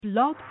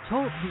Blog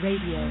Talk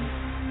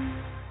Radio.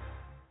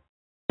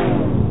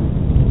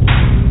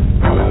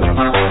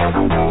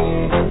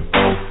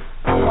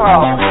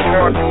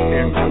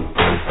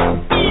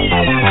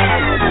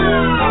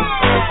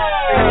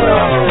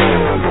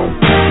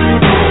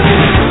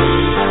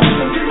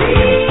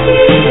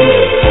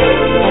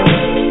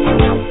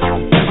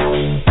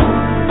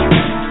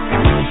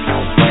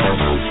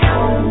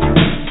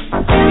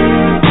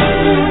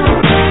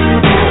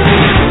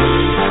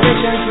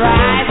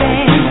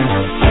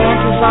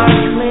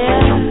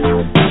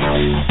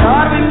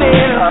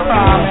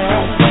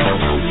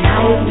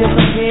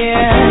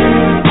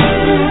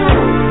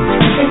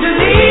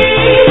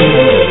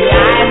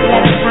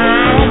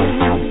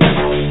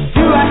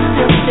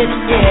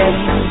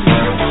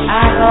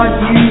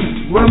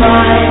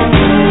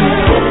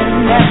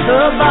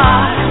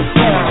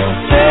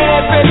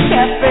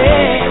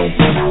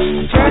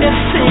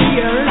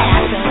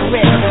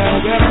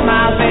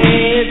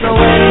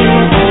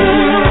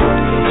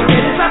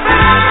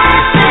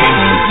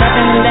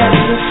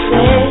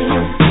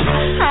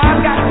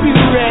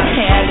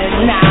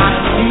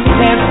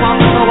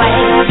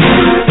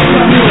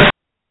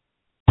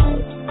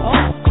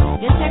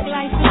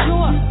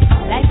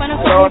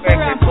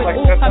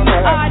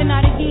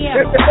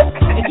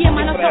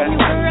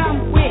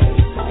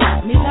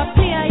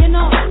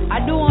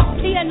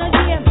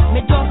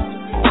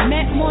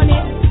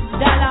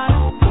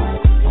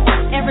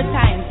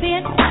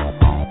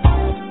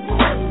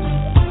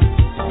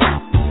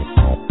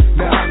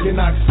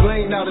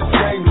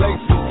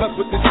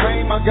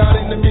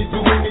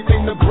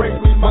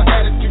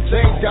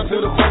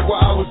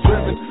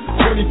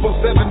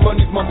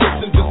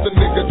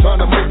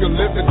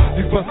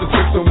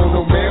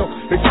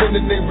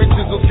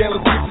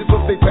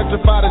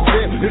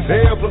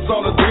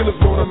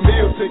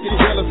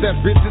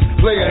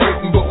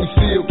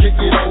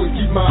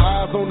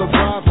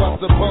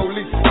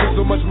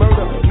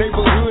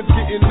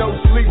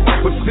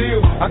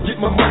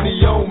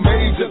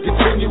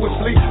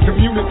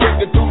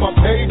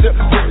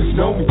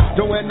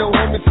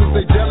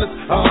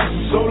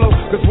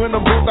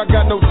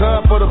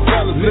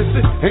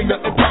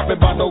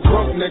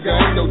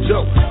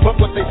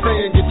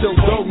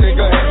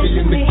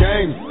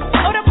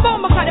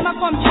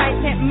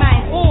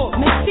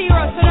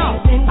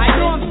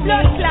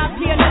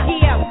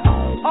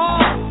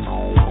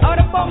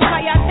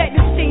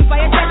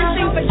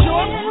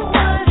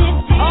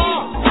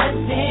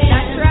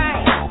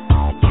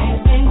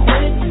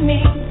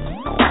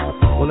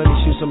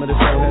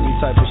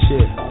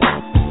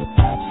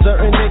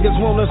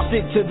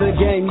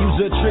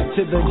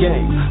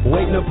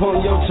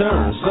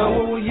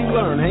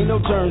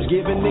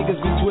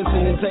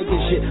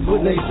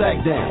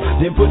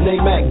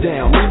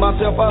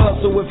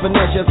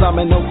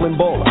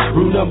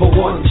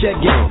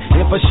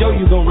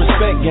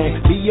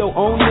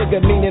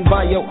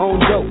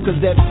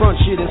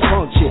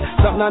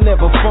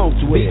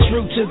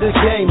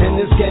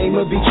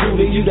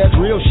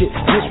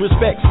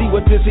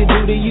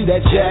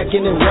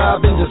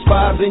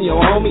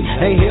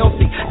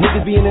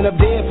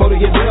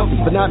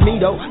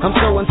 I'm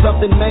sowing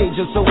something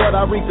major, so what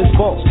I reap is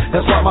false.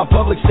 That's why my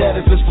public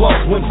status is false.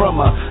 Went from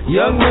a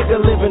young nigga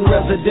living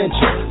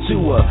residential to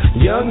a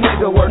young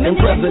nigga working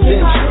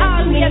presidential.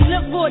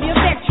 Look good, you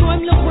vex you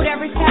and look good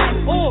every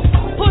time. Oh,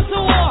 push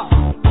the wall,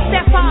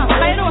 step off.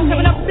 I know I'm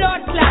having a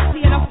blood clot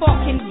in a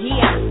fucking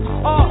gear.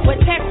 Oh, but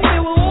text me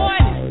with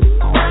one.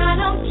 I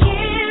don't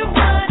care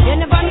what you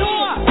never know.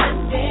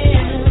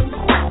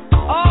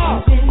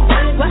 Oh,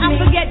 but I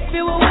forget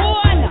feel with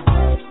one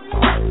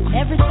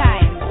every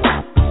time.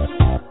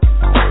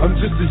 I'm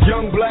just a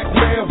young black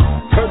male.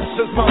 Curse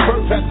since my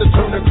birth, had to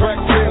turn to crack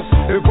sales.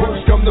 If worse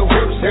come to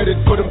worse, headed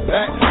for them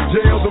back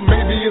jails. Or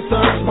maybe it's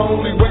urge, my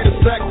only way to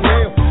sack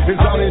mail is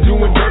out here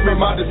doing dirt,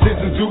 my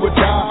decisions do or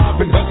die.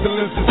 Been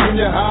hustling since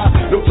junior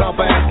high. No time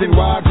for asking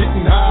why,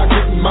 getting high,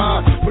 getting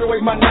mine. Put away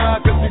my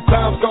 9, cause these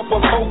times go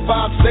for 4,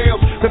 5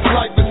 sales. Cause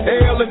life is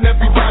hell and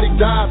everybody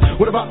dies.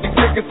 What about these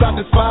niggas I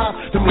despise?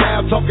 Them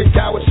loud talking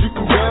cowards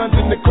shooting guns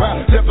in the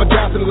crowd,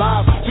 jeopardizing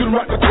lives. Shooting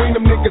right between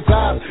them niggas'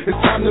 eyes. It's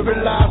time to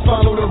realize,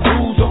 follow the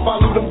rules or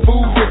follow them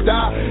fools that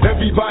die.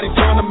 Everybody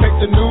trying to make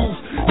the news.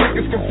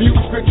 Niggas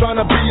confused, quit trying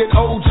to be an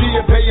OG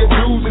and pay your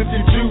dues. If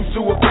you choose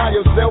to apply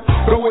yourself,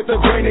 go with the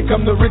grain and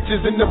come the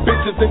riches and the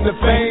bitches and the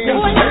fame.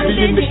 Be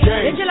in the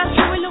game. Angela,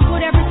 we look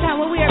good every time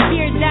when we are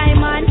beer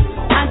diamond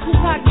and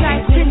TUPAC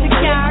drive pretty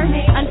car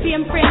and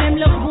same frame him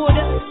look good.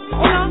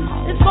 You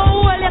know, it's for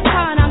all your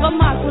can and go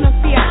mad on the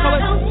fear. So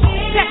it's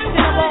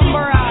texting a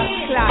bomber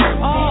class.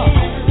 Oh.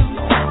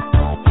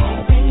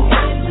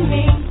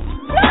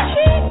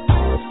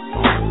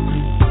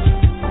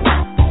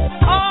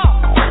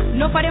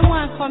 Nobody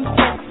want to come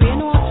test me, you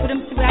know, for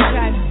them to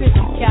drive pretty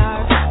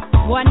car.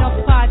 One up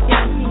party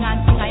and sing,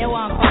 and you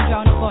want to come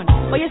down the gun.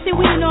 But you see,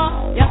 we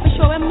know, you have to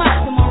show them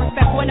maximum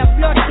respect. When a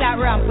blood clot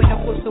ramp, when you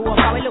put to work,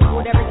 and we look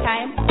good every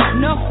time.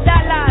 Enough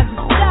dollars,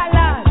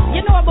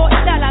 you know about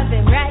dollars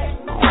then, right?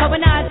 So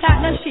when I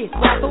talk no shit,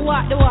 we have to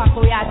walk the walk,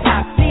 we have to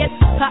talk. See it,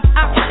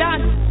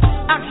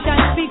 action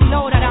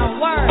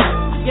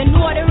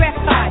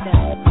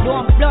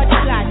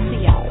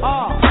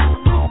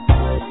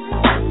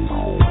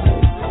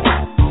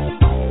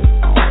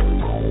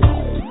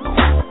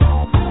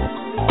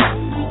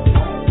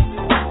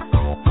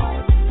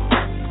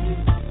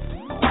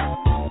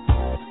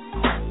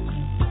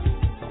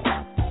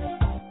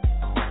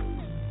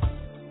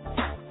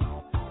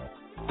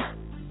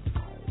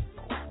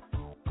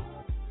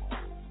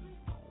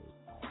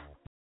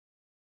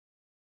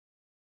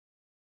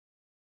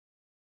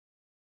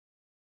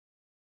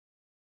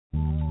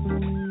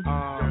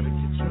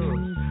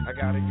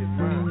gotta get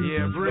mine.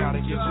 Yeah, you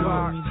gotta get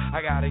yours. I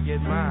gotta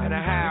get mine.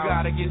 And how? You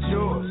gotta get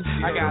yours.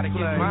 I gotta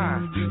get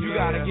mine. You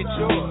gotta get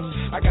yours.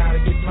 I gotta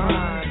get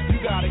mine. You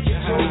gotta get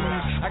yours.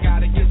 I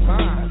gotta get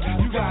mine.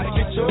 You gotta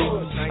get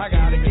yours. I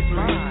gotta get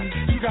mine.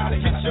 You gotta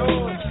get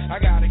yours. I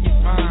gotta get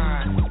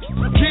mine.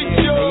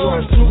 Get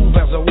yours. Smooth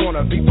as I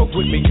wanna be, but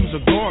with me you's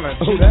a goner.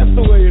 Oh, that's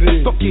the way it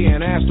is. Fuck yeah,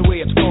 and that's the way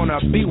it's gonna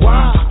be.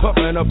 Why?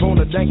 Puffing up on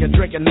the dank and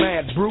drinking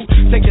mad brew.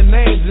 Taking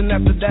names and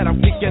after that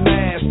I'm kicking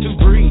ass to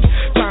breathe.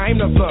 Time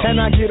to flow. Can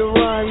I get a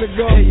rhyme to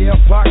go? Hey, yeah,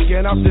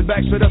 pocket. I'll sit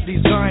back, spit up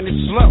these lines, it's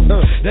slow.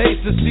 They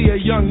used to see a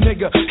young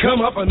nigga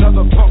come up,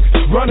 another punk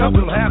run up,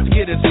 he'll have to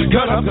get his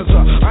gun up. Cause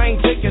I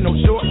ain't taking no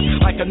shorts.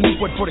 Like a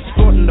Newport for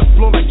exploding the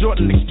floor like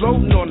Jordan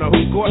exploding on the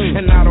hoop court.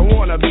 And I don't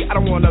wanna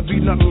be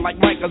nothing like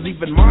Mike, cause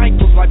even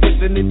Michael's like this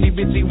an itty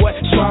bitty wet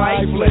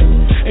trifling.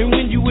 And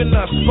when you in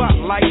the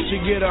spotlight, you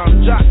get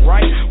jock,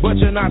 right? But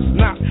you're not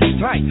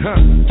tight, huh?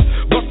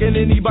 Bucking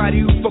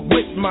anybody who fuck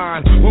with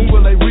mine. When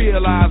will they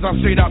realize I'm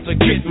straight out to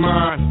get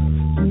mine?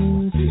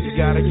 You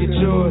gotta get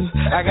yours,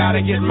 I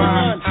gotta get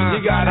mine.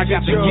 You gotta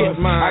get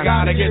mine, I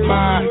gotta get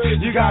mine.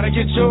 You gotta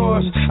get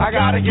yours, I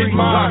gotta get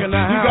mine.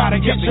 You gotta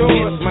get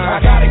yours, I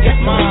gotta get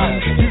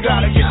mine. You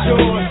gotta get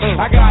yours,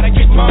 I gotta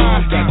get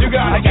mine. You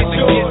gotta get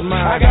yours,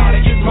 I gotta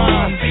get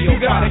mine. You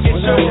gotta get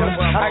yours,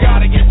 I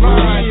gotta get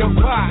mine.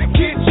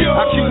 Get yours.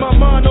 I keep my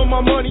mind on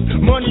my money,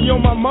 money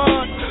on my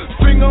mind.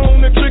 Finger on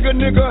the trigger,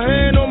 nigga,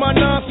 hand on my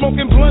nine,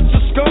 smoking blunts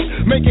of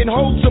skunk, making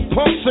holes of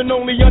pumps and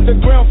only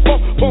underground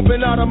funk pumping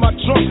out of my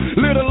trunk.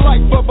 Little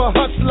life of a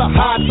hustler,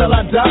 high till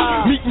I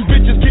die. Meeting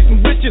bitches,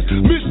 getting riches,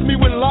 miss me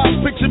with lies,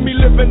 picture me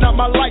living out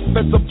my life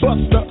as a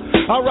buster.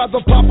 I'd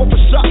rather pop up a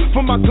shot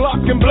for my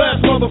Glock and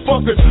blast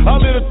motherfuckers. I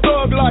live a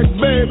thug life,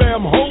 baby,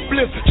 I'm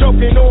hopeless,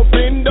 choking on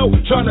window,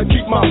 trying to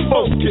keep my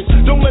focus.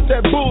 Don't let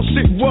that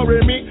bullshit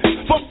worry me.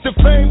 Fuck the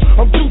fame,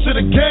 I'm due to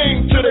the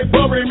game till they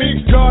bury me.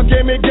 God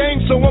gave me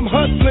game, so I'm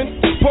hustling.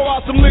 Pour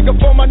out some liquor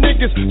for my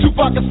niggas.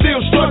 TUPAC is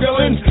still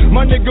struggling.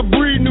 My nigga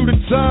Breed knew the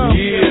time.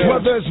 Yeah.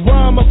 Whether it's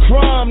rhyme or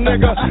crime,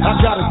 nigga, I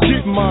gotta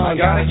get mine. I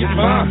gotta get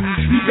mine.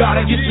 You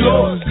gotta get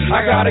yours.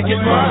 I gotta get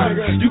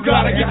mine. You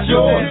gotta get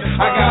yours.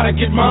 I gotta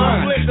get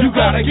mine. You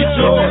gotta get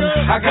yours.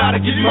 I gotta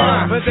get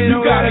mine. You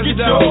gotta get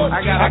yours.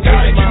 I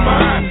gotta get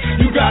mine.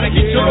 You gotta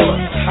get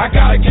yours. I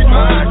gotta get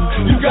mine.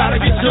 You gotta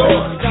get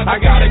yours. I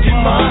gotta get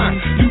mine.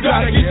 You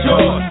gotta get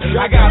yours.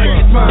 I gotta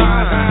get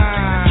mine.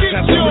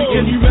 Now tell me,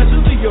 can you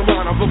message to your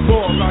mind? I'm a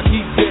ball, I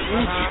keep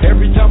getting.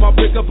 Every time I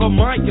pick up a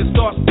mic and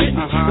start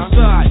spitting.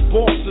 Besides,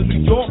 Boston,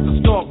 New York, I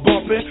start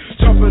bumping,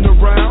 jumping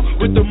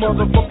around with the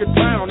motherfucking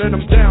pound, and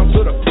I'm down to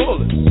the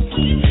fullest.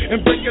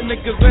 And break a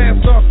nigga's ass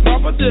off,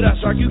 Papa, did I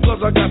shock you?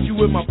 Cause I got you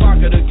in my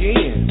pocket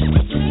again.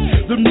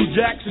 The New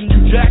Jackson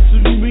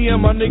knew me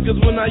and my niggas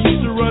when I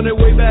used to run it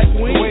way back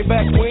when.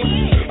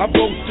 I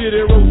boasted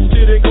and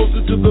roasted and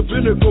ghosted to the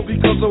pinnacle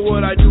because of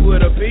what I do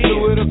with a pen.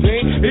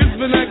 It's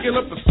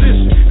vernacular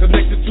precision,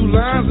 connected two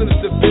lines and it's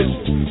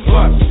division.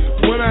 Plus,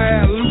 when I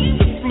had loose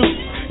the flute,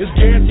 it's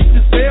guaranteed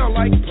to sell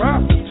like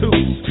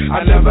prostitutes.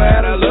 I never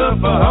had a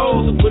love for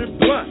hoes, to put it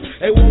blunt.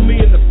 They want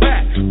me in the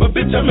back, but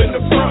bitch I'm in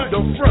the front,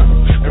 don't front.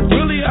 And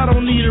really I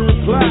don't need a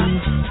reply.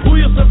 Pull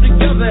yourself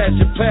together as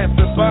you pass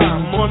me by.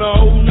 I'm on a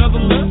whole nother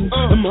level,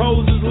 them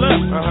hoes is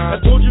left. I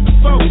told you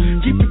before,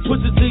 keep your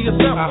pussy to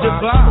yourself,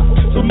 just lie.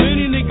 So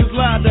many niggas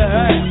lied to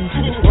have.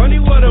 It's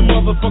funny what a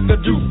motherfucker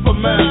do for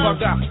math. I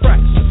got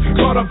fractions,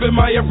 caught up in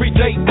my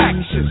everyday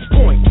actions.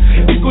 Point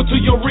equal to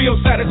your real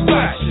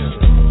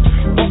satisfaction.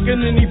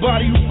 Fucking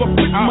anybody who fuck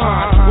with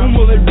mine. When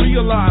will they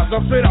realize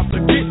I'm straight out to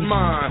get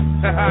mine?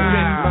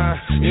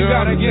 You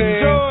gotta get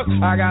yours,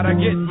 I gotta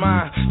get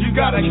mine. You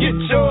gotta get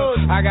yours,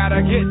 I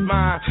gotta get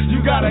mine.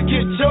 You gotta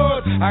get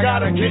yours, I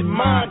gotta get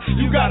mine.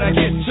 You gotta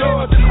get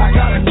yours, I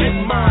gotta get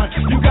mine.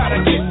 You gotta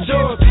get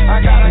yours,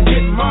 I gotta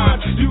get mine.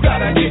 You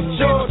gotta get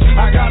yours,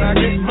 I gotta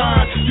get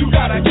mine. You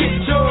gotta get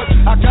yours,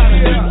 I gotta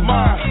get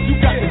mine. You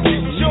gotta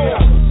get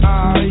yours.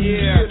 Oh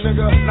yeah,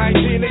 nigga,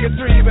 19 nigga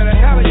 3, you better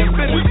handle your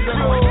business.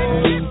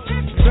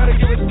 You better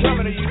give what's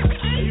coming to you,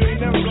 and you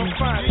ain't never gonna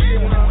find it. You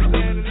know what I'm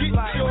saying? In this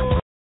life.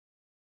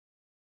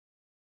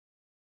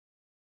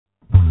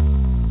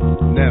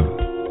 Never.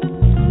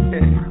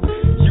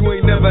 You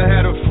ain't never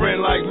had a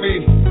friend like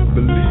me.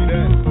 Believe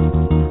that.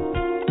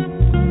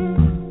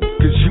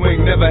 Cause you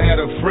ain't never had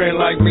a friend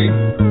like me.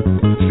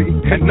 See,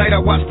 at night I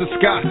watch the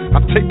sky. I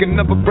take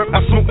another breath.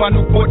 I smoke my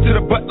Newport to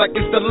the butt like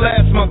it's the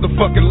last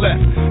motherfucking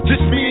left.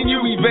 Just me and you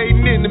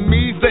evading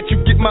enemies. Let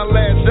you get my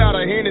last shot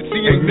of Hennessy.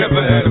 Ain't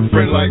never had a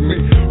friend like me.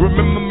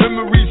 Remember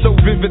memories so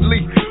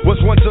vividly. Was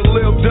once a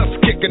little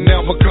dust kicker,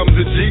 now becomes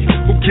a G.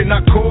 Who can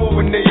I call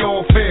when they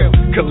all fail?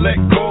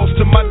 Collect calls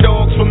to my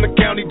dogs from the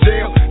county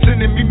jail.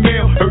 Sending me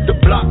mail, heard the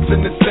blocks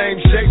in the same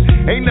shape.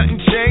 Ain't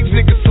nothing changed,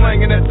 niggas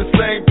slanging at the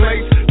same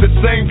place. The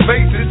same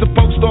faces,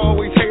 supposed to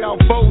always hate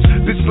our foes.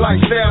 This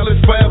lifestyle is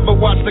forever,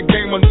 watch the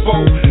game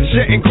unfold.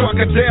 Shedding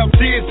crocodile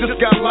tears, just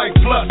got life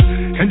plus.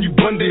 And you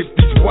wonder if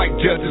these white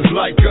judges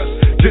like us.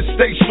 Just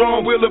stay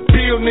strong, we'll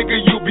appeal, nigga,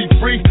 you'll be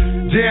free.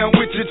 Down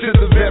with you to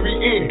the very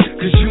end,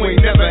 cause you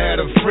ain't never had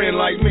a friend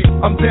like me.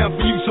 I'm down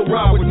for you, so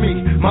ride with me.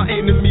 My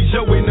enemies,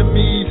 your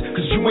enemies,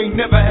 cause you ain't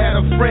never had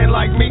a friend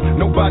like me.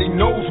 Nobody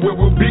knows where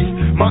we'll be.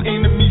 My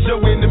enemies, your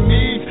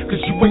enemies,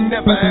 cause you ain't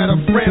never had a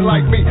friend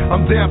like me.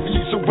 I'm down for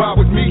you, so ride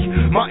with me.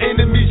 My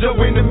enemies, your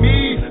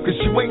enemies, cause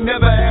you ain't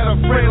never had a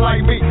friend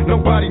like me.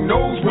 Nobody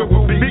knows where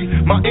we'll be.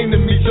 My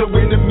enemies, your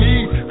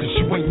enemies, cause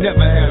you ain't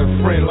never had a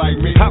friend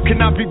like me. How can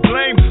I be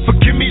blamed?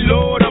 Forgive me,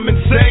 Lord, I'm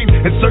insane.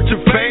 In search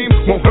of fame,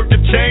 won't hurt to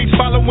change.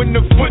 Following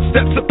the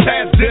footsteps of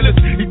past dealers.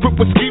 Equipped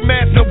with ski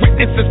masks, no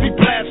witnesses, we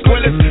blast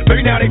squillers.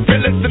 Maybe now they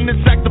feel us in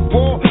this act of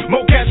war.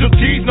 More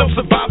casualties, no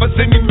survivors.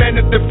 Any man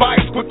that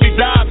defies quickly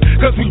dies.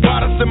 Cause we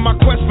riders in my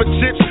quest for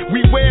chips.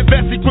 We wear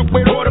vests equipped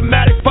with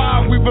automatic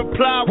fire. We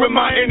reply when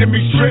my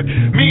enemies trip.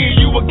 Me and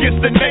you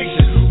against the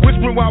nation.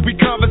 Whispering while we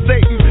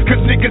conversating.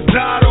 Cause niggas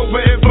died over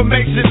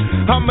information.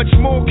 How much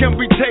more can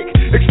we take?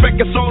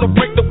 Expect us all to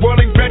break. The world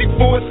ain't ready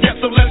for us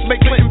yet, so let's make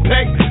Clinton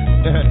pay.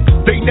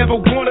 They never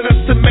wanted us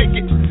to make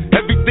it.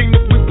 Everything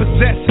that we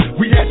possess,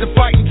 we had to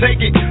fight and take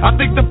it. I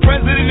think the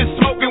president is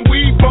smoking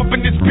weed,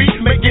 bumping his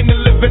beat, making a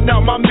living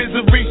out my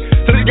misery.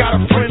 So they got a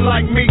friend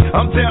like me.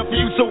 I'm down for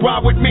you, so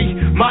ride with me.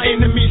 My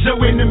enemies,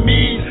 your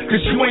enemies,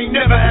 cause you ain't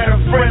never had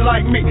a friend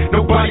like me.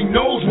 Nobody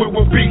knows where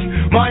we'll be.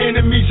 My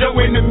enemies, your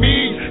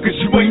enemies, cause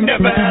you ain't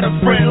never had a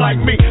friend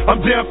like me. I'm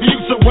down for you,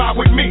 so ride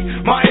with me.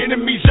 My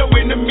enemies, your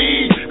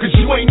enemies, cause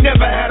you ain't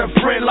never had a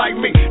friend like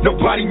me.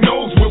 Nobody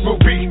knows where we'll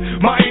be.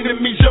 My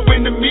enemies, your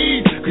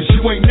enemies, cause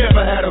you ain't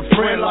never had a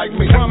friend like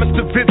me. Promise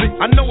to visit,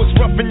 I know it's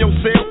rough in your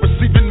cell,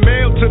 receiving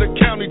mail to the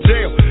county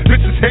jail.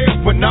 This is hell,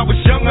 when I was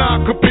younger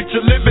I could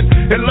picture living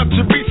in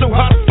luxury, so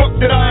how the fuck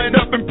did I end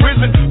up in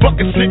prison?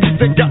 Fucking snitches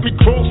that got me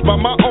crossed by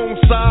my own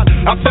side.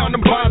 I found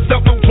him by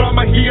himself, no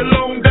drama, he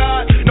alone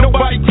died.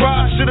 Nobody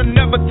cried, should've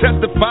never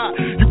testified.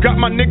 You got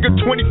my nigga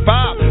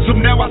 25, so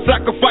now I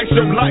sacrifice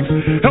your life.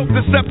 Help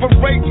to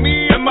separate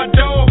me and my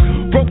dog.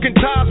 Broken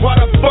ties, why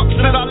the fuck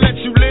should I let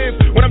you live?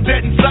 When I'm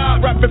dead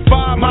inside, rapid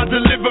fire my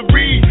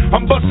delivery.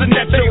 I'm busting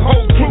at they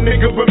whole crew,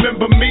 nigga,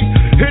 remember me?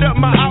 Hit up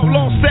my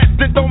outlaw set,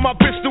 then throw my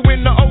pistol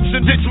in the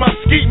ocean. Ditch my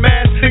ski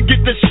mask and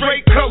get the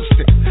straight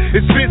coasting.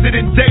 It's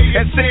visiting day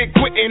at San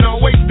Quentin,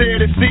 always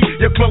there to see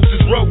your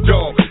closest road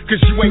dog.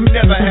 Cause you ain't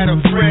never had a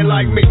friend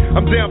like me.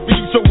 I'm down for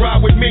you, so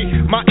ride with me.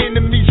 My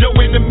enemies, your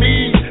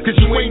enemies, cause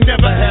you ain't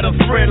never had a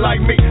friend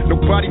like me.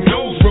 Nobody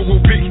knows where we'll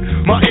be.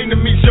 My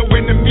enemies, your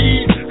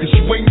enemies, cause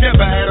you ain't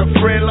never had a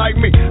friend like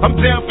me. I'm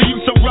down for you,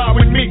 so ride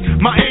with me.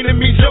 My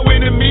enemies, your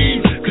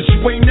enemies, cause you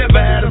ain't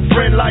never had a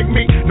friend like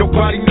me.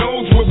 Nobody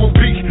knows where we'll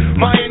be.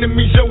 My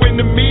enemies, your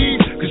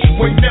enemies, cause you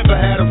ain't never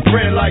had a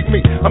friend like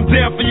me. I'm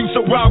down for you,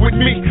 so ride with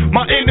me.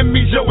 My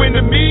enemies, your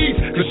enemies,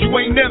 cause you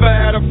ain't never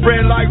had a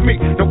friend like me.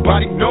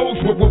 Nobody knows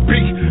where we'll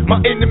be.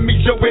 My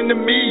enemies, your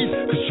enemies,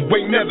 cause you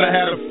ain't never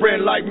had a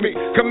friend like me.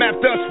 Come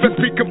after us, let's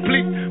be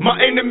complete. My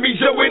enemies,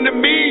 your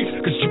enemies,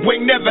 cause you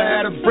ain't never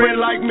had a friend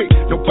like me.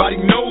 Nobody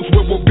knows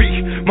where we'll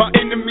be. My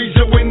enemies,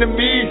 your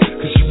enemies,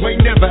 cause you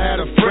ain't never had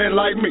a friend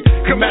like me.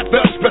 Come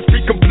after us, let's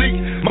be complete.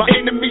 My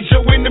enemies,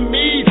 your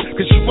enemies,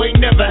 cause you ain't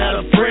never had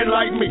a friend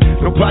like me.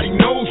 Nobody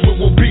knows where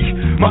we'll be.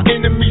 My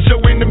enemies,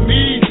 your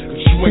enemies,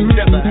 cause you ain't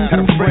never had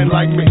a friend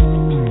like me.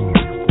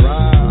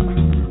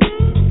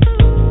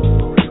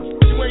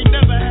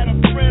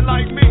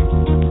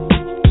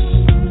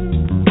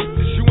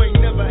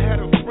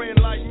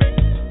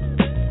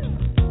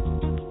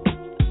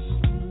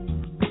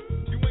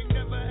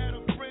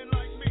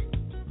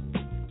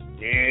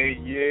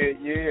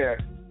 Yeah.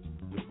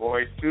 The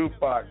boy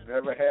Tupac,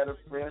 never had a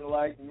friend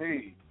like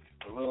me.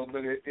 A little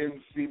bit of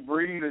MC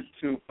Breeder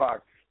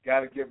Tupac.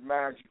 Gotta get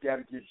mine, you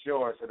gotta get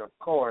yours. And of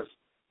course,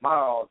 my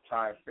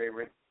all-time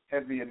favorite,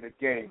 Heavy in the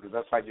Game, because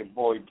that's how your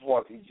boy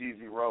Flauxy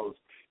Jeezy rolls.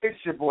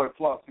 It's your boy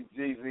Flauxy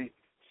Jeezy,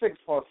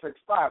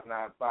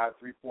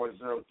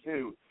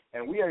 646-595-3402.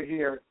 And we are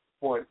here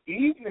for an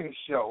evening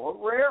show, a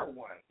rare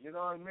one. You know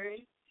what I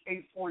mean?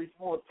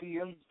 8:44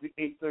 p.m. the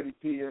 8:30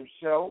 p.m.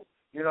 show.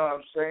 You know what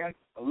I'm saying?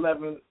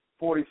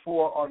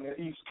 11:44 on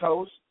the East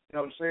Coast. You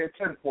know what I'm saying?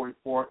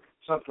 10:44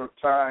 Central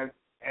Time.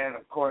 And,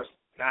 of course,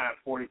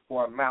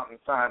 9:44 Mountain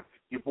Time.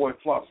 Your boy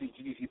Flauxy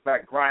Jeezy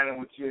back grinding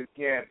with you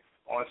again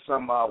on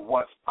some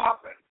What's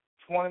Poppin'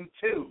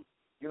 22.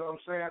 You know what I'm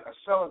saying? A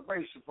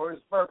celebration for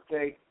his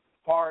birthday,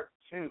 part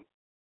 2.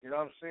 You know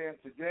what I'm saying?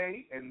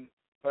 Today and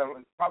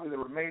probably the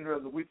remainder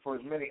of the week for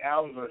as many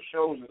albums or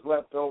shows as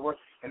left over,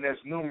 and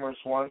there's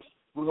numerous ones.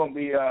 We're going to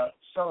be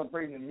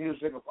celebrating the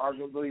music of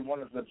arguably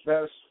one of the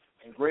best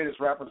and greatest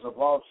rappers of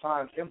all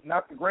time, if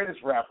not the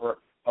greatest rapper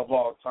of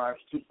all time,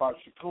 TUPAC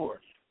Shakur.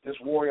 This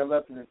warrior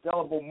left an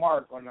indelible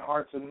mark on the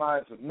hearts and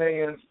minds of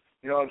millions.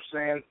 You know what I'm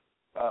saying?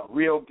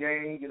 Real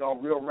gang, you know,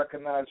 real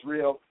recognized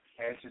real.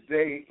 And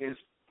today is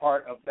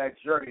part of that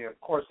journey. And, of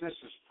course, this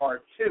is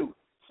part 2.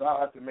 So I'll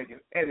have to make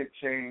an edit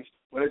change,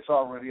 but it's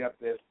already up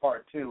there as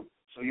part 2.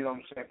 So, you know what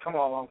I'm saying? Come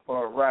along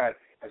for a ride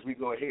as we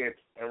go ahead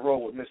and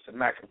roll with Mr.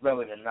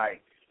 Machiavelli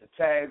tonight. The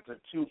tags are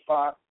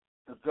Tupac,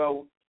 The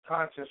GOAT,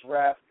 Conscious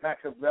Rap,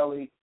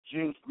 Machiavelli,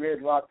 Juice,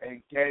 Gridlock,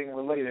 and Gang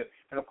Related.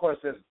 And, of course,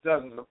 there's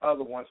dozens of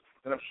other ones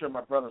that I'm sure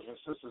my brothers and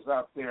sisters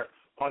out there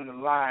on the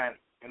line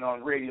and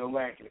on Radio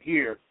Land can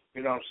hear.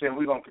 You know what I'm saying?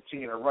 We're going to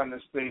continue to run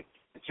this thing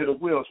until the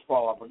wheels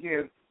fall off.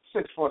 Again,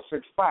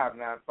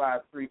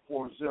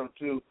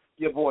 646-595-3402.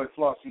 Your boy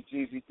Flauxy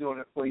Jeezy doing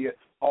it for you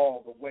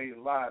all the way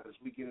live as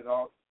we get it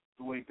all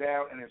the way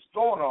down, and it's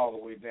going all the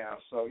way down.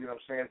 So, you know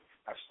what I'm saying?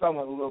 I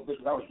stumbled a little bit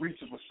because I was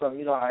reaching for something.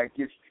 You know how it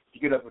gets,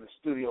 you get up in the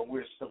studio and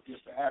weird stuff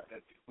gets to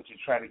happen, but you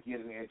try to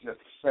get in there just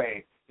the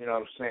same. You know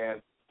what I'm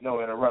saying?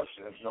 No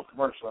interruptions, no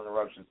commercial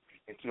interruptions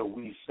until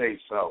we say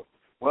so.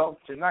 Well,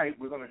 tonight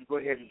we're going to go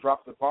ahead and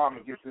drop the bomb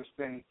and get this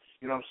thing,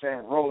 you know what I'm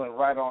saying, rolling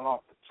right on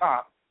off the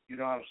top, you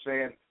know what I'm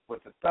saying,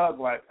 with the Thug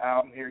Life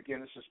album. Here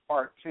again, this is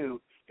part 2.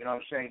 You know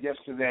what I'm saying?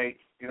 Yesterday,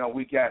 you know,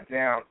 we got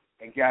down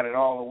and got it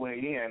all the way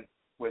in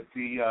with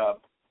the,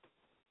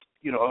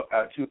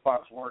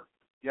 Tupac's work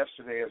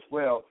yesterday as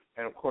well.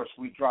 And, of course,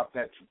 we dropped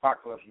that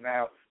Tupacalypse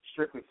now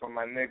strictly from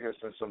my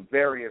niggas and some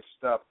various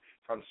stuff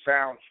from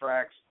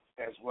soundtracks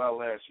as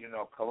well as, you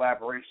know,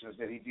 collaborations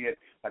that he did,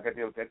 like I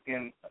did with that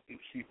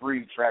MC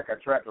Breed track. I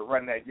tried to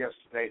run that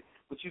yesterday,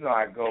 but you know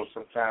how it goes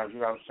sometimes, you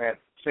know what I'm saying?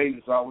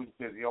 Satan's always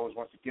busy. He always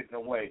wants to get in the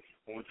way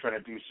when we're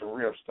trying to do some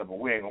real stuff, but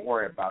we ain't going to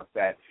worry about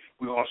that.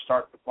 We're going to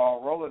start the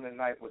ball rolling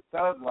tonight with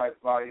Thug Life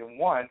Volume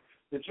 1.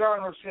 The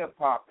genre's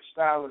hip-hop, the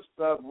style is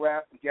thug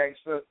rap, the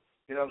gangster,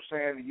 you know what I'm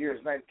saying? The year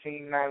is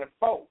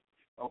 1994.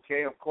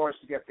 Okay, of course,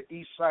 you got the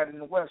East Side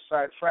and the West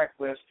Side track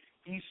list.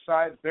 East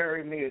Side,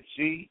 Bury Me a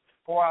G,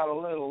 Pour Out a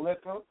Little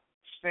Liquor,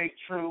 Stay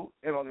True.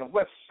 And on the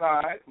West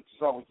Side, which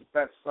is always the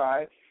best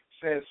side,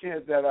 says here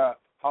that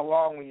How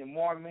Long Will You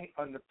Mourn Me,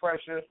 Under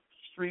Pressure,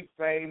 Street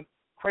Fame,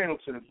 Cradle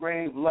to the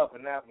Grave,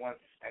 loving that one,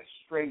 and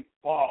Straight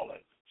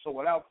Ballin'. So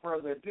without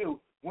further ado,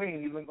 we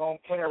ain't even going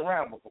to play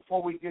around. But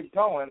before we get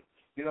going,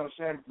 you know what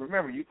I'm saying?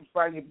 Remember, you can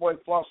find your boy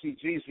Flauxy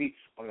Jeezy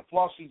on the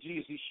Flauxy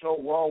Jeezy Show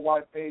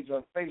worldwide page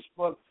on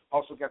Facebook.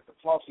 Also got the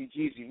Flauxy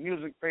Jeezy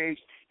music page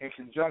in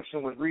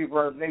conjunction with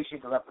Reverb Nation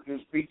because I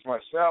produce beats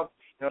myself. You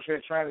know what I'm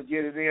saying? Trying to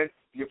get it in.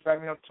 You can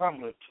find me on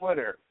Tumblr,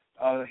 Twitter.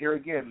 Here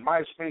again,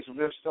 MySpace, if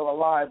they're still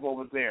alive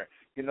over there.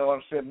 You know what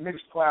I'm saying?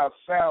 Mixcloud,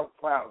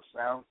 SoundCloud,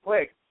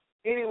 SoundClick.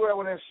 Anywhere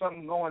where there's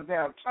something going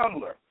down,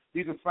 Tumblr,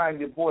 you can find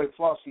your boy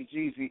Flauxy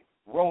Jeezy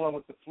rolling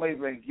with the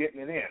flavor and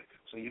getting it in.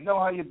 So you know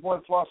how your boy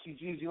Flauxy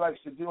Jeezy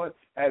likes to do it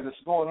as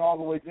it's going all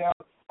the way down.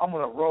 I'm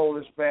going to roll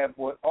this bad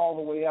boy all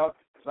the way out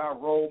because I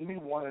rolled me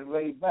one and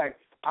laid back.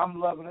 I'm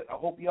loving it. I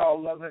hope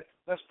y'all loving it.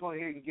 Let's go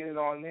ahead and get it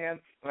on in.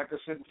 Like I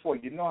said before,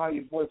 you know how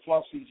your boy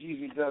Flauxy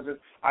Jeezy does it.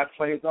 I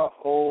played the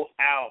whole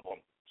album.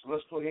 So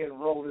let's go ahead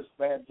and roll this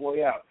bad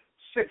boy out.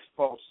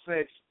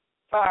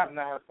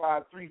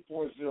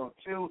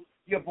 646-595-3402.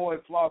 Your boy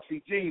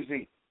Flauxy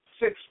Jeezy.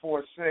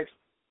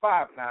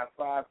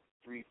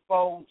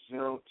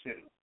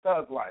 646-595-3402.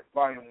 Thug Life,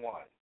 Volume 1.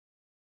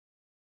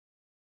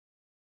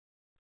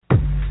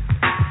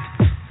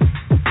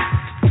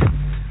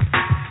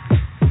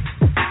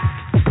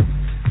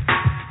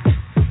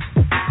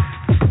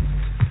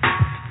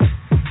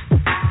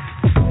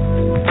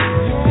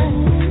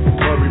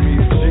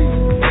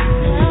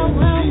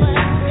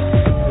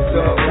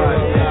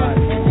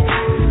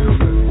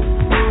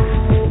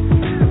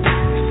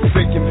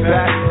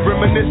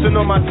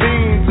 On my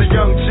teens, a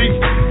young G,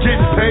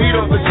 getting paid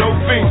off the dope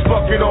fiends,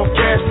 fucking off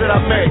cash that I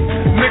made.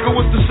 Nigga,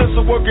 what's the sense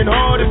of working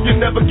hard if you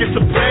never get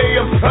to pay?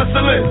 I'm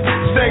hustling,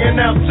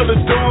 staying out till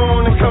it's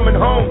dawn and coming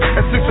home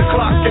at 6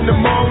 o'clock in the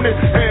morning.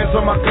 Hands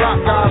on my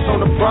clock, eyes on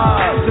the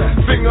prize,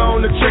 finger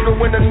on the trigger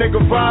when a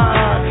nigga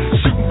ride.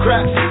 Shooting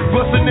craps,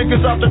 busting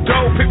niggas off the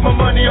dough, pick my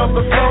money off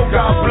the floor.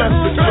 God bless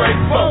the straight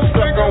folks,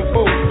 stuck on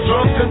food,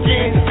 drunk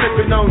again,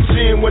 sipping on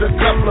gin with a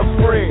couple of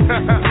friends.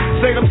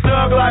 Say them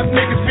thug life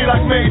niggas be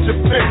like major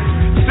pimps.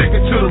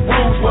 Sticking to the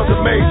rules was a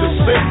major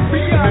sin.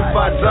 And if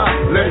I die,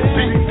 let it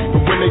be.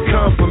 But when they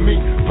come for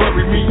me,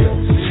 bury me a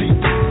G.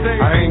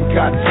 I ain't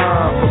got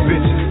time for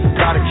bitches.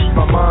 Gotta keep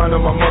my mind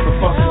on my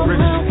motherfucking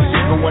riches.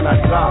 Even when I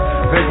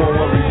die, they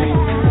won't worry me.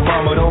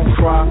 Mama, don't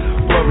cry,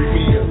 bury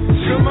me a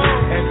G.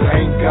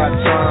 I ain't got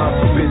time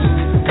for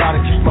bitches.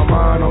 Gotta keep my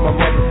mind on my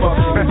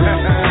motherfucking riches.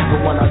 Even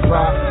when I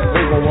die,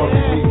 they won't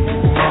worry me.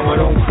 Mama,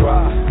 don't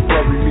cry,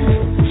 bury me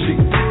a G.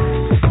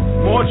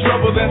 More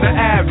trouble than the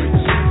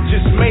average.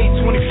 Just made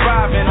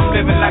 25 and I'm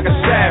living like a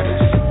savage.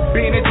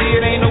 Being a G,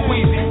 it ain't no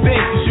easy thing,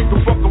 cause you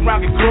can fuck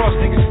around and cross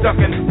niggas stuck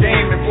in the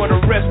game, and for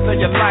the rest of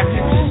your life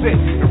you can sit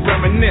and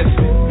reminisce.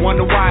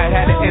 Wonder why it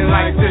had to end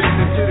like this.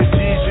 And to the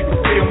G's you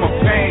can feel my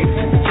pain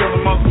until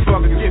the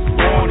motherfucker gets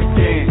born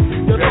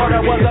again. You thought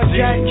I was a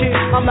gang kid,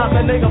 I'm not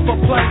the nigga for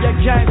playing your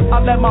game. I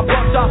let my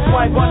buckshot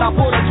swing when I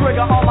pull the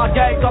trigger on my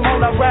games. I'm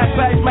on a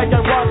rampage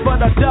making runs for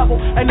the devil.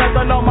 Ain't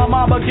nothing on my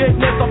mama getting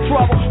in some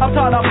trouble. I'm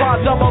trying to buy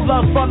double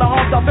love from the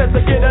homes I fit to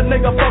get a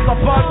nigga from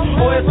some bucks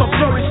or it's some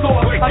jury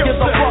stores. I get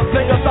the fuck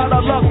niggas out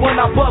of luck when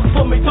I bust.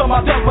 Put me to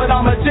my death, but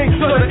I'm a G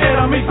to the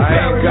enemy.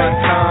 I ain't got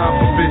time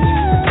for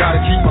bitches.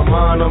 Gotta keep my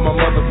mind on my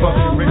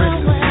motherfucking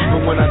riches.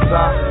 Even when I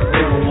die,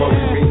 they won't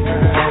worry me.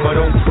 Mama,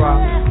 don't cry,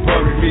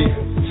 bury me.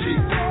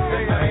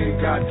 I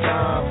ain't got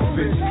time for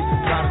bitches.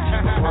 Gotta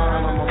keep my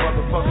mind on my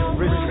motherfucking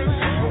riches.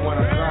 Even when I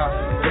die,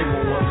 they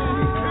won't worry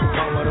me.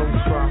 Mama, don't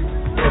cry,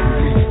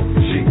 bury me.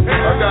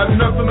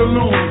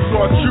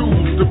 I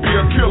choose to be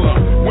a killer.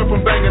 Went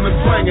from banging to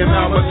slanging,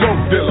 now I'm a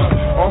dope dealer.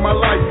 All my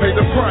life paid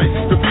the price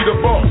to be the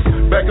boss.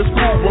 Back in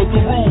school, wrote the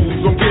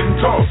rules on getting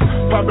tossed.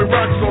 Popping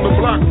rocks on the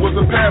block was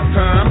a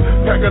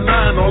pastime. Pack a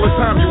 9 all the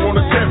time, you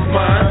wanna test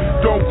mine.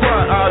 Don't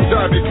cry, I'll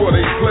die before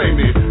they play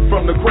me.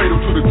 From the cradle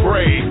to the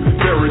grave,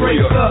 bury me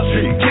a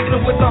G. Kicking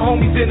it with the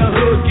homies in the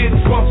hood,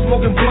 getting drunk,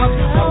 smoking blunts.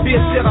 My bitch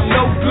said I'm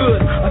no good.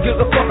 I give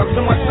a fuck, I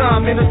spend my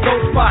time in a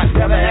dope spot.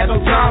 Never had no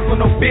time for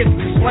no bitch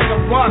to slang a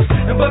run.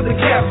 And buzz the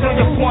caps on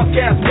your punk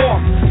ass walk.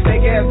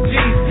 Fake ass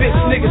G's, bitch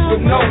niggas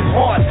with no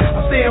heart.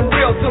 I'm staying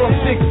real till I'm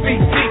 6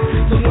 feet deep.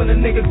 So when a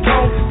nigga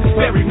gone, just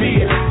bury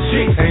me a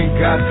G. Ain't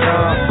got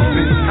time for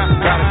bitch.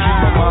 Gotta keep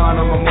my mind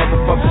on my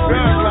motherfucking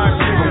bitch.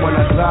 Even when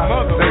I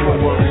die, they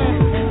won't worry.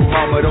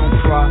 Mama don't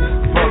cry,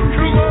 fuck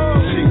me a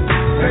G.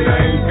 And I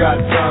ain't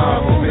got time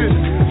for bitch.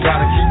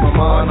 Gotta keep my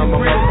mind on my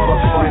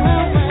motherfucking bitch.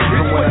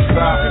 Even when I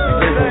die,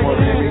 they won't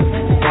worry.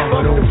 Mama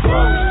don't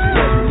cry,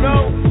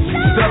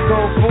 stuck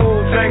on fool,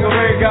 Tango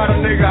ain't got a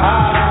nigga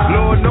high.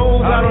 Lord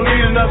knows I don't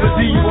need another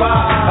DUI.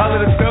 I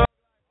let it go.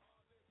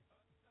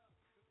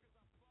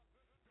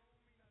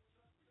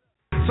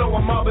 So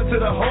I'm mobbing to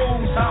the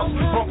hoes house,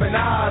 bumping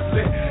eyes.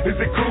 Is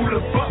it cool to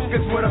fuck?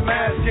 Is what I'm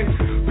asking.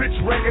 Bitch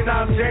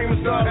recognize game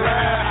and start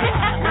laughing.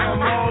 Now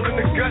I'm all in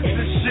the guts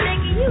of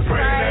shit.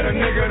 Praying that a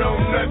nigga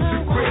don't nut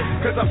too quick.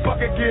 Cause I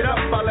fucking get up,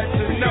 I let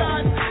you know.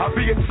 I'll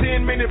be a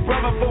 10-minute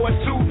brother for a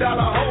 $2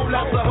 hole.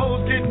 Lots of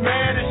hoes get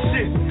mad as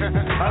shit.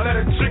 I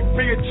let a chick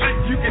be a chick,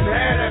 you can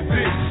have that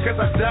bitch. Cause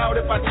I doubt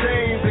if I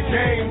change the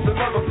game, the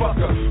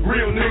motherfucker.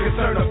 Real niggas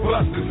turn to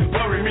busters.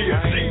 Worry me a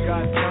G.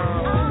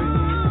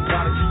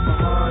 Gotta keep my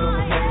mind on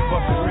the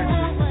motherfucking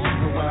riches.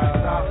 Even when I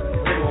die,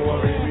 they won't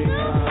worry me.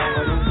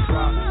 Mama don't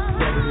cry,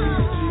 worry me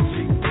a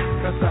G.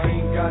 Cause I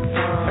ain't got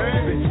time,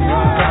 bitch.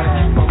 Gotta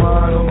keep my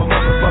mind on my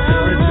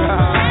motherfucking riches.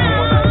 Even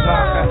when I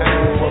die, they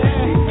won't worry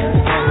me.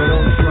 Mama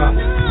don't cry,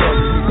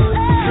 worry me a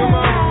G. Come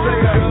on, say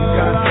I ain't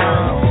got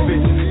time,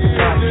 bitch.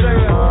 Gotta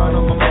keep my mind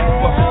on my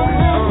motherfucking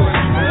riches.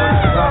 Even when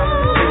I die,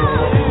 they won't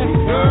worry me.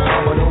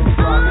 Mama don't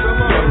cry,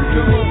 worry me a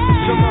G.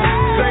 Come on,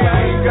 say I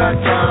ain't got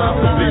time,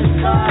 bitch.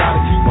 Gotta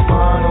keep my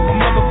mind on my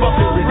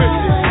motherfucking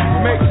riches.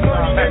 Make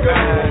money, nigga.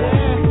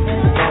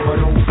 Mama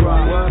don't cry.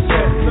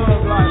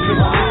 Love life,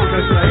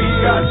 cause I ain't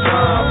got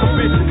time for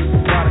bitches.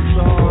 Gotta keep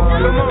my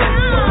mind on my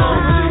motherfucking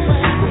riches.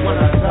 Even when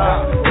I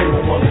die, they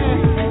won't worry me.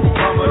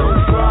 Mama don't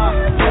cry.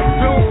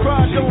 Don't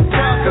cry,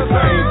 cause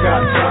I ain't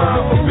got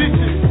time for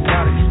bitches.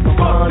 Gotta keep my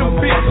mind on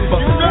my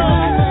motherfucking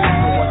riches.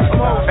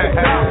 I'm off the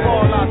top,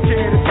 all I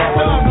care is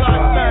love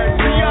life, man.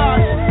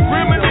 Beyond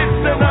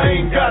reminiscing, I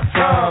ain't got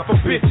time for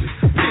bitches.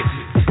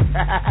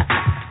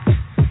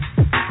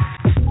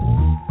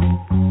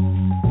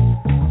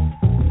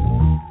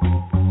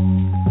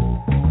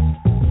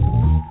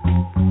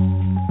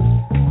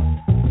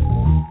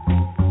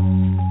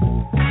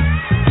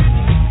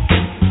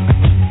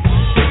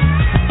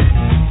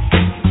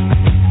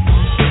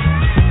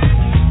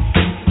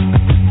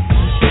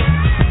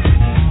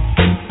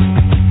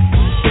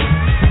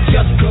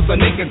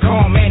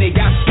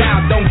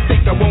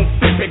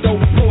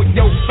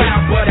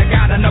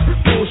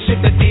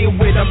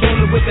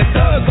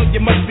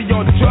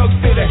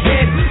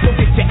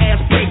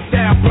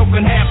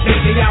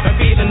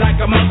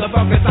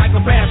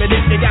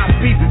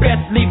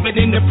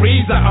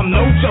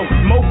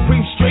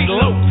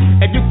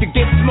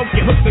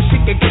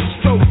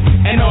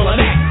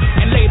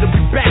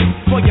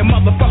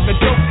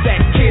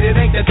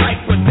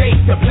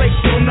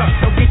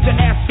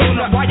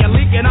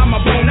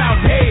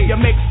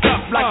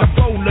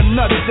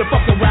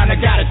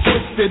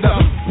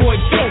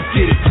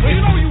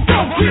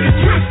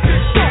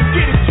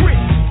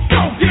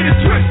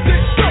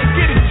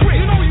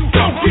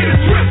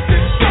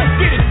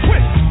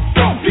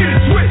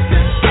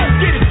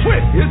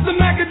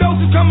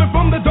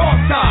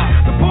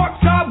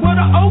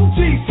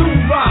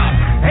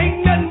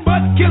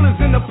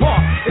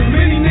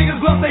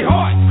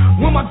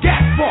 When my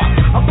gas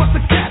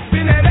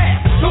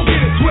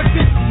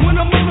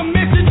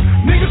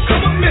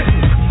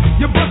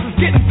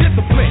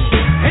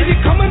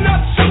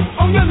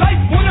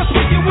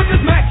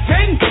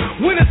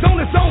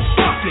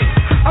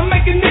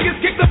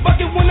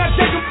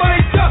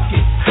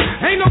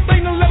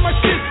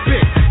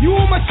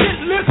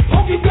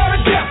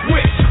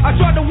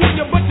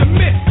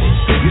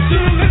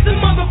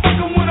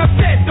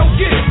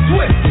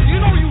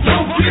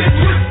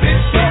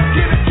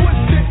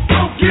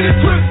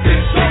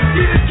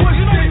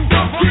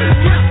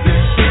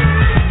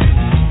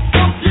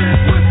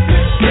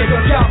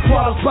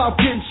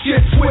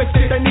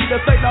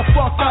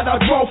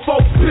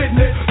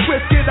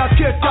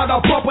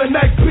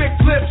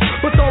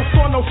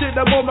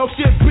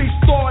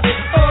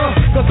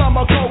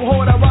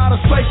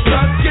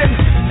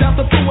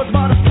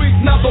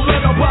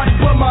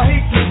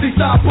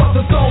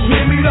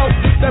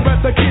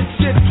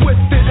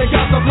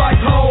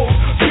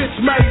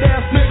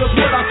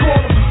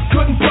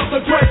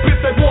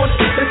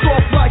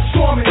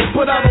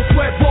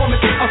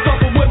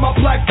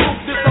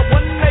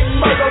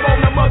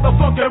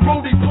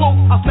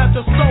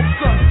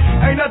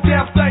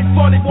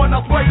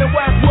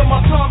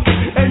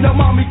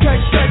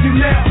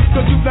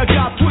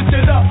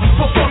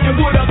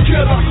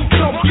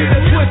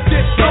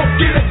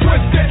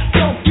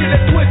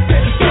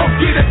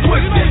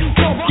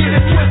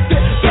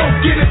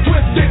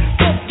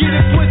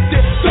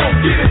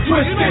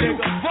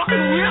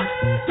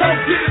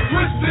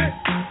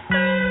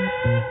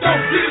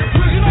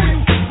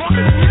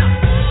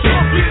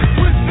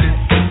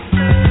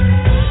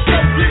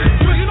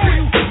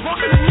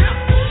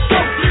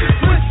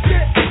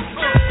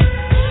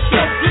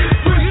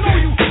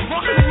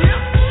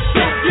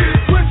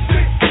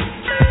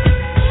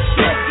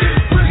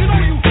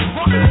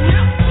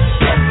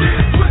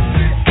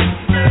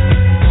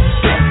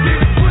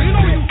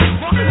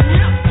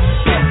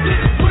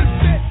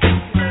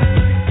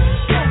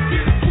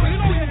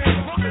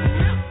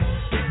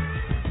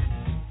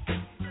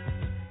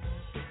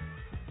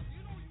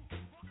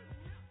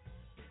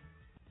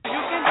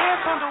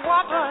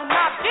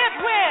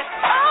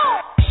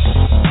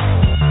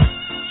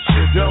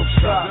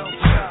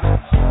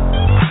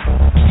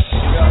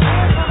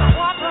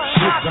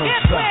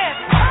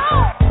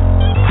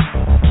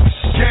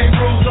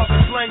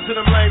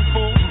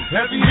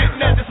Heavy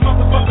hitting at this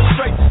motherfucker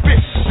straight spit.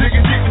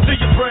 Digging deep into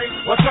your brain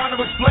while trying to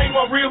explain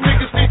why real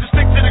niggas need to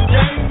stick to the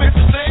game. It's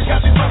the same,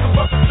 got these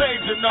motherfuckers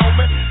changing on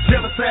me.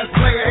 Jealous ass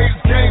player haters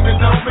gaming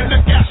on me.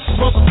 Look out,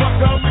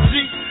 motherfucker, I'm a G.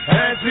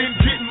 As in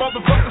getting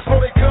motherfuckers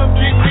before they come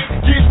get me.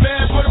 Get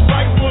mad for the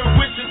right one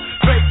witches.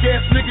 Fake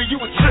ass nigga, you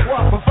a trip.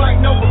 For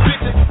fighting over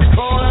bitches, we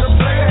call that a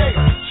player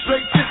hater.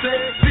 Straight this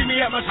head, see me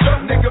at my show,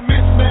 nigga,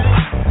 miss man.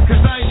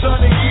 Cause I ain't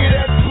trying to hear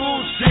that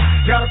bullshit.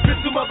 Got a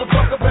pistol,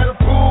 motherfucker, better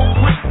pull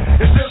quick.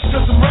 It's just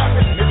cause I'm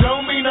rapping, it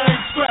don't mean I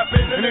ain't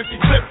scrapping. And if you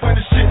clip when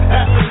the shit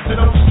happens, it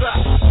don't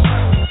stop.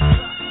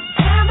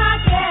 Am I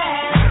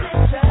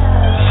getting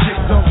drunk?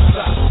 Shit don't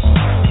stop.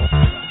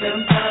 Them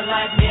thug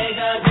like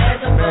niggas,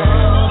 there's a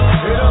bull.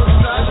 It don't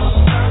stop.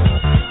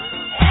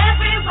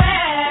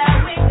 Everywhere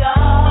we go.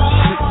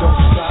 Shit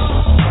don't stop.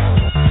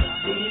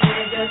 These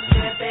niggas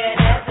tripping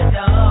at the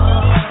door.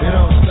 It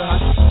don't stop.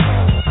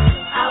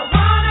 I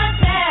wanna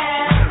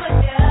dance with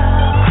you.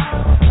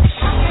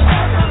 I can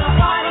dance on the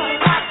party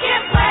and I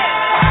can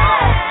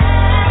wait.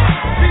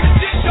 See, the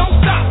shit don't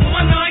stop when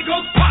my nine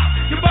goes pop.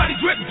 Your body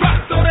drip drop,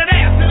 throw that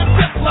ass in a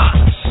ziplock.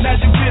 Now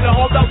you get a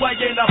hold up way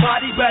in the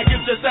body bag.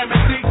 It's just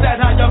MCs that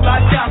how your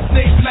life got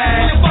sneaks, When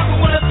man. you fucking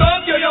with a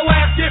thug, yo, your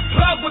ass get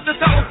plugged with the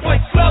solid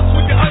plate slugs.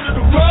 We get under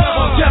the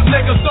rug. Deaf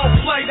niggas don't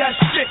play that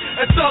shit.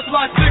 And thug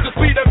life niggas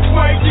be the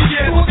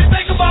craziest. So if you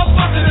think about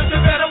fucking us, you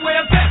better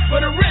wear a vest.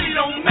 But it really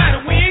don't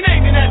matter, we ain't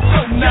aiming at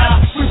dope Nah,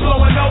 now. we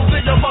blowing nose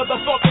in your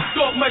motherfucking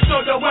skull. Make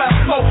sure your ass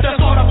smoke. That's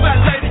all the fat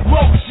lady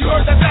wrote. You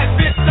heard that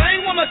bitch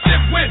saying when my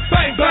shit went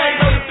bang bang.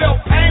 Know you felt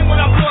pain when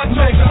I blew out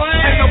your Nigga, brain.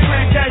 ain't no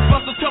plan case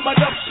busters coming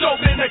up short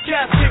in the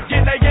casket.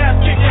 Get their ass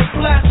kicked in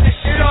plastic.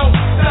 It don't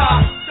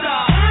stop.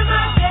 Am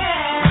I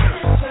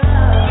getting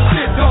drunk?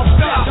 Shit don't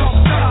stop.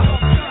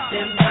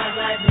 Them thug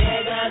like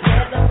niggas,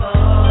 there's a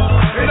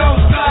bull. It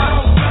don't stop.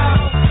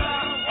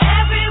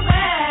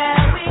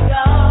 Everywhere we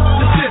go.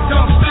 The shit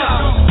don't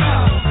stop.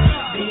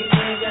 These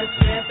niggas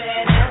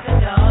tripping at the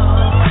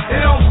door.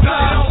 It don't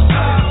stop.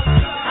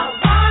 I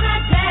wanna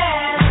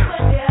dance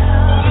with you.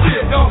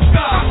 Shit don't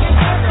stop.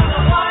 Dance on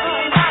the party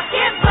and I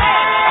can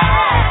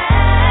wait.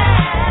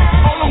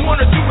 All I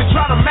wanna do is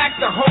try to max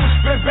the whole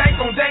spin back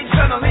on dang.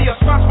 Suddenly I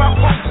spot my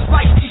phone just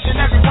like each and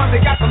every one.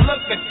 They got the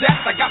look of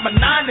death. I got my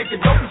nine nigga,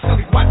 don't be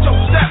silly, watch your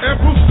step. And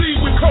proceed,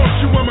 we cost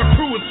you and my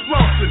crew is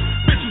flossing.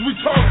 Bitches we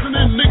tossing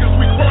and niggas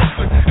we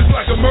crossing. It's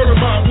like a murder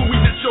mob when we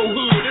hit your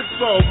hood. It's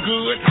all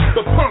good.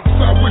 The punks,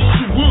 I wish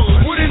you would.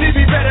 Wouldn't it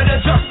be better to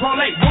just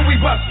parlay when we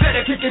bust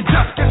steady kicking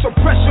dust? Get some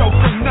pressure off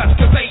them nuts,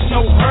 cause ain't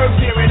no herbs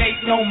here and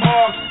ain't no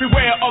marks.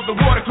 Beware of the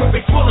water, cause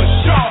they full of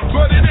sharks.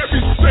 But in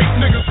every state,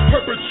 niggas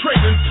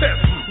perpetrating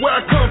tests. Where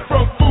I come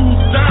from, fools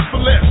die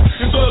for less.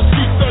 And thugs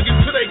keep thugging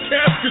till they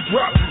casket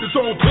drop. It's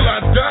on till I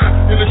die,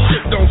 and the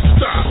shit don't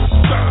stop.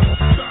 Stop,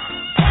 stop.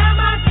 Am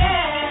I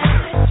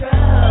getting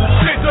drunk?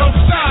 Shit don't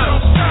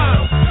stop.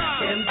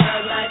 Them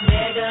thug like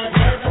niggas,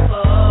 there's a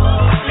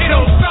bull. It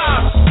don't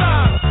stop.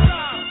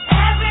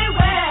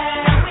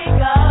 Everywhere we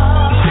go.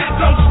 Shit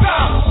don't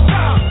stop.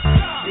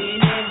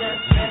 These niggas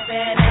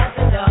tripping at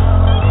the door.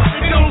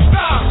 It don't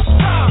stop.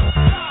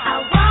 I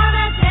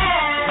wanna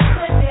dance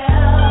with you.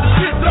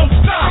 Shit don't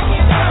stop.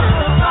 Dance on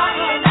the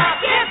party and I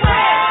can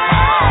wait.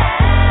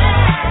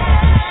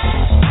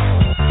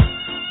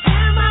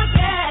 Am I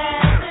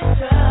getting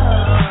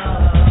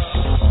drunk?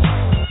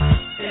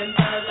 Them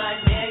thug like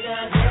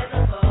niggas, there's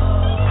a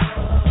bull.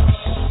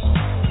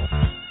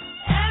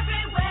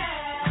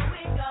 Everywhere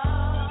we go.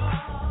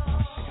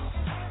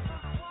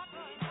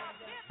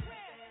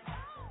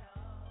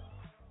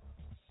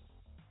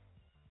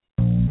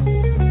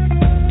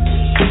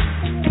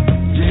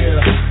 Yeah,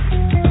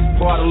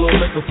 pour out a little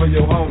liquor for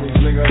your homies,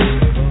 nigga.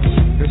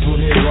 This one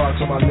here go out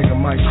to my nigga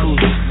Mike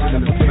Cruz.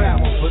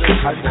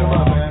 How you come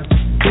up, man?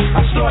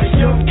 I started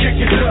young,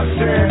 kicking dust,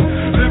 man.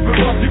 Living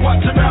rough, you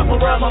watching out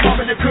around my mom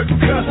and you couldn't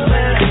cuss,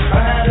 man. I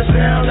had a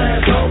down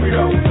ass homie,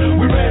 though.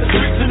 We ran the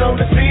streets and on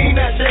the scene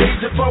at the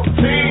age of 14.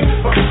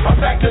 I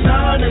packed a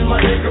 9 and my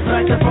nigga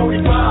packed a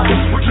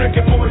 45. We're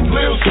drinking 40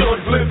 real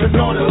shorts, living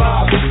on the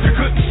lives. You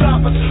couldn't stop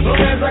us, long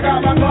as I got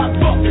my block,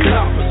 fuck the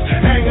coppers.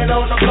 Hanging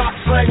on the block,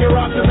 slanging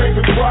rocks and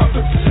making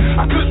profits.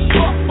 I couldn't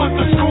fuck with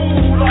the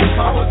school life,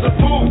 I was a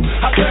fool.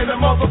 I turned the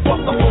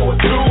motherfucker for a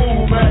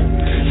tool, man.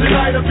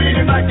 Tonight will be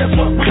the night, that's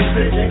what we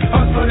singing.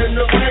 Hustling in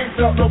the rain,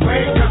 felt no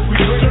pain, cause we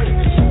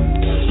drinking.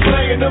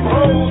 Playing them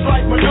hoes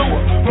like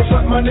manure. From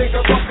something my nigga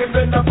fucking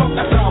then I fuck,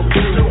 that's how we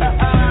do it.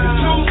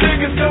 Two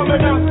niggas coming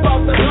out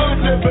about the hood,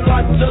 living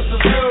life just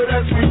as good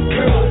as we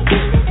could.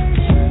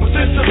 But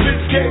since the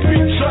bitch can't be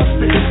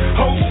trusted,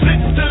 hoes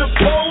sitting to the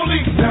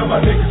police, now my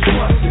niggas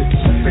busted.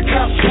 The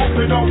cops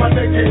whooping on my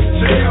nigga in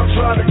jail,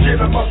 trying to get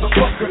a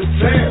motherfucker to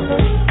jail.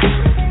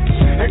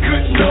 And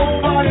couldn't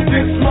nobody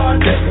diss my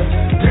nigga.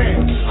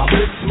 Damn, I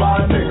miss my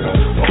nigga.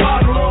 A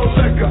bottle of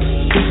liquor.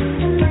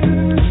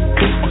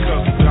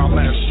 Because y'all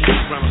last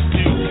year, I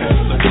still can't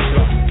let it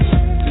go.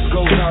 This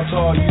goes out to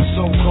all you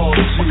so-called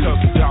G's. Because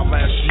y'all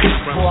last year,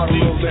 pour out a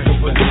little liquor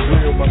for this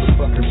real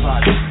motherfucking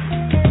party.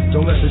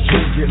 Don't let the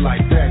drink get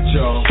like that,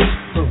 y'all.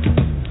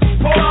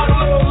 Pour out a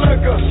little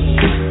liquor.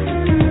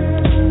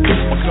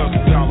 My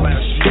cousin down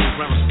last year,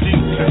 around a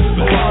steel test.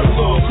 Pour out a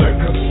little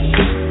liquor.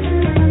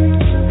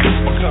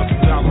 My cousin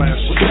down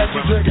last year, around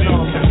a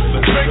steel test.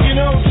 Drinking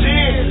on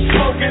gin,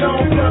 smoking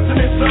on blunts and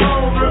it's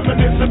on.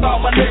 Reminiscing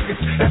about my niggas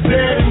that's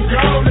dead and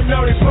gone and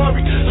know they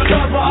flurry. The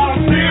number I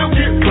still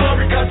get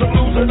blurry, cause I'm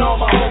losing all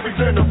my homies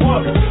in the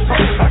buggy.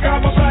 I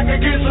got my back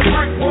against the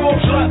brick wall,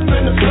 slapped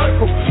in a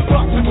circle.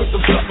 Boxing with the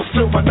suckers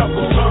till my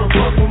knuckles turn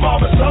purple.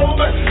 Mama told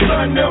me,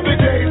 son, there'll be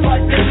days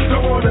like this,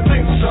 don't wanna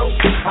think so.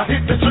 I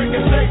hit the drink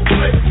and say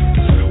click.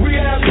 We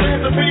have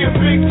plans to be a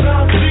big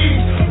time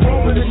cheese,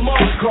 rolling in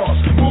mark cars,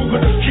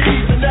 moving the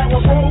keys, and now I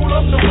roll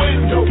up the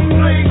window,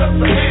 blaze up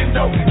the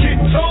endo, get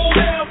told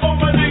down for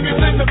my niggas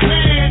in the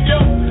pen, yo.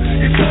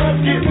 It's time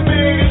getting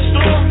big and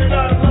strong, and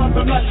I love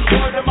them like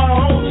one of my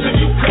homes, and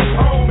you come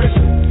home and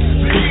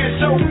the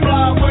years so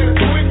fly with a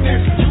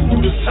quickness. You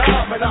do the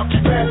time, and I'll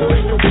keep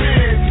handling your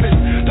business.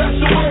 That's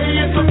the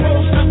way it's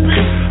supposed to be,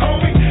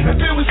 homie. And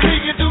then we see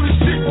you do the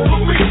shit for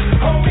me,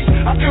 homie.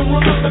 I can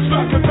remember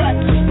slapping back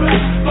to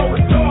back,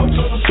 blowing dogs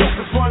on the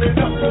suckers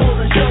running up for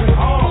the young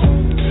arm.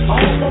 I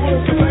hope I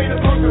won't get paid a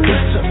burger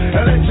richer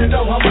and let you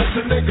know how much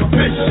a nigga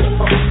bitches.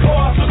 Pour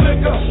out the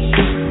liquor.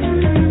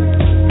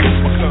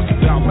 My cousin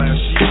down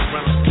last year,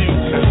 around a steel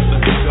test.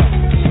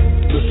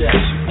 Look at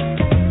you.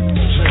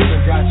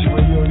 Drinking got you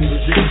and you don't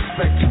even get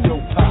respect to your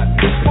pot.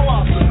 Pour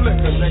out some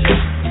liquor, nigga.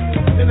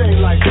 It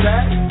ain't like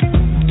that.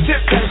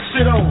 Tip that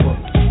shit over.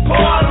 Pour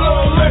out a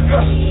little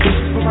liquor.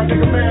 For my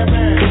nigga man.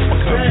 My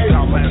cousin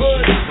down last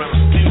year, around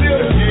a steel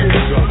test.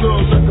 Yeah, a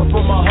little liquor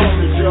for my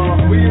homies,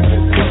 y'all. We in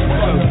this My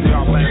cousin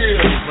down last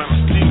year, around a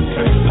steel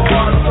test. Pour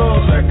out a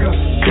little liquor.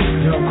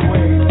 Young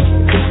queen.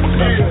 My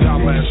cousin down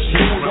last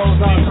year, around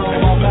a steel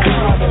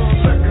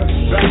test.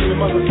 Back in the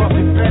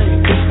motherfucking day.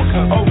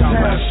 Old town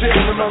shit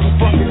in the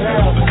motherfucking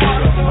hell.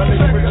 My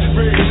nigga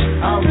Rich,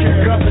 I don't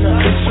care.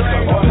 Governor,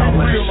 all my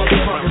real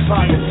motherfucking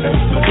partners.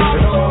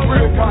 And all my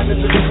real partners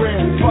in the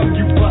ring. Fuck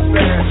you, bust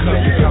ass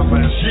nigga. Yeah,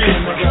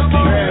 nigga.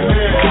 Man.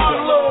 Pour out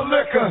a little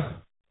liquor.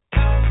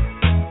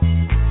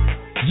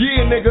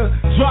 Yeah, nigga.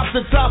 Drop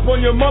the top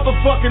on your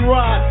motherfucking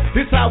ride.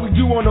 This how we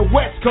do on the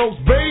West Coast,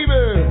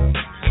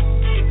 baby.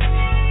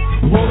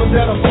 Rolling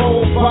down a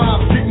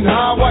 405, getting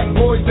high, white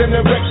boys in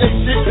their wreck they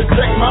shit to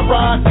check my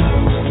ride.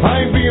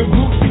 I ain't being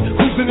boozy,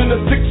 cruising in a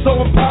 6-0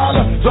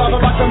 Impala,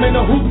 driving like I'm in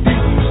a hoopty.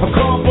 A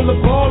car full of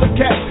baller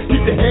cats,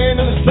 keep your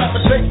hand in the strap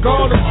and take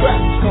all the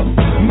straps.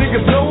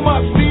 Niggas know my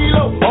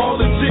stilo, all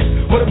the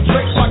shit, but I'm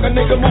drinks like a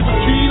nigga moving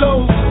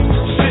kilos.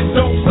 Shit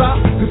don't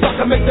stop, cause I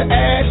can make the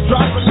ass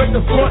drop and make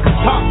the front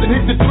pop and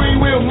hit the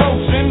 3-wheel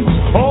motion.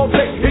 All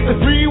day, hit the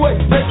 3-way,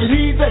 make it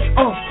easy,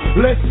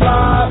 let's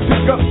slide,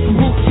 pick up some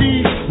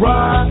booties,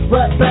 ride,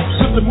 right back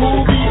to the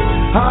movie,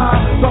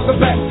 high,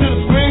 talking back to the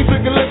screen,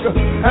 drinking liquor,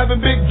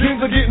 having big dreams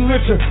of getting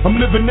richer. I'm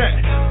living that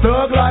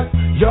thug life,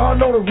 y'all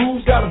know the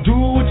rules, gotta do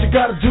what you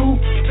gotta do.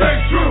 Stay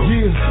true.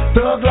 Yeah,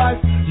 thug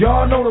life,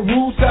 y'all know the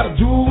rules, gotta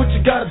do what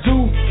you gotta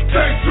do.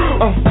 Stay true.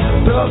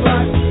 Thug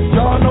life,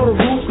 y'all know the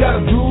rules,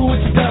 gotta do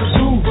what you gotta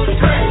do.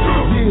 Stay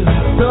true.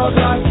 Yeah, thug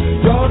life,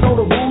 y'all know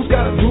the rules,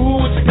 gotta do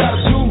what you gotta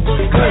do.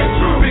 Stay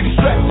true. Big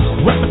stretch,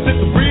 represent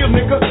the real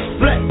nigga.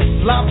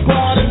 Live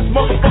squad and this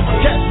motherfucking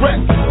cat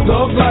rap.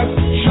 Thug life,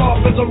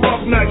 sharp as a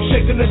rough knife,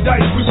 shaking the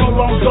dice. We roll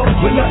on dope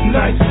with nothing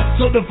nice.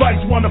 So the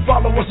vice wanna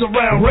follow us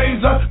around.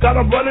 Razor, got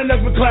 'em running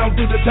as we clown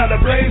through the town to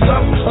blaze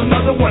up.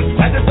 Another one,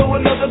 had to throw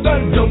another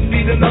gun. Don't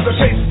need another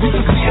chase. You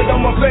can see it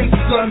on my face,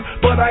 son,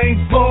 but I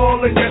ain't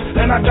falling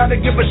yet. And I gotta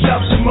give a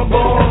shout to my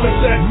ball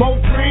and said, Mo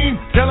Dream,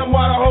 tell 'em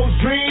why the whole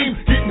dream.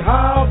 Getting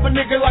high off a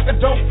nigga like a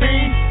dope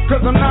fiend.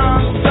 Cause I'm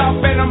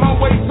non-stop and I'm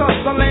always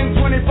hustling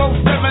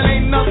 24/7.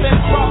 Ain't nothing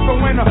proper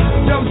when a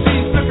young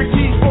G's flipping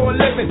keys for a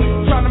living.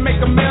 Trying to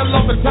make a meal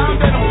off the time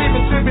that I'm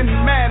living.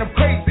 Man, I'm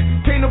crazy.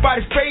 Can't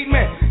nobody fade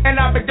me. And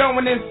I've been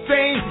going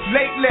insane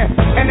lately.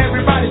 And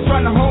everybody's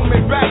trying to hold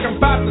me back. I'm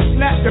about to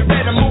snap. You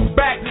better move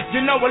back.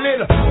 You know a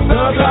little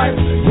thug life.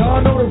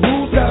 Y'all know the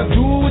rules. Gotta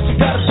do what you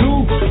gotta do.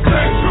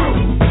 Stay true.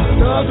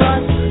 Thug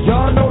life.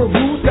 Y'all know the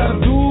rules. Gotta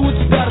do what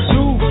you gotta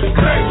do.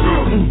 Stay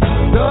true.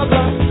 Thug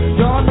life.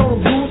 Y'all know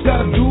the rules.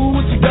 Gotta do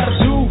what you gotta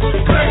do.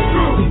 Stay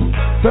true.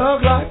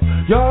 Thug life.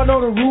 Y'all know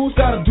the rules.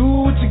 Gotta do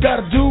what you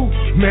gotta do.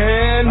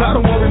 Man, I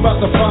don't worry about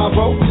the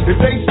 5-0. If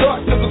they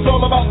start, cause it's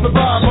all about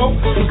survival.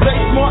 So stay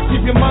smart,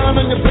 keep your mind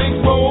on your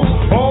bankroll.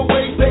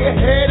 Always stay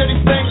ahead of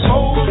these things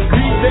holes.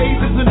 These days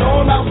it's an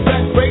all-out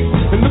back race.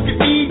 And look at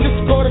me,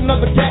 just scored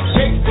another cat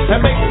chase.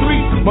 That makes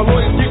 3. My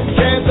lawyer's getting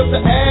cash up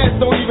the ass,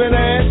 don't even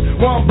ask.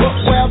 While I'm buck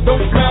wild,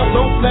 don't smile,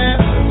 don't laugh.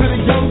 To the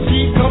young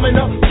G coming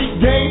up, keep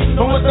game.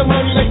 Don't let the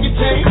money make you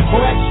change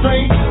or act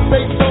strange.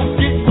 Stay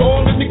focused,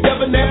 rolling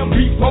together now.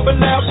 Beat pumping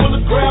loud, pull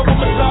the crowd with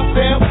my top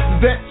down.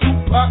 That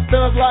TUPAC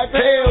thug life,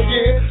 hell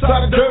yeah. Try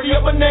to dirty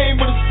up my name,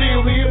 but it's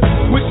still here.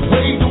 Which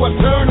way do I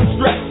turn them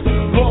straps?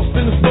 Lost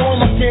in the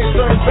storm, I can't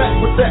turn back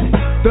with that.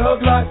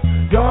 Thug life,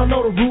 y'all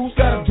know the rules,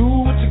 gotta do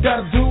what you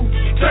gotta do.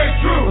 Stay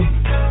true.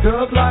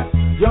 Thug life,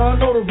 y'all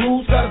know the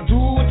rules, gotta do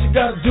what you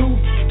gotta do.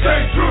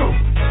 Stay true.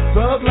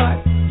 Thug life,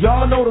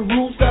 y'all know the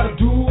rules, gotta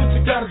do what you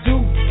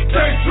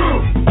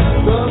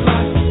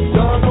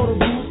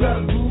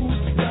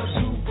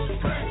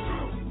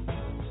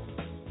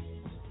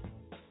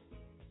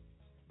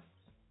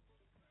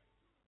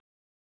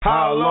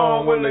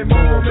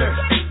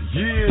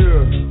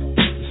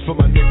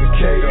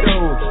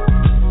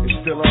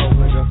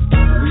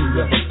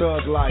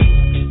Thug life.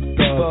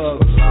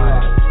 Thug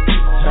life.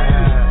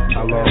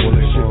 How long will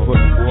this shit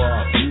fucking go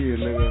off? Yeah,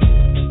 nigga.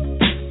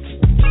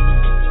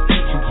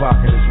 TUPAC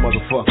in this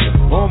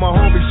motherfucker. All my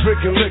homies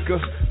drinking liquor,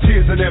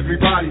 tears in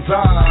everybody's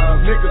eyes.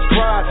 Niggas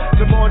cried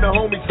to mourn the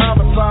homies'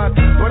 homicide,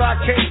 but I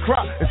can't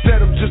cry.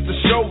 Instead, I'm just a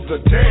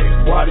shoulder.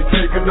 Damn, why'd he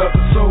take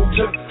another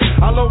soldier?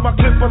 I load my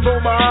clip, I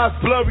throw my eyes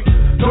blurry.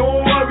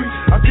 Don't worry,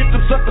 I get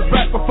them suckers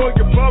back before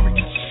you bury.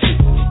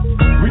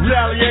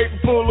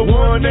 Retaliating full of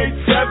 187.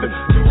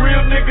 The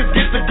real niggas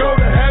get to go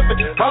to heaven.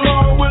 How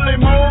long will they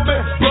mourn me?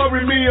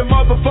 Bury me a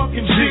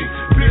motherfucking G.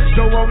 Bitch,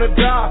 don't wanna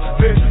die,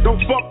 bitch, don't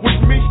fuck with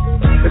me.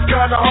 It's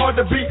kinda hard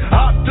to be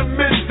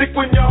optimistic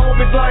when your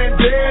homies lying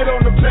dead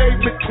on the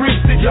pavement,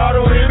 twisted. Y'all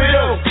don't hear me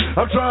though.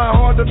 I'm trying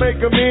hard to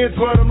make amends,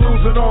 but I'm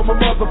losing all my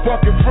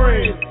motherfucking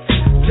friends.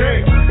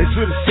 Damn, they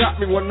should've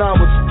shot me when I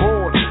was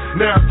born.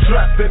 Now I'm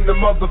trapped in the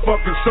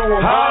motherfucking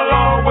storm. How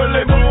long will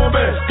they mourn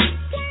me?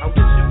 I wish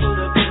it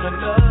would've been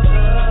another.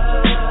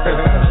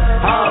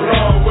 How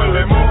long will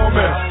they mourn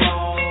me?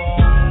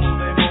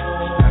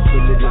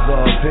 After niggas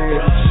all dead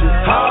and shit.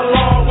 How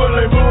long will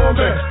they mourn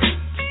me?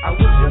 I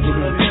wish it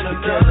would've been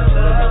another.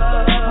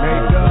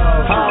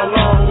 How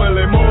long will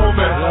they mourn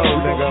me? How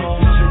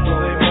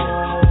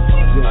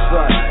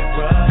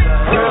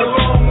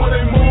long will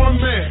they mourn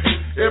me?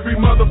 Every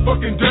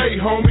motherfucking day,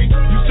 homie.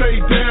 You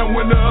stayed down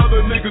when the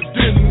other niggas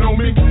didn't know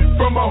me.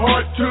 From my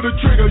heart to the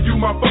trigger, you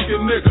my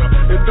fucking nigga.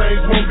 And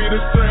things won't be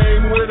the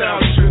same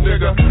without you,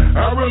 nigga.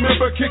 I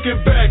remember kicking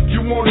back,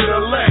 you wanted a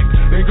lack,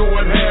 and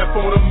going half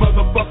on a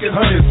motherfucking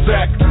 100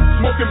 sack.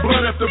 Smoking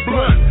blunt after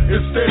blunt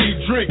and steady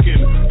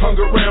drinking. Hung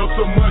around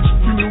so much,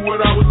 you knew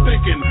what I was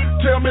thinking.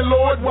 Tell me,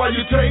 Lord, why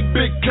you take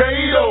Big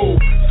K.O.?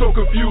 So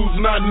confused,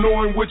 not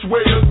knowing which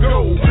way to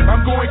go.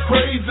 I'm going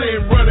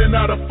crazy and running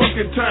out of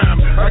fucking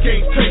time. I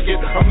can't take it,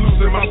 I'm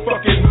losing my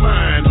fucking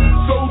mind.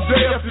 So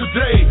day after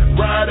day,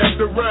 ride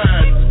after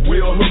ride,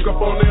 we'll hook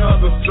up on the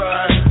other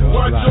side.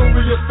 Watch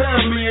over your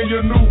family and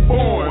your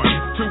newborn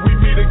till we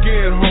meet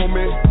again,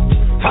 homie.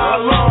 How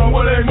long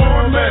will they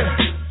mourn me?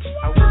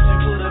 I wish it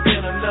would've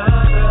been another.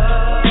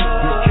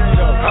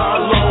 How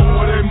long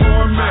will they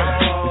mourn me?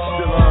 It's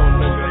still on,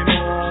 nigga.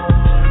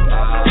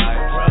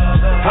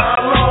 How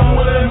long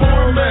will they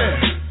mourn me?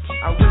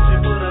 I wish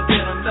it would've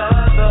been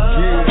another.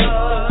 Yeah.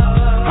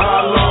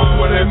 How long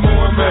will they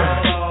mourn me?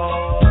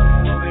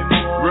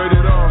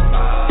 Rated on.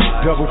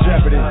 Double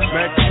Jeopardy.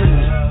 Mac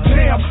 2.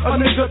 Damn, a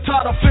nigga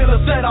tired of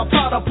feeling sad. I'm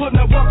tired of putting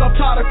in work. I'm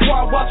tired of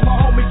crying. Watch my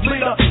homies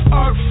lead the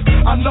earth.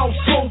 I know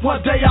soon one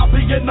day I'll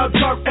be in the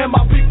dirt and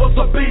my peoples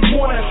will be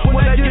mourning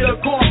when they get a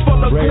call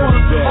from the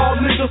corner. All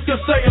niggas can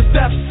say is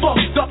that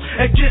fucked up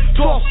and get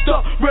tossed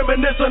up,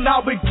 reminiscing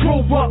how we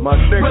grew up.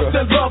 Rest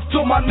in love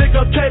to my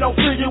nigga Kato.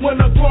 See you in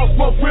the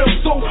crossroad real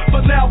soon.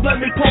 But now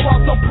let me pour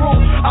out some proof.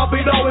 I'll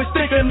be always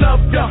thinking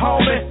of you,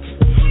 homie.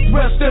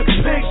 Rest in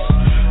peace.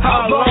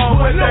 How long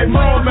will they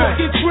mourn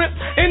me? Trip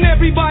and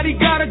everybody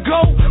gotta go,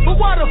 but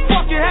why the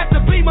fuck it have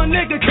to be my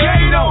nigga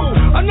Kato?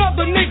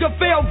 Another nigga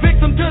fell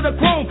victim to the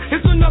chrome.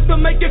 It's enough to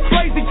make it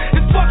crazy.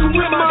 It's fucking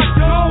with my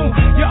dome.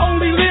 You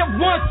only live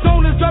once.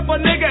 Soon as up a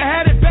nigga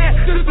had it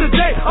bad. This is the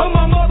day of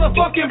my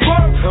motherfucking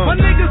birth. My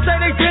niggas say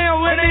they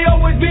down and they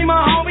always be my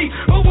homie,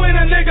 but when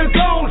a nigga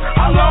gone,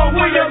 how long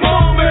will you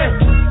mourn me?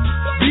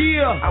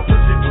 Yeah. I wish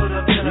it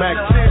would've been Mac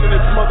another. 10 in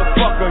this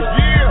motherfucker.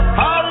 Yeah.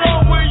 How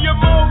long will you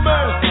mourn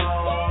me?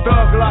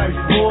 Thug life,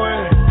 boy.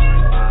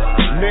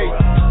 Nate,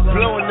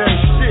 blowing that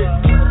shit.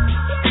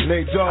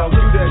 Nate Dogg, do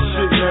that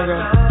shit, nigga.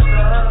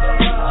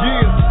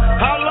 Yeah.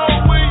 How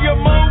long will you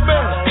mourn me?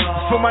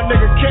 For my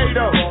nigga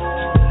Kato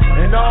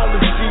and all the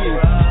shit.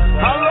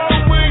 How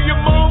long will you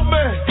mourn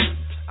me?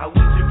 I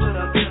wish it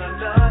would've been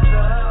another.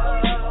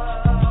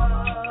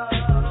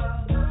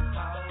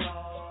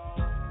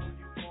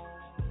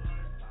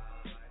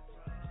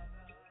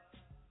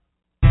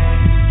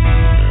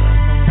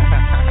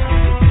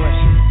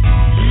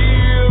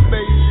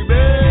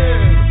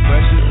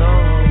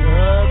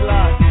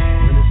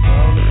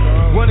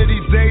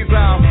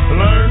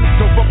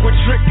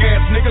 Trick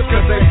ass niggas,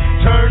 cause they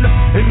turn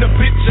into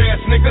bitch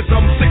ass niggas.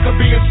 I'm sick of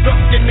being stuck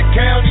in the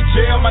county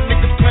jail. My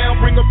niggas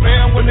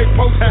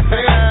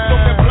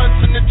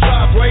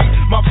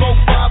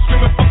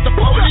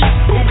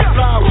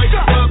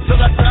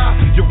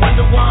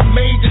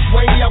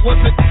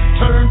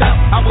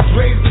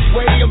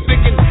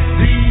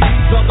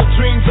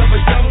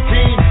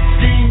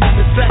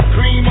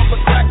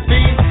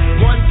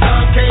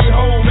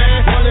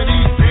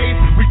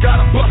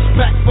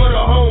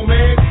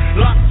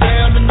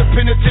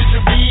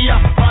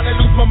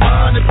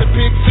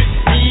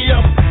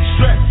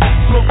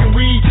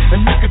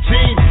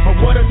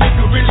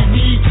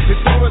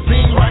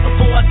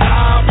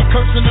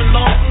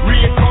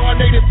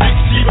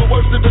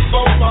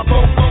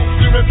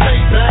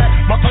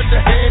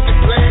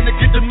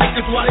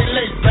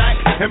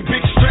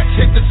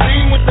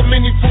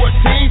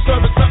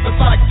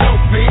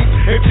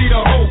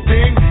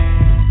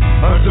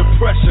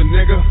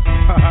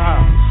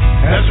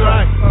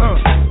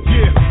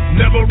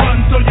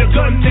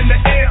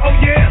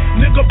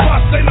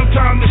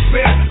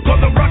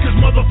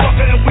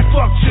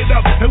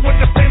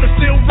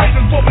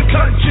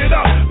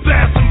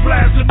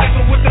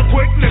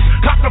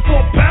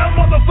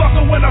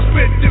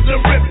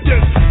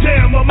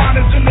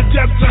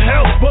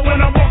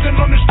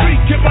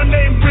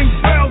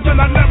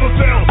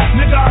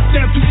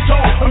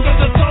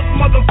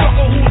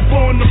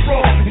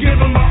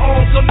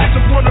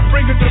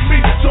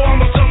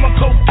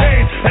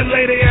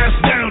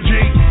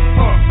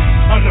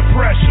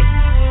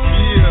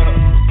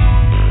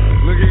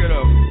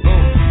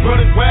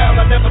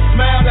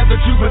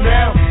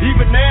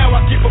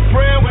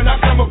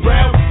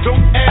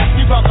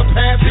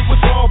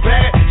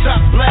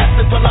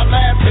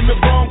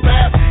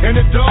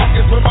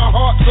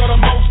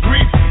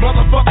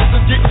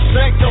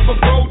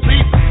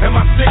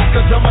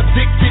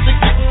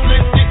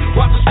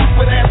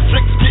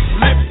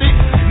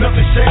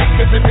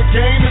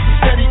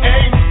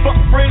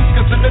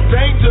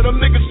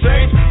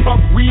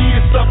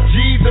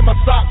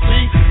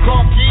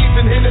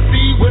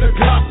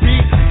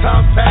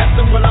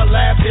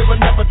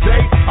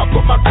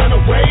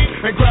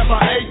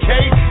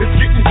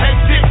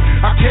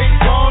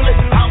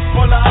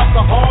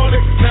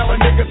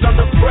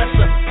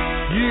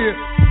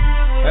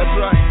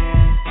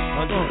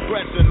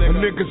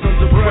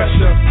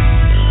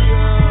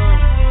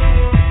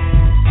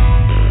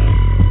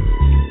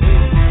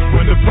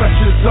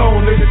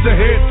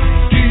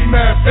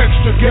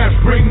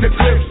bring the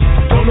clips.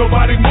 Don't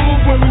nobody move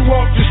when we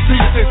walk the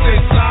streets. They say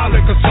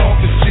silent, cause talk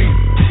is cheap.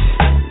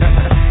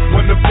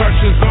 When the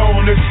pressure's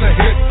on, it's a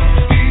hit.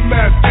 Ski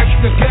mask,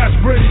 extra gas,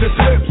 bring the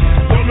clips.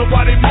 Don't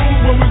nobody move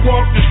when we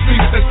walk the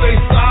streets. They say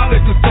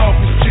silent, cause talk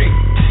is cheap.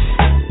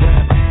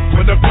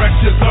 When the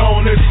pressure's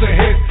on, it's a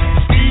hit.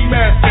 Ski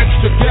mask,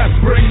 extra gas,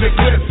 bring the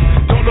clips.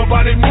 Don't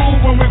nobody move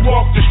when we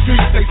walk the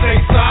streets. They say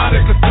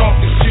silent, cause talk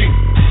is cheap.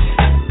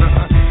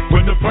 When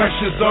the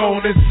pressure's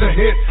on, it's a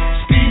hit.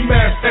 Ski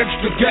mask,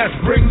 extra gas, bring the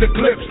clips.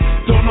 Don't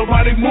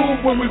nobody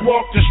move when we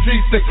walk the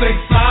streets. They say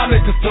silent, cause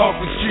talk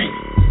is cheap.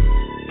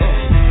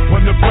 When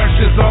the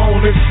pressure's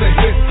on, it's a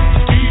hit.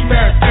 Ski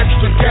mask,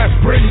 extra gas,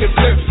 bring the clips.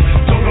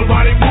 Don't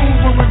nobody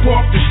move when we walk the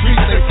streets. They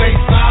say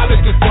silent, cause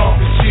talk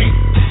is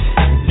cheap.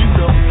 You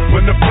know,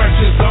 when the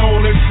pressure's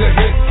on, it's a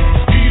hit. Ski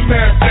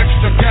mask,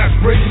 extra gas,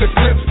 bring the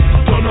clips.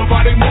 Don't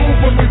nobody move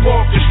when we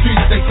walk the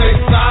streets. They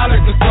say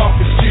silent, cause talk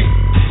is cheap.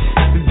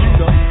 You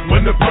know,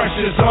 when the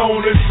pressure's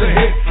on, it's a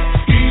hit.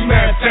 Ski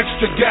mask,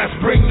 extra gas,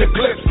 bring the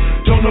clips.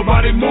 Don't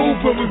nobody move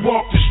when we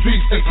walk the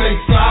streets. They say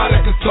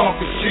silent, cause talk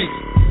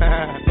is cheap.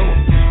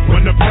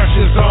 When the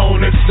pressure's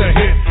on, it's a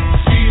hit.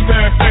 Ski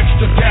mask,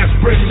 extra gas,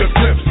 bring the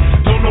clips.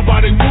 Don't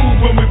nobody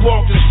move when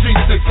we walk the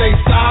streets. They say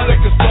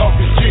silent, cause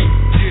talk is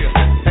cheap.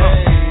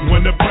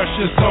 When the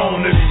pressure's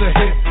on, it's a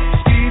hit.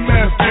 Ski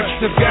mask,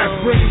 extra gas,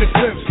 bring the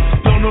clips.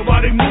 Don't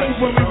nobody move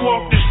when we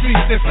walk the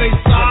streets. They say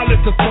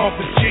silent, cause talk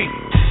is cheap.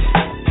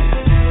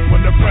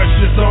 When the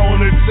pressure's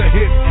on, it's a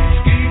hit.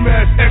 Ski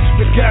mask,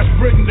 extra gas,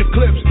 bring the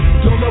clips.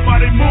 Don't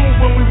nobody move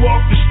when we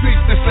walk the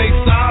streets. They say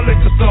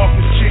silent, cause talk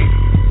is cheap.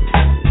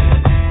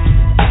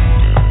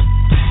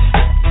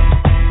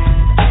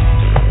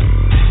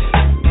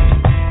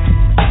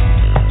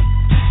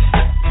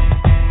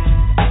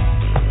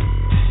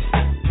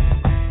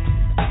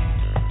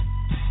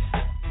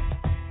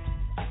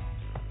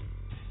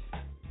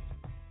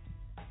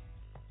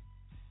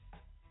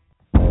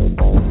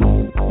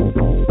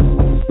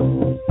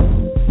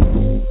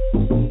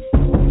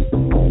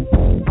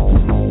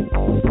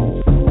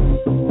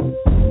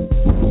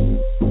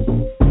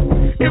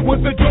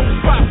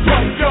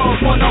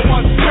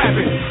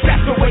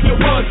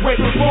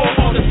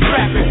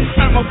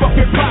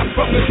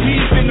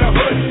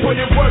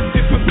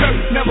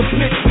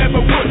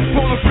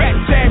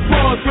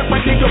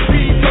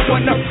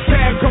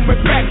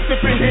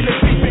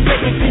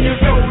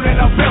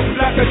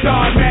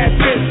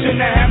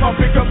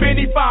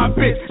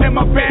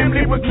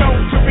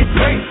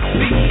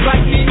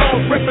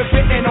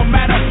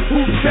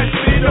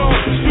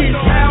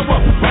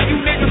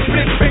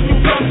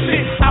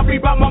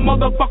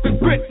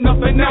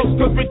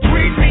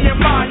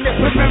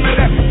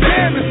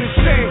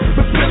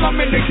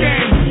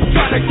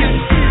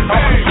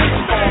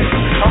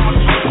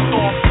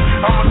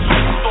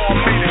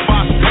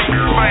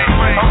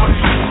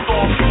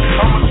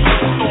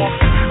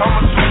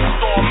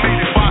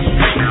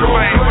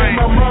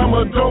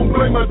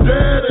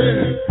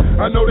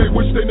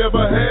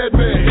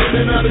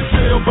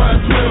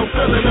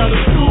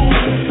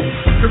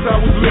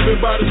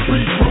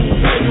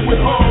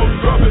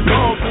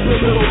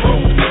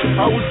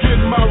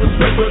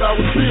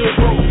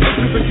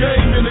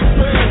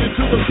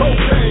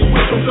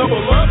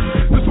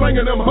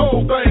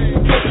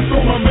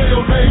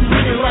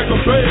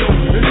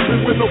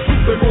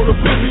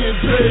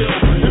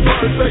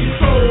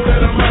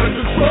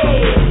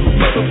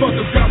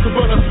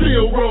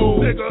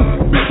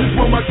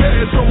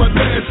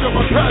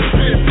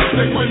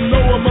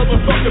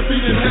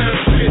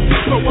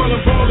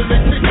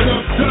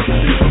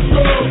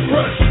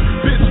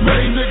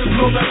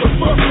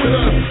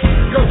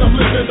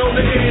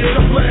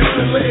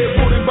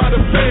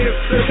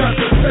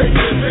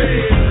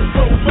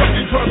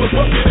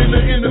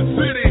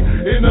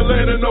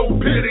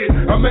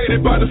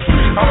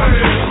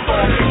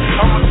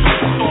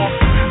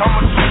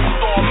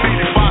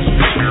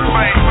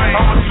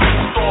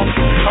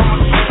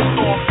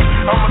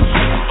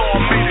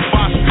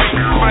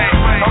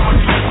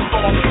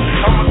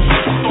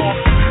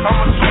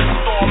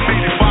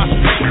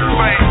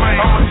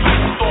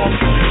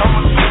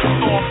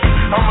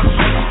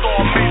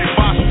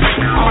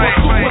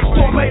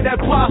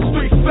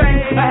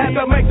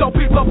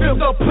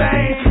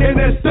 In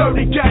this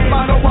dirty game,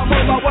 I know I'm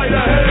on my way to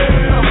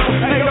hell.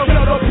 Ain't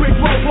no quick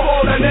road for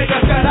all the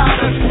niggas.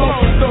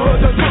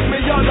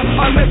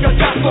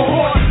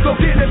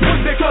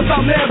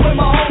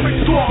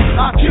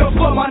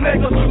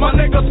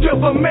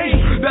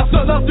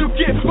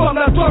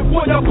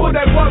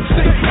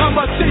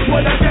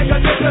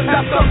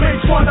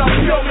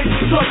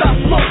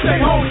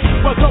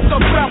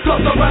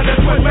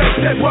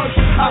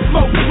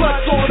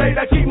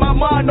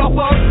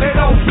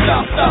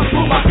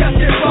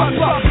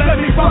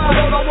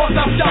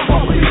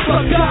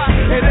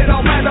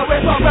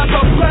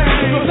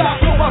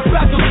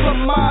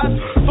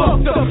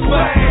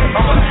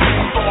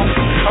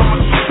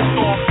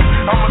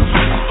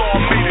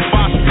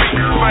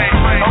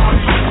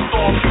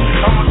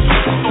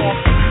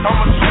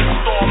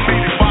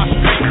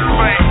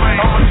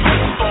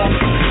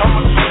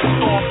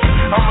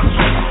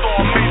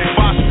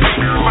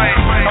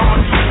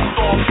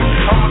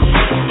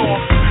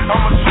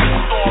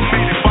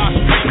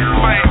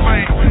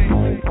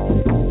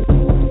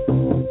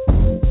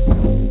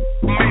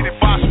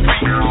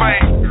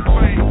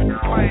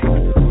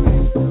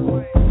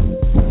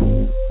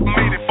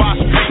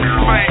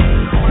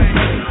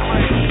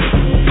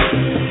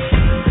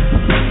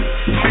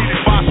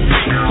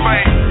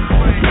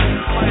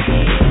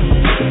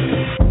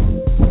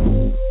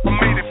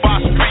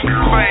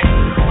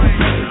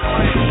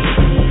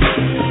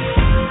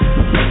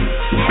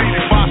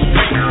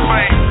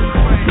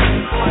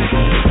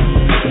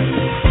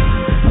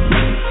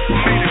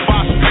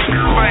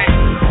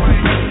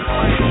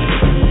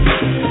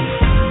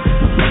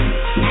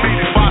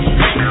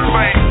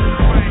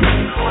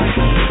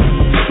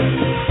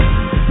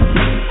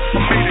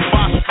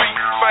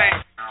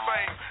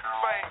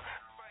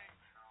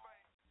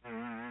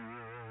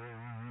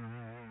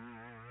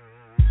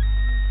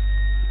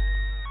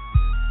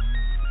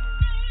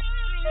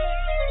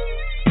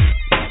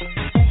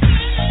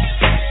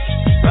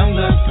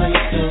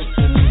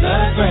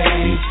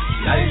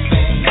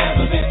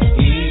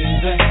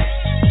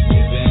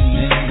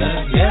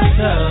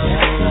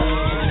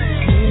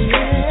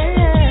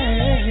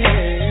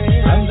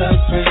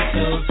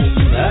 cradle to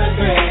the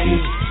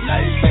grave.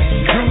 Life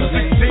ain't never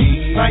been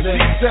easy.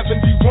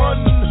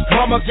 1971,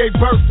 mama gave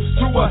birth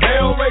to a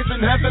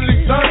hell-raising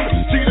heavenly son.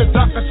 See, the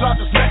doctor tried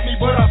to smack me,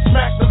 but I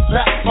smacked him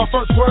back. My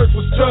first words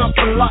was tough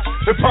a lot,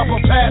 and Papa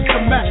passed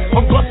the Mac.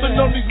 I'm busting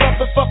on these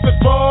motherfuckers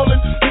falling.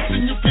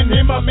 Listen, you can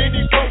hear my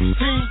mini folks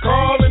team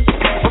calling.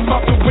 I'm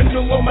out the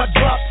window on my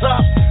drop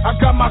top. I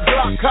got my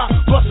Glock cop,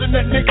 busting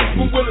at niggas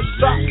when will it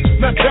stop?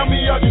 Now tell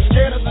me, are you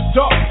scared of the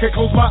dark? Can't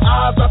close my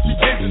eyes, I see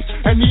visions.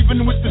 And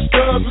even with the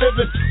stug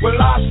living, well,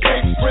 I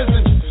escaped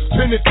prison.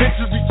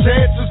 Penitentiary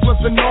chances was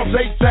an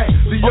all-day thing.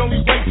 The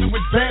only way to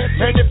advance.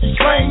 And if you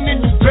train,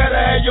 then you better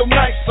have your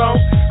nights on.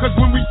 Cause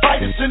when we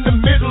fight, it's in the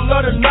middle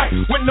of the night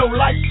with no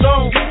lights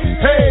on.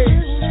 Hey,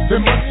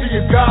 there must be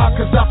a God,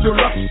 cause I feel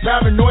lucky,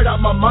 paranoid out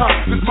my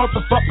mind. This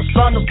motherfucker's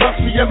trying to bust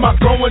me, am I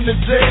going to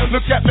jail?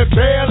 Look at me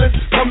bailing,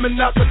 coming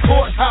out the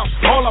courthouse,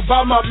 all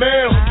about my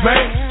mail,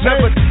 man.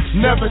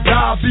 Never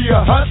die, be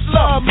a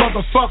hustler,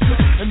 motherfucker,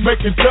 and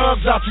making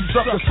dubs out you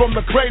suckers from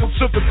the cradle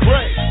to the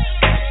grave.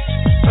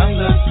 From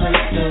the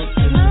cradle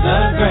to the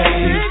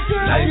grave,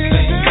 life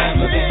ain't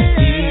never been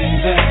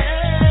easy.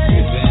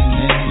 Living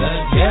in the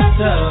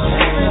ghetto.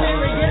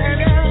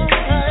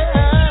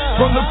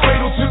 From the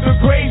cradle to the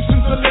grave,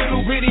 since a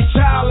little bitty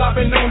child, I've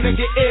been known to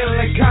get ill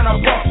and kinda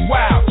walk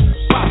wild.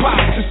 Pop,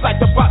 just like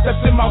the bot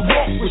that's in my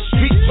walk with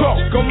street talk.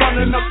 I'm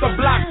running up the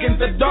block in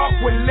the dark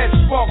with less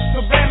walk.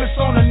 Surveillance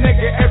on a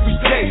nigga every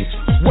day.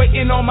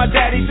 Waiting on my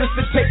daddy just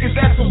to take his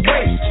ass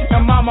away.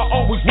 And mama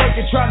always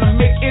working, trying to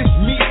make ends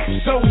meet.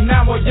 So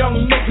now a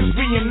young nigga's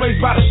being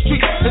raised by the street.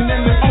 And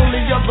then the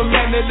only other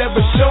man that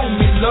ever showed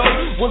me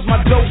love was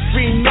my dope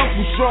fiend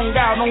uncle, strung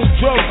out on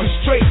drugs and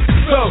straight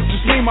thugs.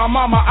 Just me and my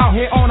mama out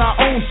here on our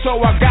own,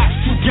 so I got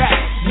two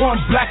gats, one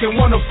black and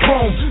one of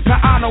chrome. Now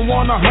I don't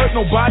wanna hurt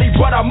nobody,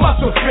 but I must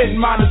offend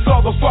mine. It's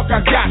all the fuck I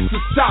got to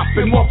stop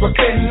and walk a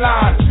thin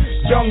line.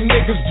 Young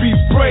niggas be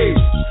brave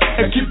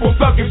and keep on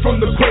thugging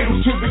from the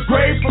cradle to the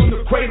grave, from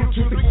the cradle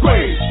to the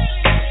grave.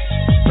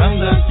 From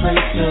the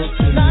cradle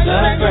to the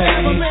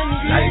grave,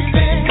 life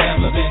ain't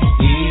never been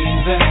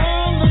easy.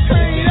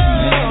 Living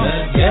in the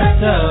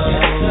ghetto.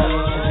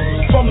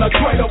 From the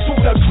cradle to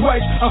the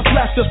grave, I'm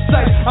glad to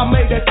say I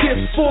made a kiss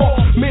for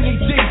many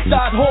G's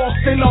died horse.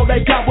 They know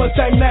they got what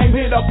they name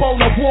hit up on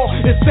the wall.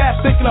 It's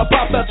sad thinking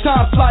about the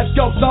times life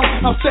goes on.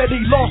 I'm steady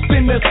lost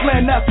in this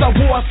land, that's the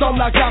war zone.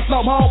 I got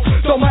some home,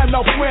 don't have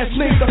no friends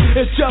neither.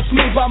 It's just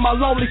me by my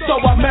lonely, so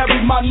I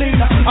married my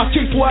Nina. I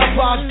keep wherever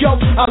I go,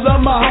 I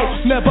love my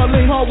hoe. Never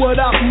leave home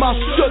without my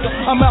sugar.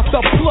 I'm out to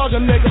plug a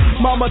nigga.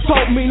 Mama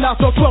told me not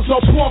to trust no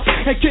punk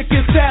and kick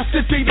his ass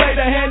if he laid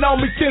a hand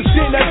on me since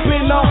then that's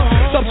been on.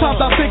 Sometimes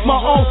I think my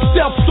own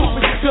self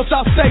stupid, cause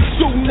I stay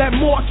shooting that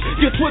mark,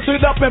 get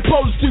twisted up in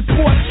police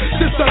reports.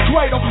 Since the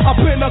cradle, I've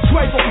been a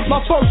cradle.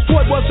 My first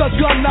toy was a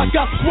gun, I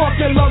got sprung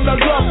and learned to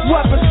love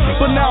weapons.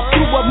 But now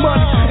through with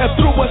money and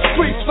through a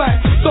street fame,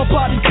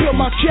 somebody peel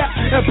my cap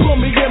and put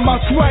me in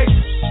my grave.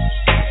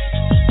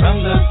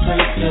 From the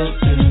cradle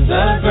to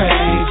the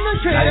grave,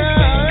 life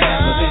ain't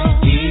never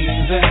been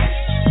easy.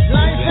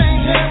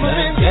 Living in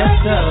the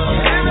ghetto.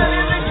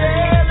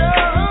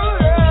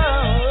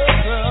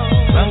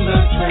 From the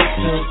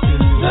cradle to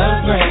the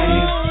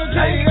grave,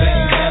 life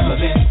ain't never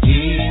been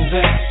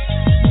easy.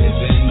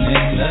 Living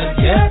in the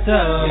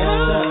ghetto.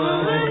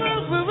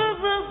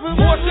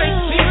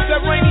 14th,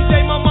 that rainy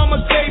day my mama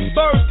gave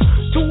birth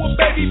to a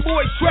baby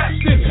boy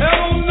trapped in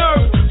hell on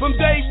earth. From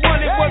day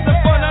one it wasn't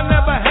fun, I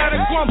never had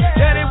a crumb.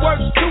 Daddy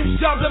worked 2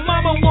 jobs and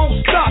mama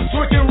won't stop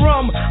drinking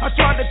rum. I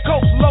tried to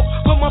cope low,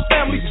 but my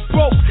family's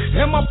broke.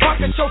 And my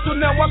pocket choked, so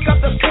now I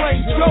got the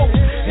slang joke.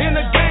 In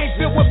a game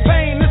filled with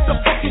pain, it's a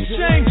fucking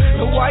shame.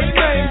 The white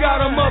man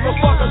got a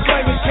motherfucker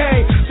claiming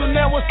cane. So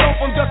now it's on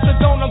from dusk to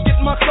dawn, I'm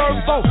getting my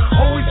third vote.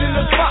 Always in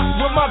the spot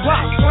with my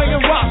block,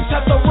 slinging rocks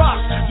at the rock.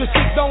 The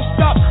shit don't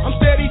stop, I'm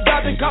steady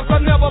dodging cops, I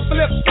never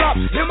flip-flop.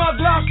 In my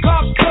Glock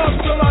cop club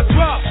till I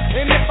drop.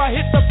 And if I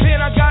hit the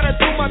pin, I gotta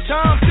do my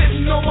time.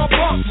 Sitting on my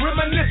bunk,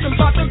 reminiscing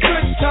about the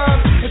good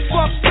times. It's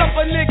fucked up,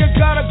 a nigga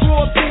gotta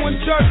grow up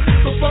doing dirt.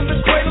 So from the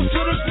cradle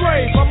to the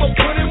grave, I'ma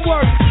put in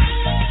work.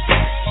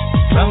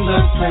 From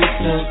the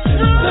cradle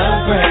to the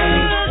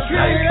grave,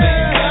 life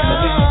ain't never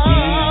been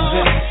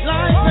easy.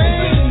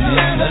 Living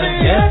in the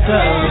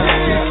ghetto.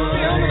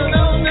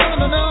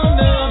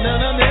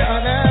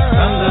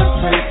 From the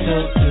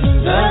cradle to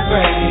the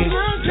grave,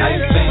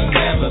 life ain't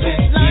never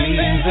been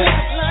easy.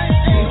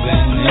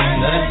 Living in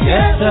the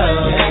ghetto.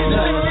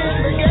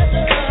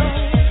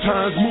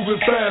 Time's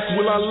moving fast,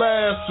 will I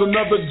last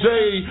another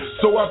day?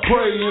 So I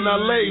pray and I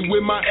lay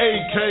with my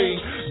AK.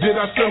 Did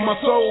I sell my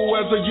soul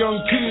as a young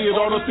kid?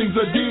 All the things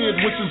I did,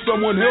 wishing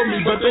someone helped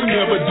me, but they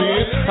never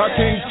did. I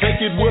can't take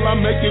it, will I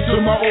make it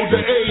to my older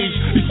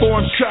age?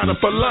 Before I'm shot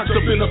up or locked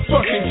up in a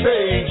fucking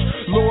cage.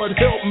 Lord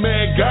help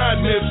man,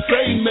 God man,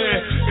 save man.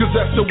 cause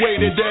that's the way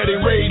that daddy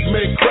raised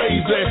me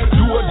crazy.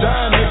 Do or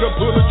die, nigga,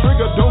 pull a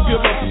trigger, don't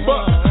give a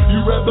fuck. You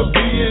rather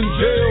be in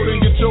jail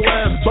than get your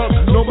ass bucked.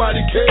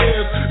 Nobody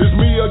cares, it's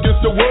me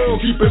against the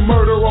world, keeping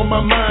murder on my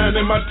mind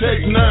and my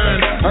Tech 9.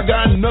 I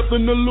got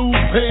nothing to lose,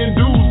 paying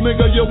dues,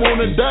 nigga, you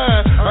wanna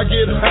die. I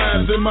get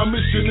highs and my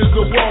mission is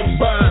to walk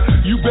by.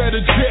 You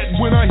better jet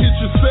when I hit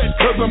your set,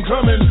 cause I'm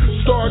coming.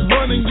 Start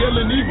running,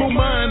 yelling evil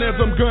mind as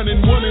I'm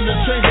gunning. One in the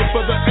chamber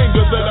for the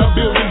anger that I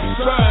build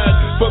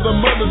inside. For the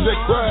mothers that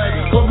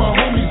cried, for my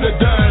homies that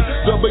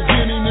died. The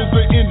beginning is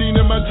the ending,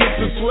 and my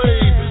just a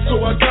slave.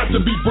 So I got to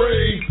be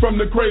brave, from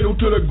the cradle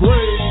to the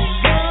grave.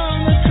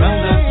 From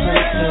the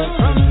cradle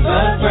to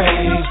the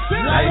grave,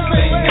 life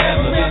ain't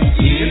never been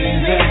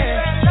easy.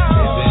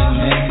 Living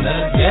in the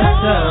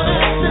ghetto.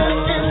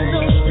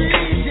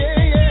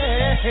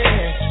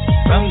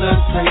 From the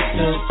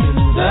cradle to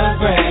the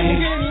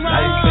grave,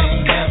 life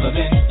ain't never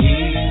been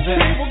easy.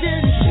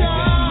 Living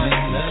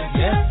in the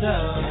ghetto.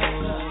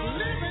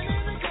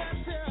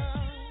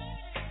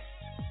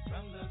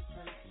 From the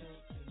cradle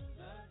to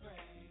the grave, life ain't never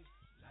been easy.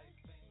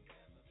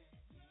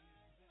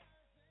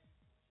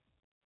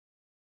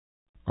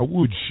 I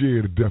would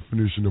share the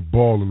definition of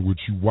balling with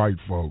you white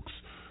folks,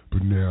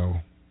 but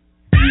now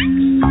the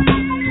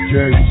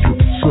game's with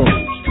the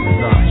souls,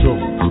 not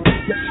told.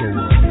 So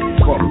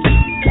fuck it.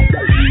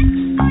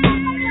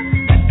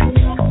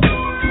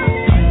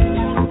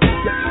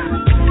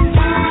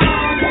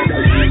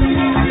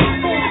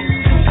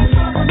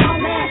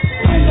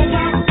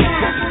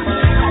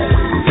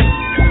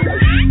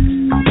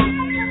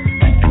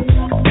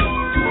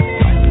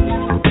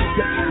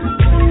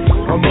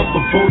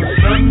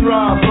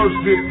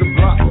 First hit the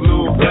block,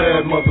 little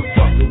bad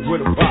motherfucker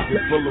with a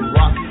pocket full of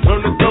rocks.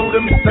 Learn to throw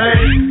them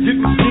things, get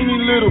the skinny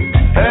little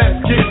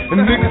ass kick, and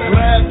niggas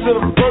laugh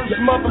till the first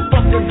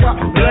motherfucker got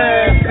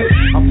blasted.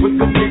 I put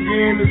the nigga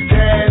in his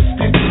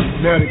casket,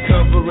 now they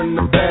covering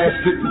the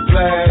basket in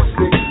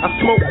plastic. I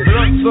smoke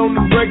blunts on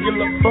the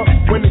regular, fuck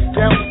when it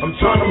counts. I'm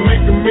trying to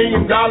make $1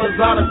 million out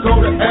of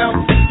quarter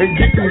ounce and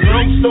get them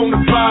roast on the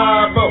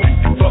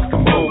 5-0. Fuck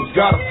them hoes,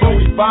 got a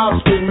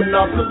 45 screaming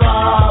out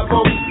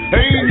survival.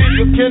 Ain't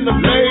nigga can the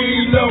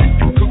lay low.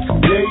 Cook some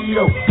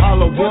yayo,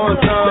 holla one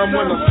time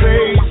when I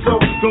say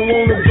so. Don't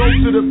wanna go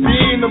to the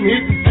pen, I'm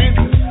hitting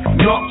fences.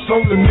 Knocks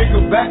on the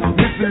nigga back,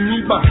 missing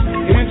me by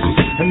inches.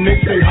 And they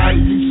say, how do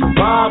you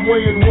survive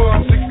weighing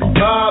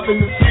 165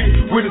 in the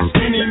city where the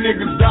skinny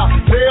niggas die?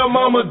 Tell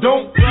mama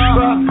don't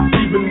cry,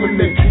 even when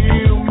they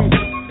kill me.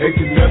 They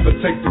can never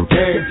take the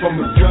game from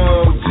a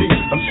young G.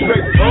 I'm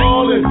straight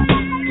ballin'.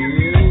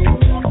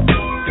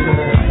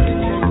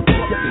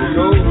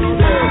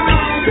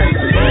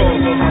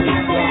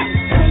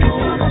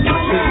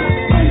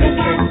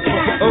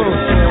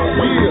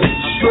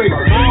 Straight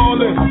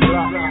ballin'.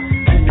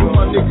 Where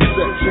my niggas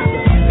at,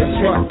 chicken? That's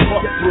right,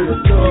 fuck with a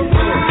thug.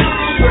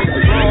 Straight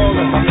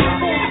ballin'.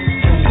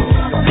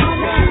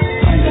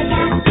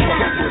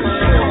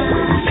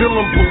 Still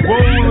I'm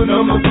parolin',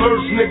 I'm the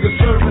first nigga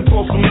serving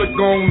for some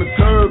liquor on the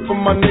curb for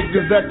my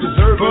niggas that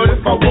deserve it. But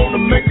if I wanna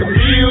make $1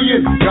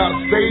 million, gotta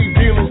stay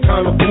dealin',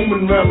 kinda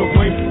booming round the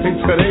way. And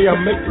today I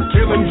make a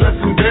killin',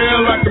 dressing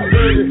down like I'm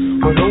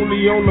dirty, but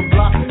only on the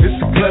block. It's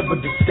a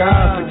clever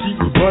disguise to keep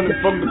me running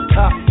from the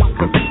cops.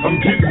 I'm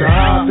getting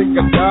high, I think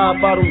I die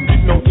if I don't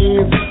get no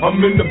ends.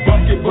 I'm in the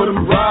bucket, but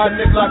I'm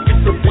riding it like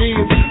it's a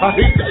Benz. I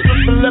hate to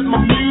strip and let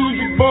my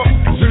music bump,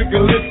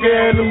 drinking liquor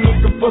and I'm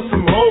looking for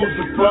some hoes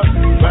to fuck.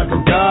 Rather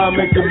die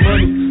making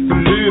money than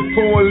live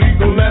poor and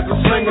legal as I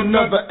slang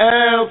another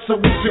ounce. I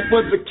wish it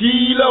was a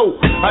kilo.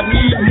 I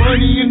need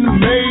money in the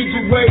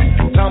major way.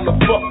 Time to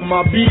fuck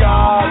my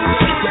B.I.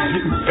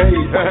 Getting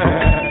paid.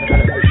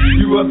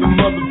 You other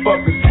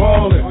motherfuckers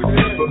falling,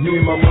 but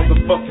me and my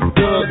motherfucking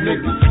thug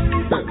niggas,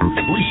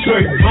 we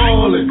straight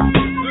ballin'.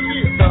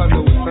 I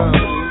know what time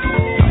it is.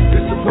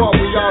 It's the part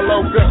where y'all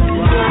loke up. You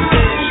know what I'm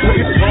saying?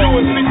 Straight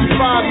ballin'.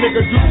 65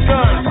 niggas do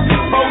time.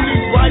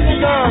 Police right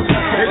time.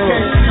 They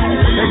can't see me.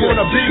 They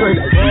wanna be straight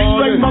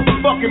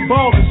motherfucking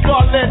ballin'.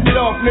 Start letting it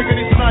off, nigga.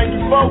 This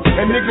 94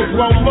 and niggas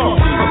won't love.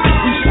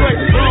 We straight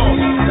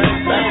ballin'.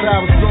 That's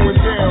how it's going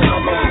down, my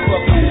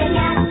motherfucker.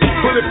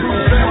 Bulletproof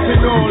vest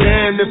and all.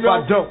 Damn if I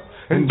don't.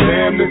 And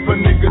damn if a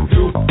nigga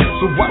do.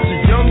 So watch a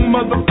young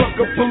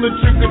motherfucker pull a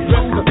trigger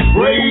just to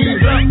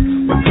raise up.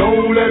 But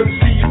don't let him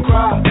see you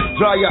cry.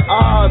 Dry your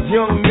eyes,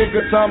 young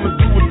nigga, time to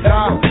do or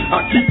die.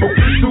 I keep a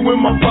pistol in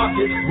my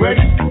pocket,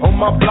 ready on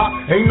my block.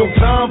 Ain't no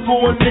time for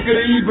a nigga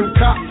to even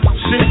cop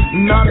shit.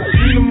 Not a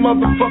seen a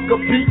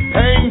motherfucker beat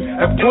pain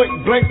at point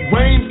blank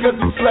range, cause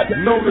he slept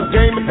on the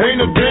game.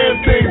 Ain't a damn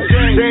thing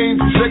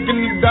changed.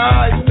 Checking the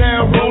dice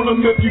down, roll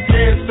him if you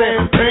can't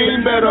stand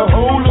pain, better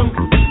hold him.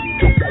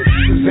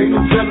 Cause ain't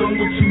no telling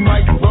what you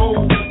might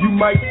roll. You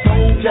might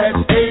fold, catch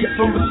AIDS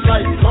from the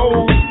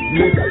psycho.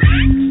 Nigga,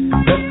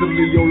 best to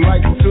live your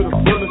life to the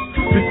fullest.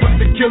 Be quick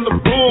to kill a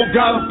bull,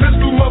 got a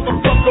pistol,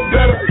 motherfucker,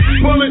 better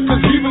pull it.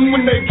 Cause even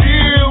when they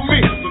kill me,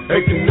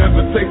 they can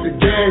never take the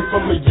game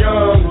from a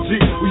young G.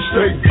 We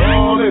straight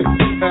ballin'.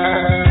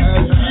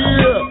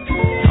 Yeah,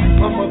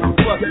 my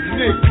motherfucking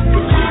nigga,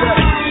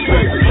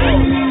 straight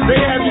ballin'.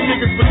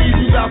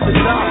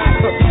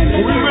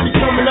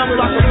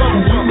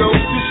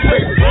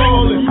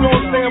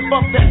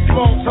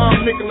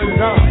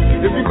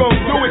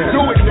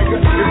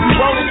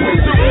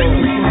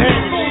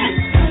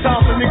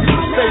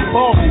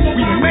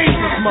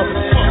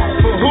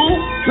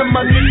 to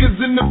my niggas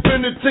in the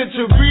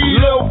penitentiary.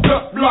 Load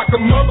up like a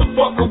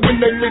motherfucker when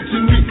they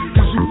mention me.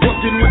 Cause you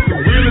fucking with the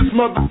realest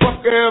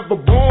motherfucker ever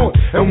born.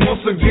 And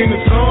once again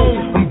it's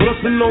on. I'm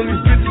busting on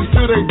these bitches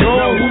till they gone.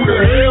 Now who the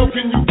hell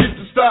can you get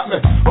to stop me?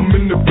 I'm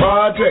in the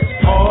project,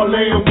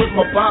 parlaying with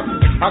my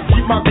poppin'. I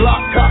keep my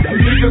Glock cocked,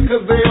 nigga,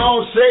 cause they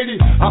all shady.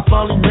 I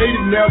finally made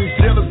it, now these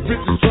jealous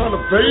bitches tryna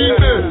fade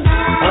me.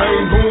 I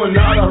ain't going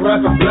out, I'd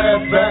rather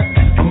blast back.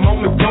 I'm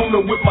on the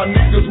corner with my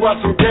niggas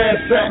watching gas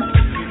sack.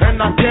 And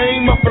I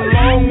came up a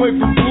long way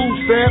from food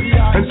stamps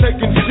and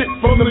taking shit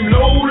from them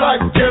low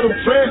like ghetto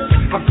tramps.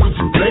 How could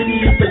you blame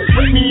me if they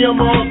split me? I'm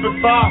off at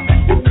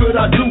 5. What could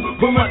I do?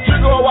 Put my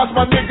trigger or watch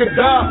my nigga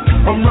die.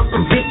 I'm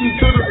representing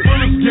to the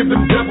fullest,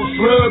 giving devil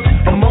slugs.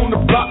 I'm on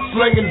the block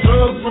slanging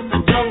drugs with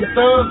the young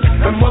thugs.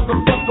 And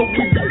motherfucker,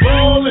 we be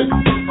ballin'.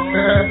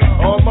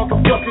 All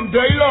motherfucking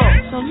day long.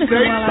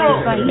 Stay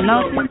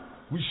strong.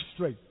 We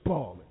straight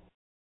ballin'.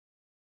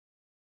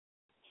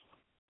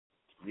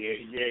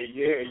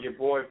 Yeah. Your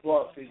boy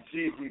Flauxy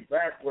Jeezy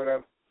back with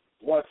him.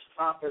 What's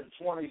Poppin'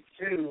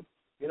 22?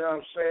 You know what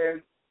I'm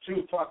saying?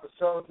 TUPAC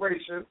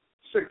celebration.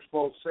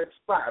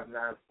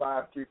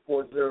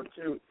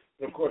 646-595-3402.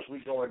 And of course, we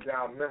going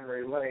down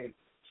memory lane,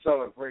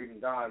 celebrating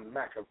Don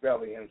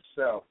Machiavelli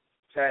himself.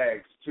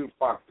 Tags,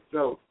 TUPAC, the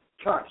dope,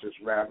 conscious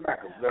rap,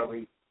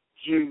 Machiavelli,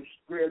 Juice,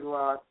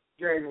 Gridlock,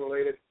 gang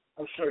related.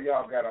 I'm sure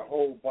y'all got a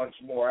whole bunch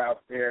more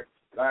out there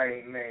that I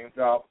ain't named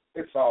off.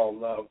 It's all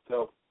love,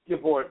 though. Your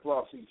boy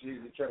Flauxy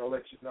Jeezy trying to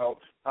let you know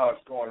how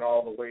it's going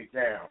all the way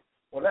down.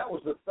 Well, that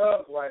was the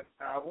Thug Life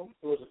album.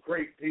 It was a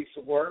great piece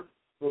of work.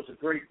 It was a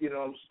great,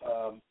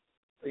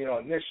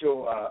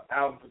 initial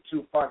album for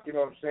TUPAC. You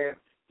know what I'm saying?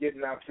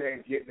 Getting out there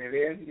and getting it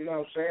in. You know what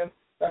I'm saying?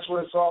 That's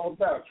what it's all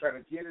about.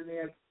 Trying to get it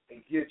in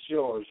and get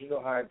yours. You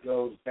know how it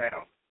goes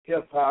down.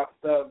 Hip hop,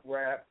 thug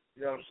rap.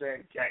 You know what I'm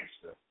saying?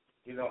 Gangster.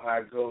 You know how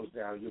it goes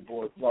down. Your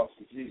boy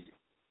Flauxy Jeezy.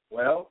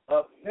 Well,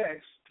 up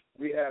next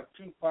we have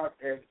TUPAC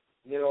and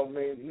me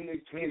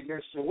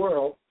against the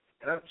world.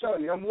 And I'm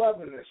telling you, I'm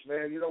loving this,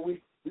 man. You know,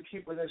 we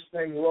keeping this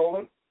thing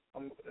rolling.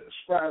 I'm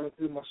scribbling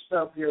through my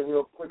stuff here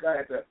real quick. I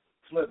had to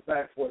flip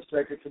back for a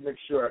second to make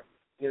sure,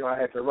 I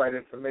had the right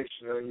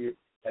information on you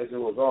as it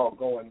was all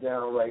going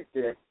down right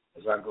there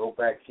as I go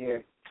back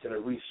in to the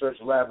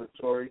research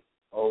laboratory.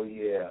 Oh,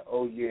 yeah.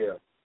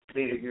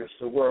 Me against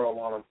the world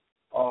on them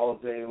all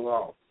day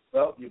long.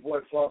 Well, your boy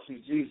Flauxy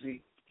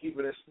Jeezy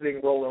keeping this thing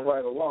rolling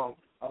right along.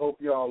 I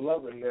hope y'all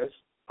loving this.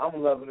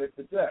 I'm loving it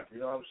to death, you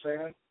know what I'm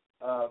saying?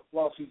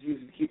 Flauxy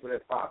Jeezy keeping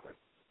it popping.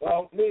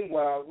 Well,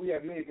 meanwhile, we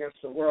have Me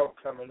Against the World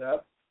coming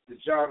up. The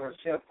genre's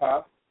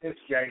hip-hop. It's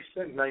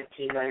gangsta,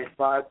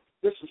 1995.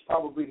 This is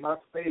probably my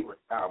favorite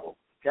album.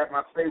 Got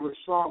my favorite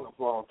song of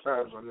all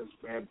times on this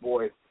bad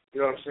boy.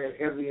 You know what I'm saying?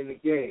 Heavy in the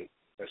game.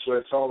 That's what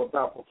it's all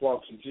about for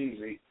Flauxy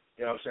Jeezy.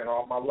 You know what I'm saying?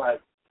 All my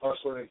life,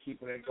 hustling and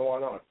keeping it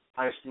going on.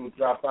 High school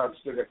dropout,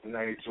 still got the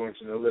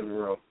 92-inch in the living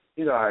room.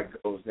 You know how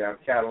it goes down.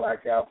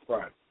 Cadillac out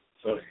front.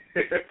 So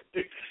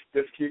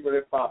just keeping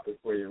it popping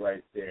for you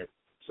right there.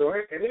 So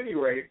at any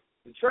rate,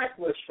 the track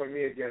list for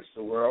Me Against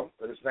the World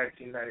for this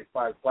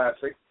 1995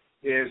 classic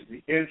is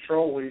the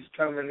intro where he's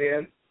coming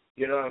in.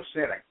 You know what I'm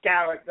saying? A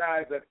coward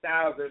dies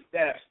 1,000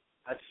 deaths.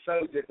 A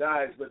soldier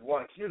dies but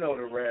once. You know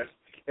the rest.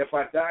 If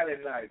I die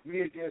tonight,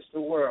 Me Against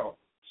the World.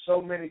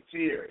 So many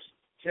tears.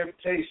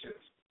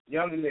 Temptations.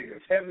 Young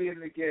niggas. Heavy in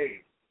the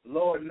game.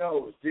 Lord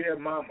knows. Dear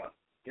mama.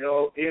 You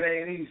know, it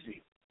ain't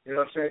easy. You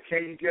know what I'm saying?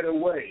 Can you get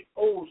away?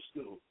 Old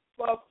school.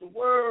 Fuck the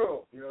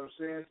world. You know what I'm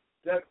saying?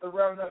 Death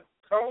around the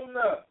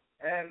corner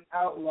and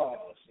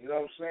Outlaws. You know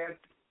what I'm saying?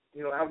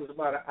 You know, that was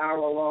about an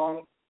hour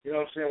long. You know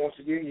what I'm saying? Once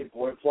again, your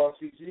boy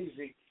Flauxy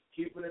Jeezy,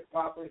 keeping it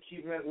popping,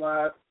 keeping it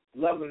live,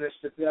 loving this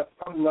to death.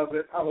 I'm loving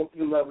it. I hope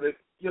you're loving it.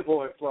 Your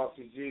boy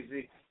Flauxy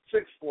Jeezy,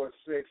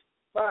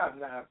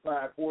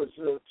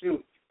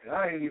 646-595-402. And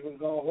I ain't even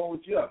going to hold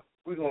you up.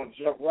 We're going to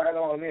jump right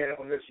on in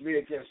on this Me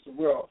Against the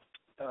World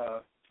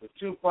with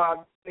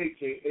TUPAC,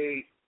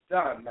 a.k.a.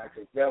 Don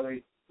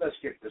Machiavelli. Let's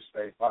get this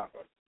thing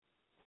popping.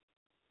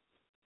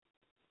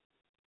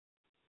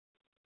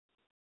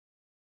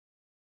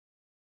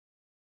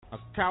 A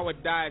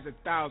coward dies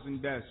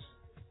 1,000 deaths.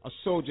 A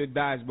soldier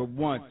dies but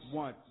once.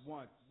 Niggas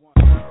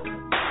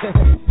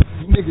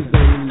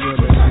don't really know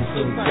that.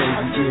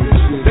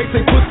 They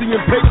say pussy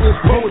and paper is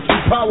poetry,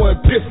 power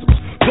and pistols.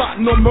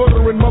 Plotting on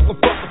murdering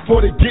motherfuckers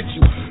before they get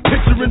you.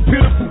 Picturing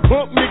pitiful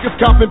punk niggas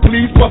copping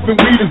please, puffing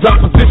weed as I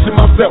position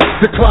myself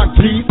to clock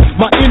G's.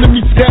 My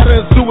enemies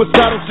scatter in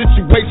suicidal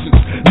situations.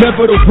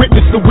 Never to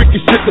witness the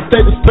wicked shit that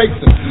they was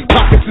facing.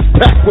 Pockets is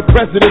packed with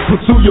presidents,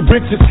 pursue your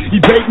riches.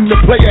 Evading the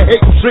player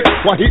hating tricks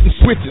while hitting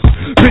switches.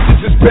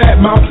 Bitches is bad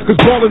mouth, cause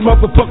ballin'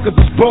 motherfuckers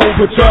is bold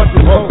with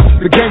charging hoes.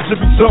 The game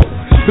should be sold.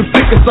 The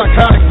sick and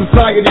psychotic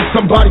society,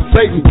 somebody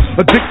save me.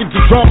 Addicted to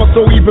drama,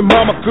 so even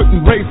mama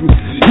couldn't raise me.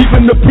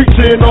 Even the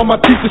preacher and all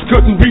my teachers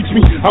couldn't reach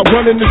me. I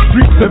run in the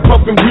streets and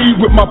puffin' weed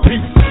with my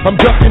peeps. I'm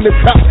ducking the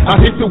cops, I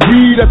hit the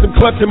weed as I'm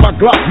clutching my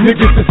Glock.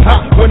 Niggas is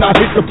hot when I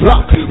hit the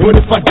block. What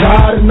if I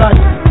die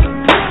tonight?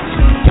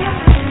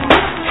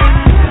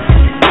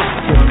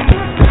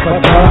 If I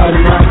die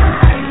tonight.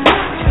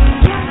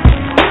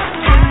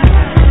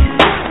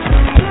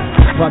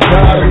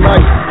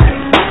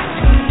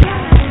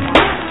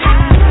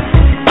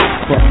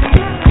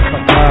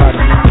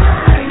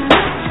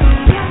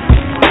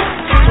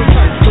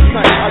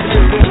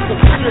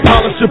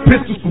 your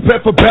pistols,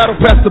 prepare for battle,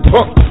 pass the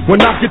pump.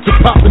 When I get to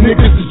poppin',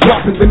 niggas is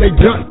dropping, then they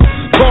done.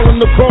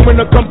 Calling the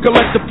coroner, come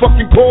collect the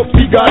fucking corpse.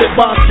 He got it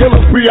by a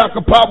killer,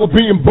 preoccupied with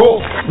being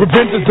bored.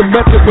 Revenge is a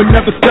method, but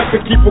never step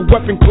and keep a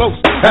weapon close.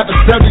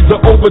 Adversaries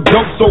are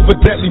overdose over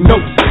deadly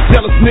notes.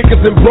 Jealous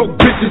niggas and broke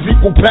bitches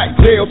equal pack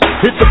tails.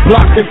 Hit the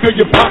block and fill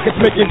your pockets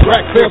making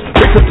crack sales.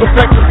 It's a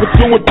perfection,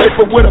 pursuing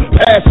paper with a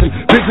passion.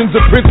 Visions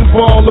of prison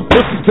for all the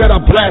pussies that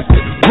I blasted.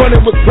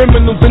 Running with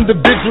criminals,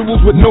 individuals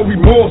with no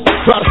remorse.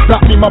 Try to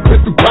stop me, my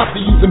pistol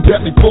poppy using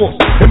deadly force.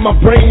 In my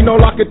brain,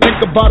 all I can think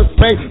about is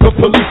pain. The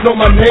police know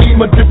my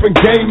name, a different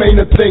game, ain't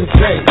a thing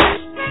changed.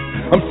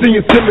 I'm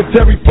seeing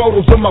cemetery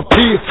photos of my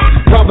peers,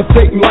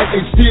 conversating like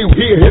they still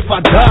here if I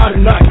die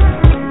tonight.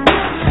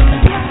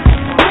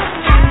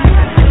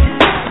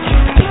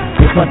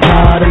 If I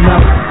die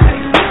tonight,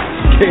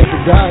 can't you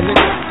die,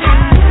 nigga?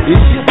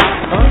 Is you?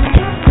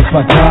 Huh? If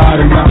I die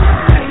tonight,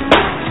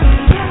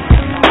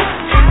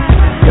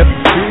 never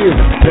fear,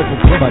 never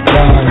if I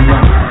die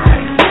tonight.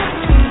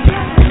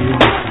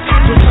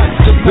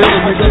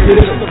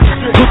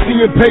 Pussy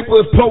and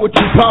paper is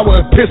poetry, power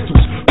and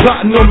pistols.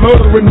 Plotting on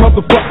murdering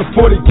motherfuckers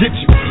before they get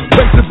you.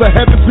 Places of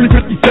heaven,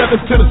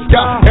 357 to the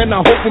sky. And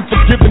I hope I'm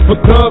forgiven for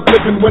thug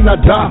living when I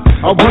die.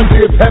 I wonder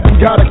if heaven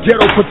got a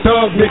ghetto for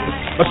thug niggas.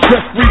 A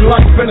stress-free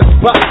life and a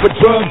spot for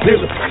drug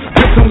dealers.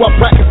 Listen while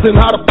practicing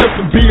how to flip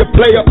and be a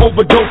player.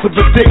 Overdose of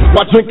a dick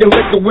while drinking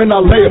liquor when I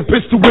lay. A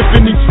pistol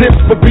whipping these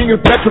sips for being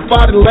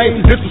petrified and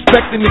lame.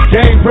 Disrespecting the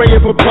game,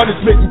 praying for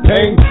punishment and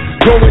pain.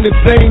 Going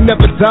insane,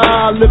 never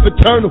die, live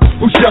eternal.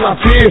 Who shall I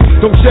fear?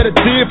 Don't shed a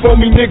tear for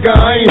me, nigga,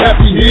 I ain't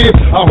happy here.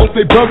 I hope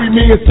they bury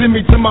me and send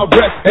me to my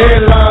rest.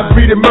 Airlines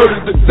reading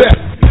murder to death.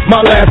 My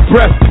last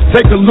breath,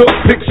 take a look,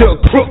 picture a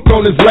crook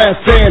on his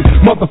last stand.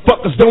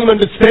 Motherfuckers don't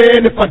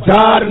understand if I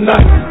die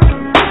tonight.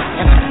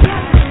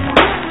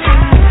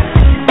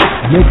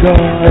 Nigga,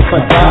 if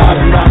I die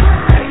tonight,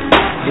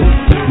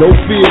 no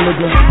fear,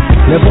 nigga,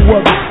 never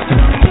worry.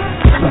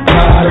 If I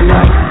die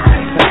tonight,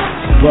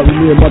 worry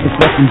me a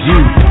motherfucking G.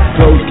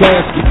 Closed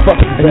casket,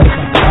 fucking death. If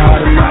I die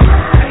tonight,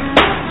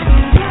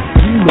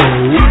 you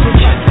know.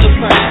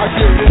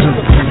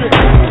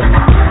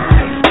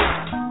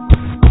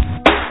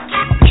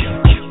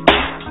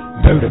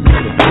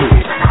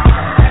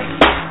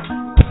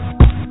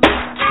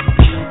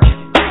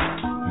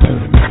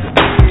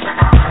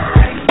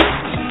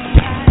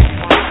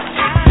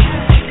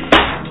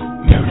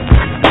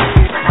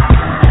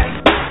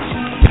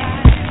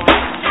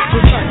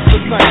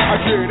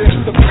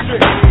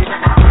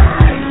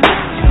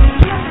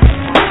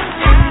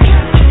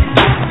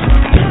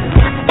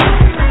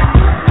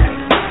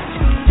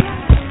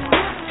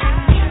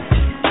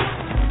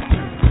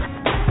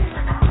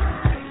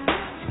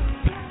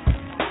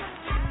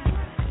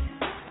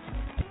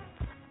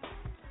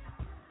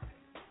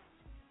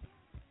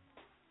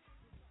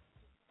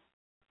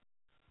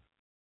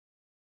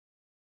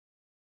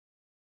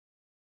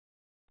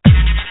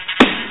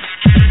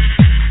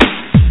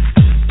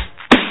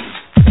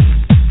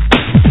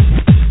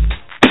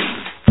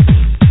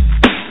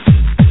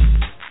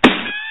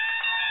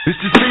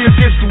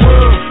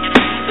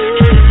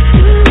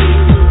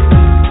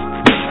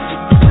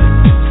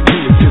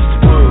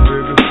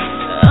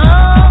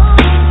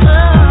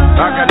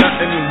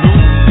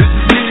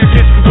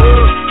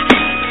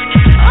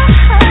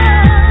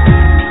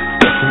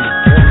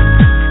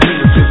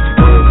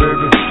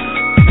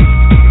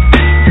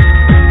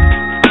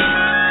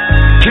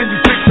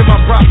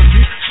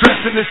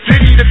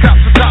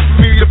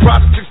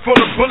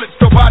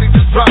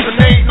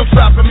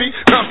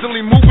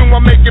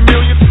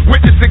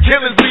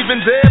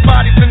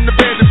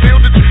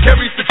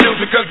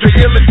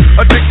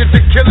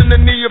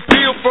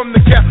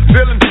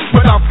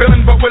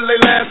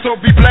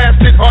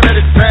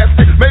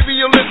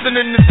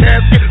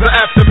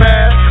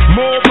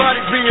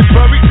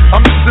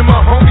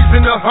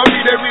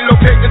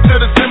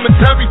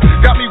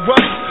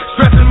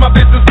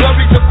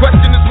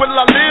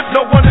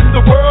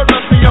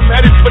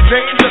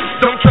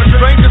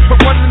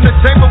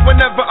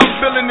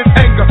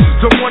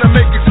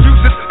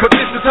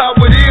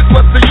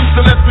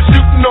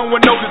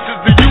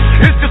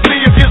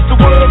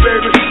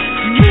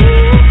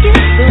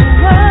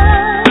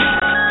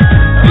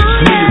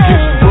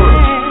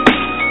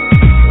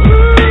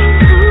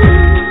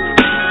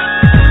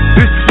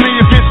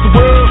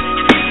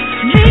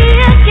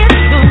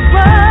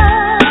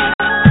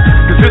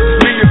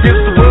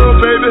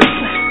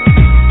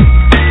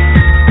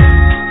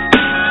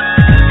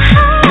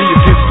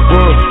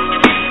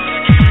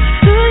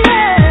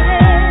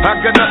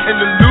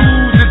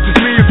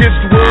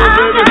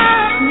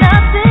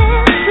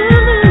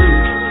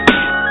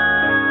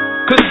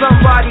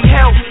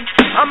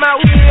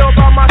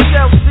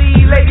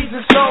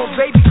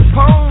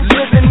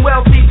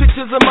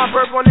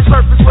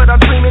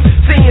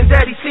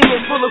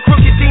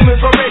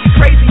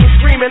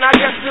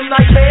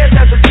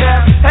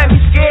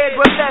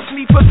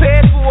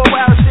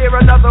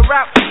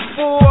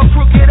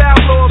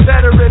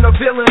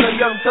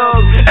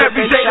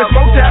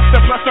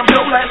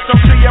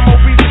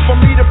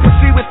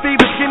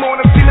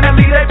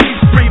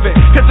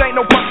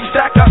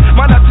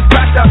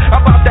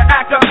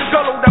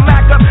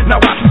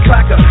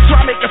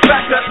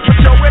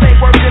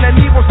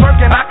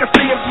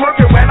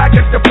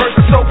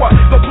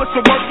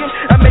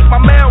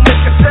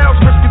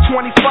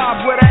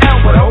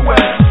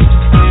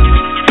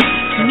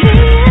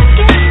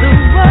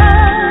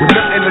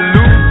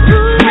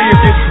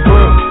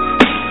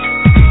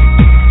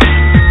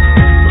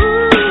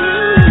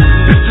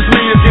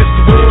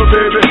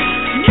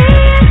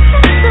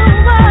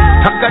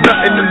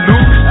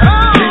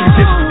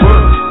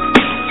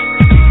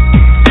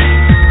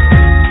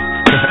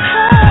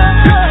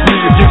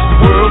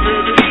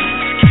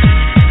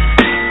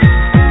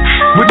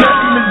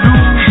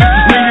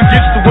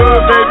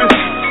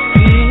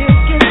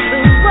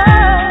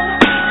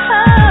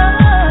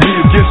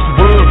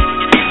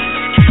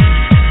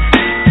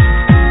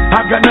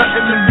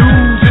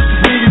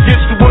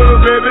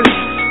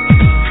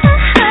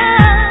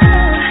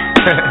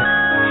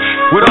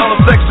 all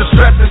this extra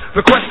stressing.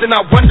 The question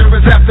I wonder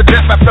is after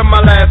death, after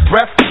my last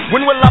breath,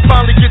 when will I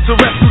finally get to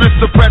rest through this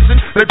depression?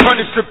 They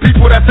punish the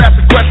people that's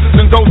asking questions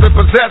and those that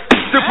possess.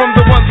 Still from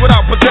the ones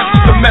without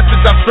possessions, the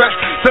message I stress.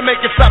 To make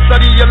it stop,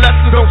 study your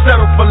lessons, don't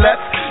settle for less.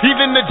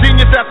 Even the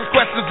genius asking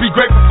questions, be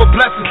grateful for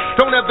blessings.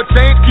 Don't ever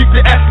change, keep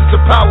the essence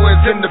of power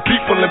is in the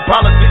people and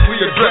politics we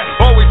address.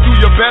 Always do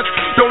your best,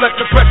 don't let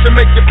the pressure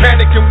make you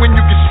panic. And when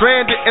you get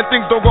stranded and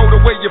things don't go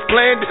the way you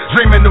planned it,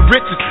 dreaming the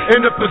riches,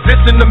 in a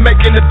position of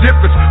making a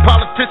difference.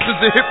 Politicians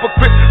are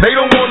hypocrites, they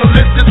don't want to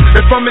listen.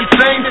 If I'm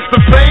insane, it's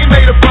the fame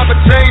made a proper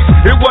change.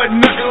 It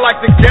wasn't nothing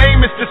like the game,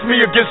 it's just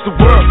me against the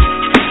world.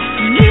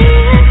 Me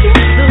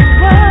against the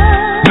world.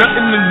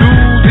 Nothing to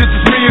lose, it's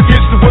just me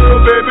against the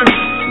world, baby.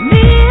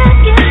 Me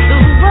against the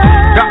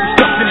world. Got me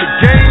stuck in the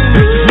game,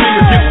 it's just me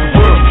against the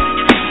world.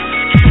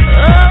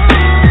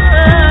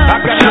 I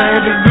got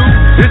nothing to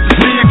lose, it's just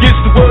me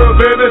against the world,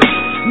 baby.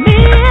 Me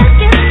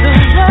against the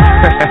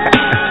world.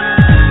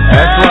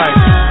 That's right.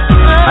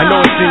 I know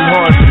it seems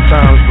hard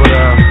sometimes, but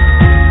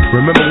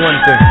remember one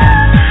thing.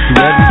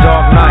 Through every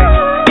dark night,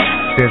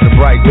 there's a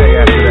bright day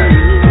after that.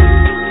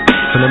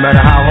 So no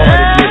matter how hard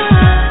it gets,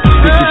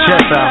 stick your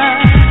chest out,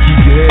 keep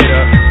your head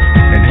up,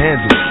 and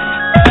handle it.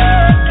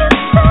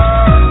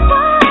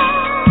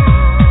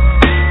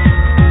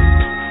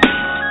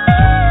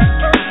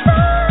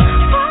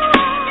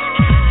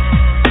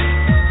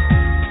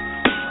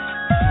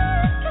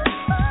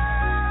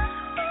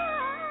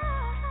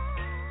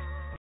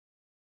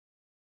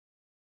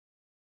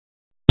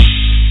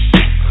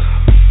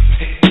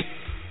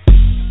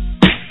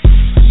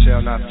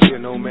 Shall not fear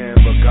no man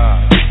but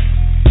God.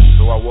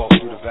 So I walk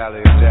through the valley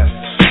of death.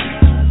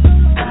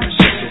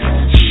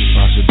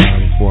 I should die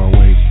before I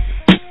wake.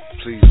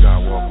 Please,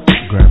 God, walk with me.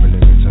 Grab a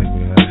nigga and take me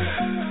to heaven.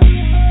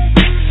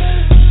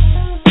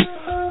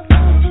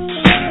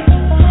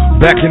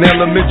 Back in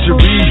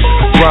elementary,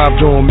 I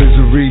thrived on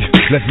misery.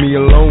 Left me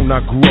alone, I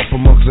grew up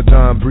amongst a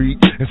dying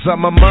breed. Inside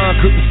my mind,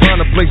 couldn't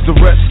find a place to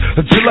rest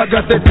until I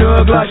got that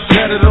thug like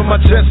tatted on my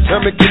chest. Tell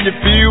me, can you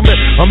feel me?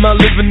 I'm not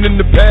living in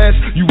the past,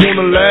 you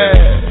wanna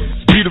laugh.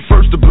 Be the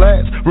first to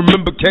blast.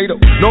 Remember Cato,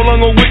 no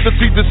longer with the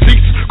seat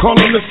deceits. Call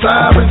on the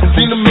sirens,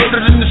 seen them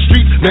murdered in the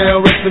streets.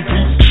 Now rest in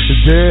peace. Is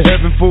there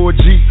heaven for a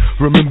G?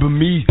 Remember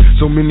me,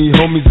 so many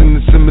homies in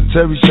the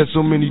cemetery shed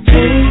so many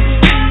tears.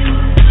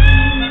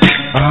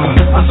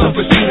 I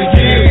suffered through the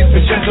years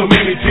and shed so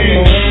many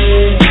tears.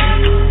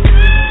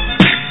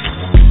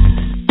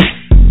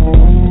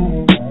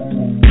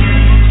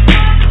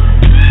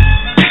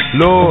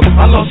 Lord,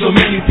 I lost so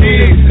many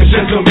tears and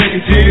shed so many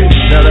tears.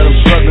 Now that I'm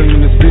struggling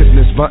in this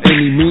business by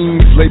any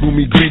means, label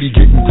me greedy,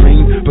 getting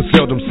green, but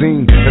seldom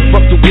seen. And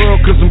fuck the world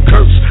cause I'm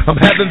cursed. I'm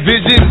having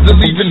visions of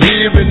leaving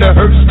here in the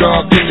hearse.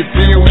 God, can you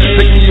feel?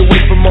 Take me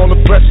away from all the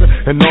pressure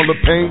and all the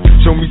pain.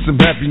 Show me some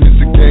happiness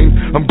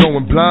again. I'm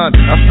going blind.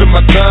 I spend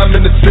my time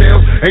in the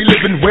cell, ain't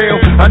living well.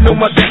 I know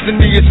my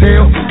destiny is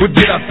hell. But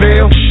did I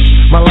fail?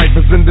 My life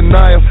is in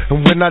denial,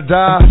 and when I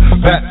die,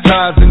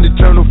 baptized in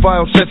eternal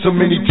fire, shed so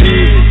many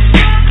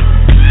tears.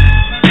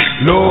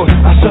 Lord,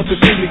 I suffered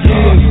through the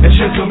years and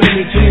shed so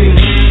many tears.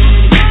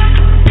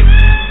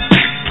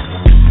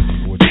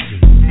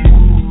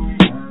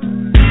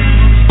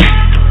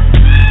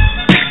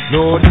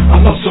 Lord, I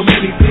lost so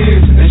many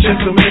tears and shed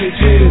so many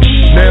tears.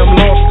 Now I'm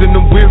lost and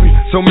I'm weary,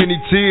 so many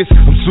tears.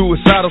 I'm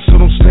suicidal, so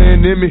don't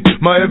stand in me.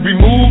 My every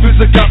move is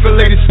a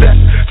calculated step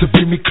to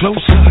bring me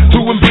closer to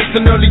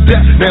embracing early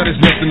death. Now there's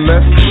nothing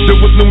left.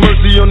 There was no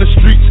mercy on the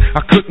streets,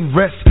 I couldn't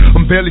rest.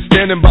 I'm barely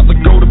standing, about to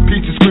go to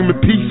pieces, screaming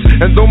peace.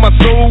 And though my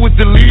soul was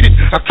deleted,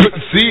 I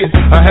couldn't see it.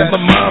 I had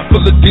my mind full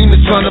of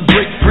demons trying to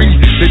break free.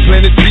 They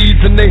planted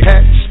seeds and they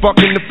hatched,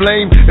 sparking the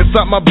flame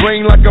inside my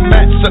brain like a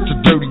match. Such a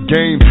dirty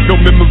game, no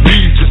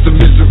memories, just a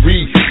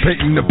misery.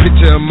 Painting a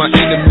picture of my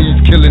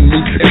enemies killing me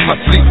in my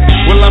sleep.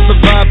 Will I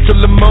survive till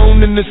the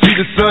morning to see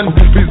the sun?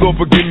 Please Lord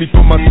forgive me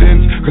for my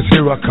sins, cause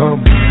here I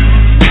come.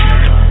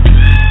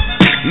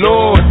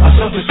 Lord, I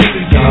suffered through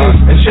the years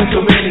and shed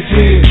so many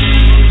tears.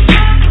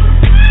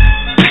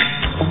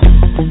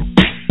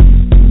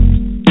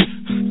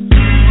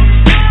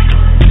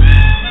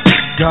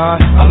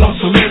 God, I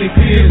lost so many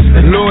tears,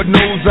 and Lord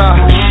knows I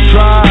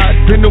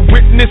tried. Been a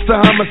witness to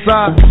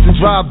homicide, to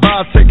drive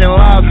by taking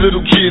lives,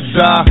 little kids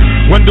die.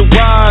 Wonder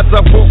why as I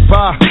walk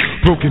by,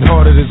 broken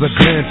hearted as I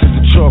glance at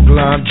the chalk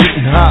line,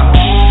 getting high.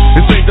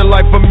 This ain't the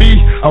life for me,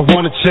 I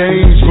wanna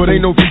change, but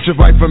ain't no future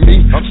right for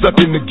me. I'm stuck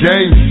in the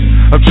game,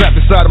 I'm trapped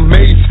inside a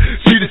maze.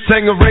 See the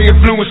Tangeray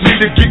influence me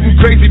to getting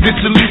crazy,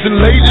 disillusioned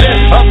lately.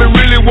 I've been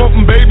really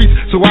wanting babies,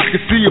 so I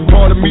can see a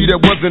part of me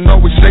that wasn't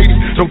always shady.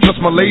 Don't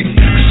trust my lady,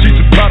 cause she's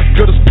a product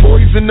of this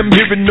poison. I'm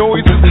hearing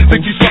noises,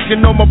 think she's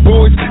fucking on my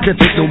boys. Can't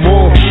take no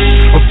more,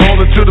 I'm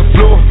falling to the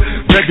floor,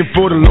 begging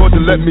for the Lord to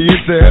let me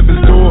into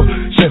heaven's door.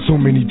 Shed so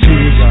many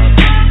tears,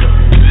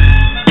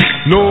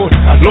 Lord,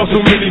 I lost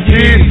so many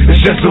tears and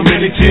shed so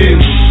many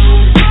tears.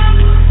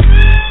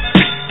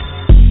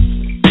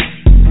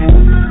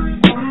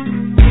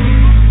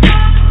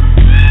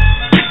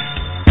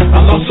 I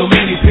lost so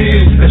many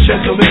tears and shed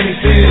so many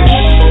tears.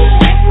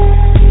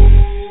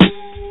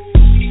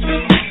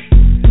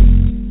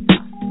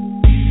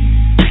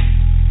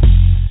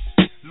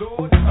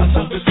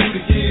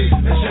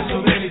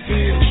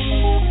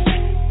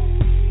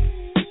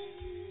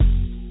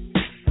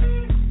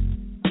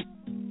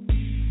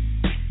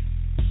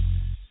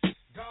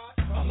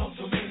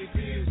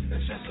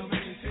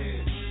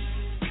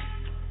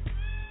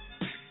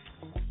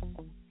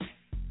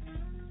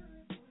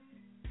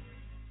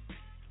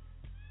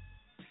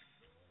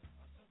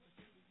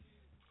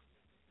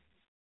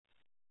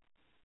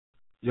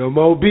 Yo,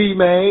 Mo B,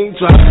 man,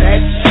 drop that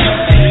shit.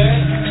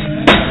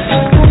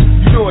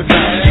 You know what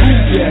time it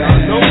is, yeah.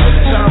 I know what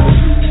time it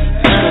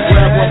is. So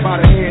grab one by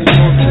the hand, you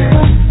know what I'm saying?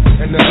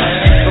 And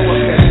throw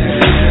up that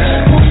shit.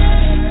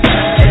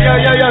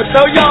 Hey, yo,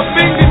 throw y'all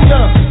fingers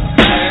up.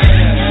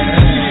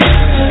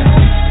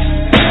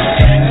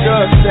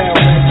 Dub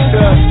style, man,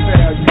 dub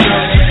style, you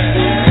know?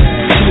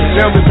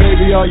 Tell me,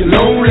 baby, are you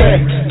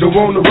lonely? Don't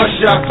wanna rush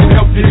out, can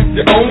help you if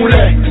you're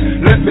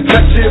only. Let me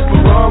touch you if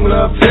I'm wrong,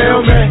 love,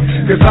 tell me.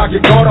 Cause I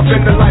get caught up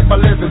in the life I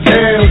live in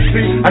hell.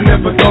 See, I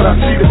never thought I'd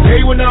see the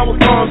day when I was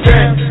calm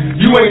down.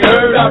 You ain't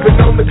heard, I've been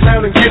on the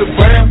clown and get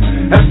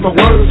around. That's my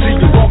word, see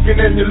you walking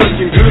and you're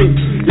looking good.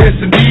 Yes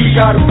indeed,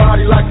 got a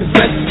body like a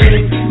sex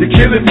fiend. You're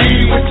killing me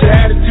with your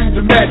attitude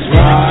to match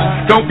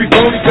right. Don't be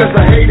phony cause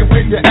I hate it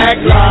when you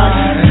act like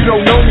you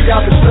don't know me,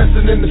 I've been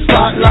stressing in the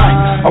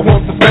spotlight. I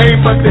want the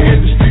fame but the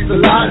industry's a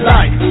lot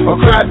like a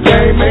crap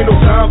game, ain't no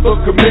time for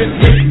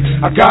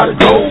commitment. I gotta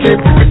go, can't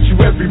be with you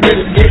every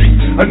minute.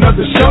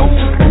 Another show,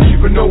 and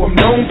even though I'm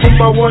known for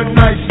my one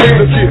night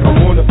stand, I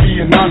wanna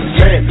be an honest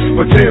man,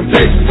 but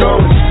temptation's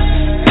on.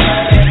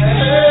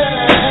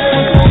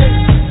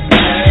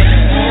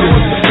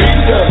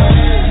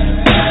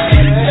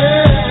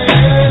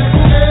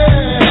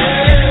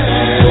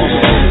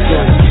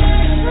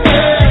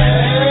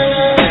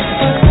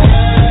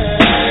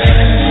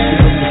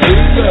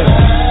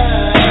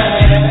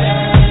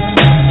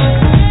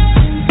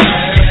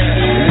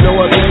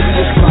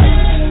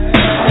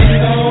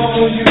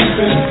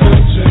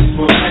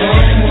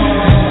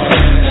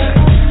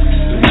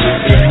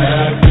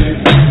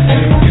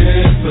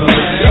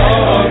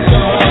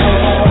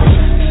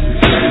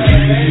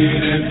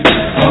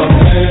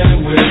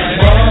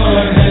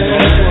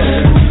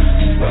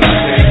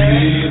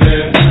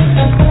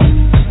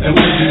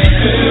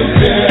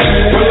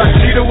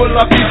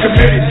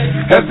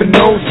 Heaven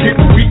knows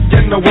getting weak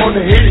and I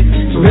wanna hit it.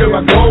 So here I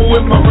go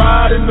with my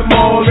ride in the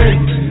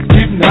morning.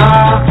 Getting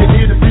high, I can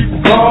hear the people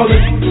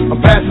calling. I'm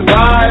passing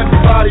by,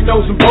 everybody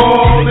knows I'm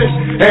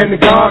ballin'. And the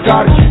God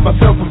gotta keep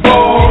myself from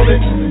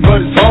falling.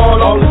 But it's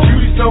hard, all the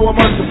beauty, so I'm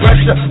under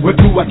pressure. What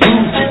do I do?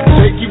 Get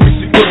shaky, wish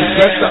it couldn't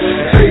stress up.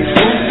 Stay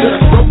smooth, should I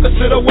stroke or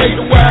should I wait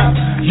a while?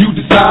 You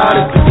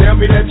decided to tell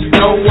me that you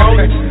don't want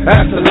it.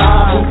 That's a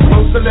lie,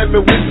 closer, let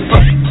me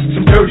whisper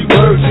some dirty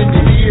words in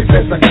your ears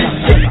as I keep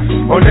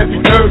shaking. On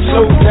every nerve,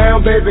 slow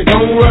down, baby,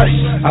 don't rush.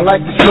 I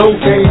like the slow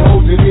game,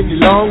 hold it any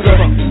longer.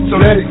 So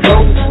let it go.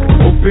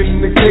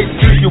 Open the gate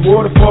to your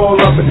waterfall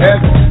up in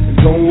heaven. And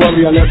don't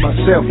worry, I let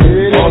myself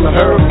hit all the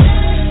hurt.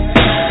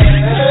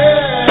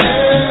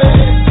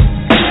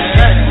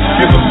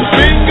 Give them the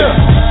finger.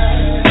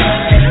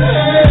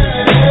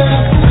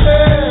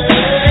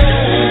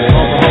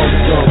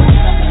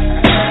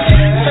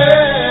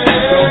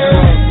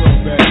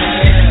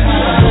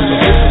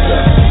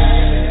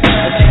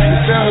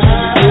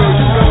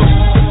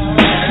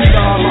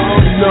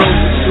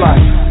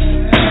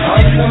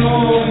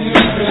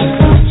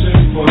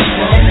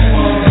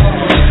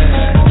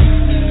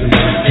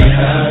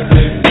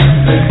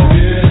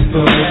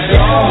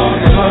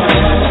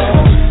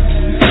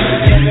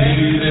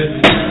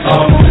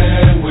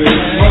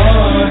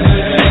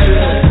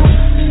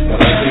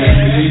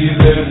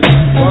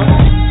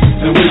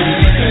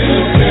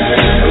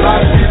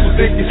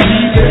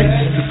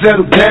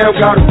 Settle down,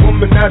 got a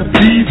woman that'll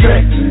be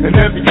back. And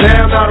every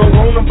town I don't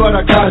want them, but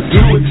I gotta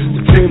do it.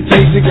 The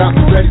temptation got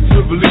me ready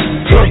to release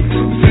the drink. The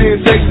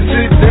sensation,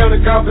 sit down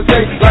and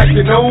conversate like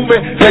you know me.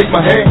 Take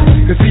my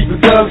hand, cause even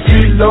thugs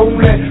feel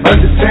lonely.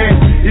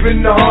 Understand,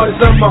 even the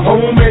hardest of my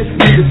homies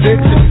need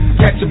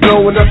attention. Catch you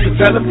blowing up the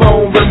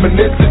telephone,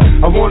 reminiscing.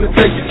 I wanna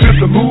take you to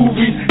the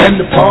movies and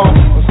the park.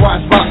 A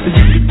quiet spot for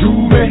you to do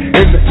me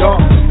in the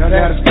dark. Now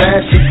that it's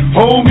fashion,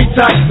 hold me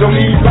tight. Don't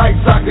need lights,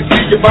 I can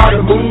see you by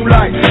the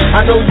moonlight.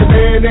 I know your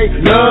man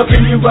ain't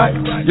loving you right.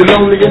 You're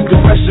lonely and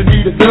depressed, you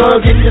need a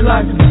thug in your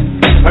life.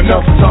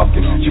 Enough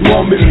talking, you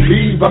want me to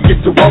leave, I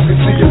get to walk and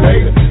see you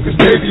later. Cause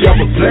baby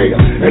I'm a player,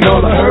 and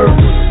all I heard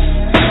was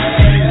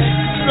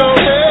go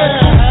ahead.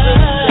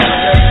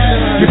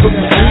 Give them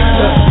the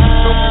finger.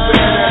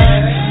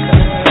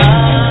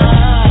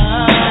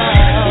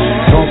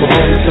 All the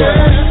whole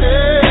time.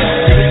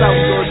 This is how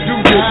we gonna do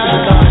this in the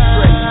night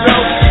straight.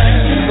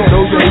 You gonna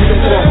know your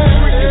uniform.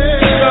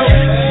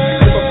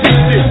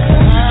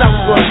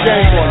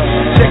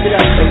 Check it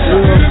out,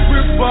 everybody.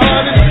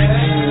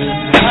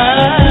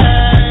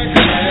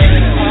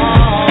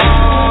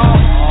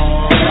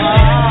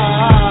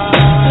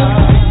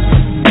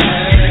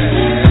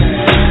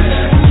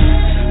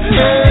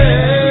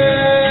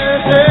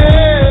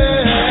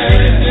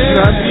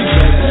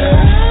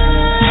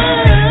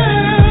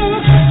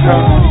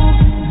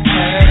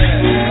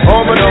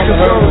 All my niggas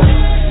going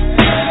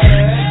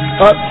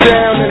up,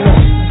 down, and up.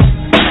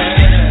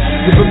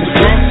 Give them the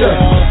finger.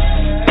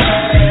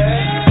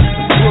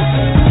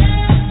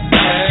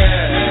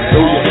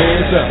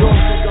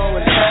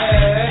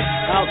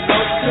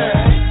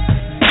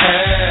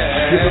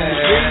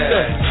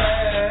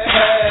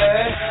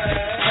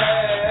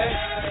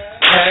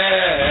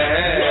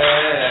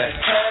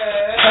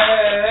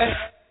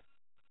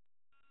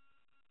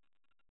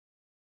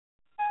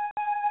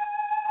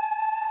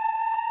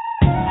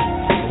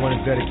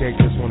 dedicate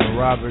this one to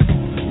Robert,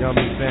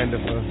 Yummy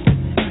Sandifer,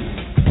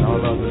 and all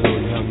other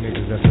little young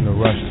niggas that's in a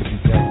rush to be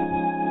dead.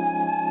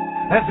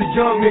 As a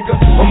young nigga,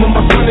 I'm on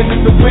my running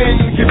in the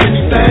wind. Give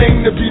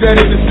anything to be that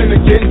innocent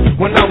again.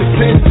 When I was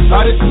 10,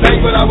 I didn't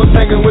think, but I was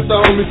hanging with the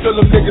homies till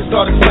them niggas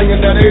started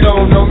claiming that they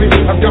don't know me.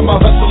 I've got my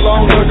hustle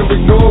on, learned to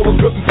ignore what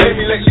couldn't pay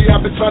me. Lately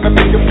I've been trying to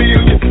make a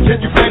million.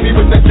 Can you blame me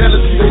with that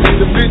jealousy? They need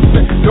to miss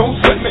me. Don't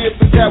sweat me if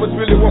the cowards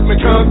really want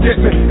me, come get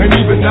me. And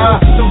even I,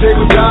 someday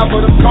will die,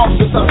 but I'm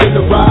cautious. I've been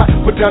the ride,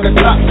 put down the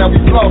top, now we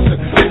flossing.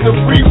 Hit the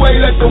freeway,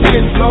 let the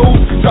wind blow.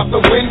 Drop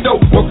the window,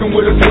 working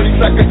with a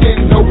 20-second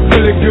endo.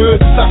 Feeling good,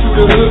 stop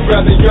through the hood,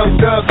 grab the young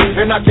thugs.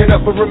 And I can't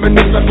ever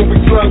reminisce like when we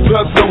slung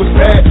drugs, so it's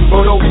bad.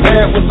 But all we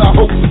had was our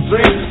hopes and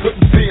dreams.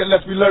 Couldn't see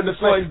unless we learned to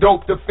sling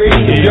dope to feed.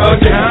 Young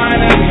nigga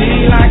trying to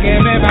be like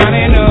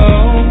everybody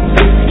knows.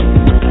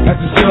 That's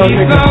a young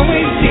nigga. He's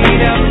always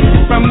teed up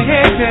from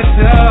head to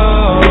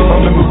toe. My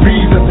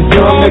memories as a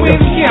young nigga.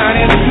 Always got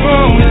it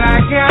thrown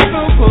like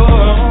apple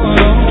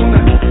bone.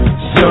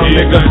 Young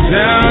nigga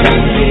down to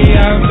see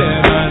I've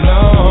never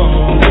known.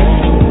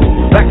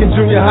 Back in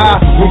junior high,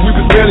 when we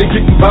was barely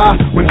getting by,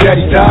 when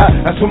daddy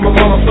died, that's when my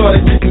mama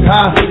started getting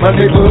high. My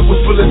neighborhood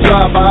was full of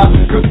drive-by,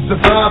 couldn't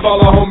survive,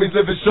 all our homies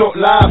living short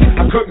lives.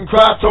 I couldn't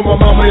cry, told my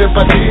mama if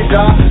I did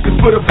die, just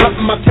put a blunt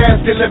in my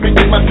casket, let me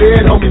get my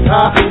dead homies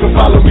high. So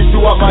follow me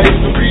throughout my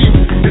history.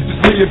 It's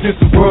just me against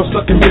the world,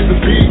 stuck in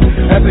misery.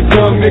 As a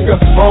young nigga,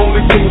 my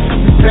only thing was to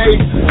be paid.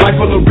 Life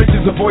full of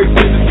riches, avoid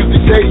business,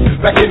 50 days.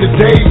 Back in the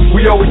day,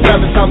 we always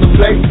found the time to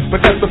play,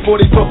 but that's the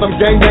 40+, I'm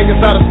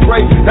gang-banging out of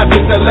spray. Not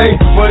just LA,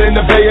 but in the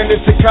Bay and in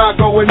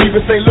Chicago and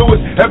even St.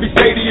 Louis. Every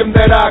stadium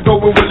that I go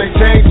in, will they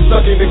change?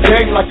 Stuck in the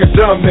game like a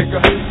dumb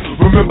nigga.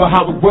 Remember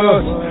how it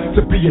was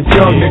to be a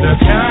young nigga.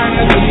 Trying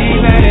to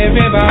be that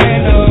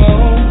everybody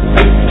knows.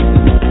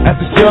 As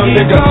a young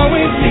nigga, he's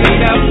always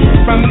teed up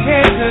from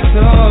head to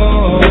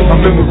toe. My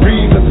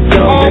memories as a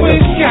young always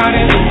nigga. got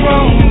it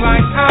thrown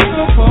like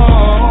apple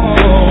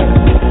bone.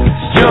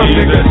 Young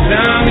nigga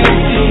down and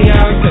see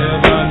I've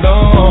never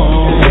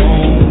known.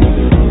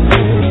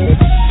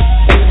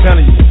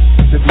 Telling you,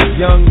 to be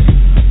young,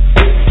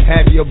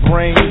 have your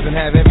brains and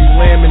have every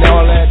limb and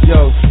all that,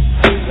 yo,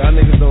 y'all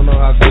niggas don't know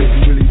how good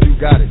you really do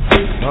got it.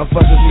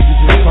 Motherfuckers need to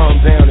just calm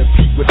down and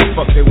peep what the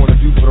fuck they want to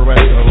do for the rest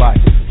of their life.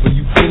 So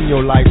you in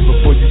your life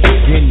before you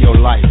begin your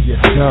life, you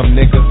dumb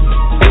nigga.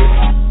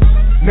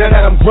 Now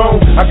that I'm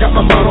grown, I got my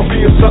mind on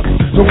being something.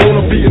 Don't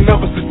wanna be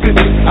another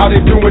statistic. Out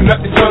here doing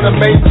nothing, trying to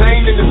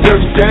maintain in this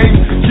dirty game.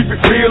 Keep it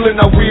real and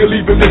I will,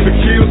 even if it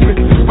kills me.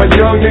 My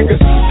young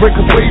niggas, break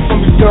away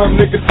from these dumb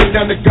niggas. Put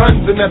down the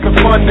guns and that's a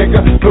fun nigga.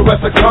 The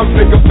rest will come,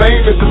 nigga,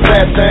 fame is a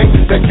bad thing.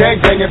 That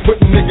gang banging,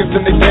 putting niggas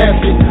in the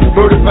casket.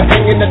 Murdered for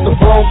hanging at the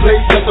wrong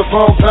place at the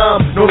wrong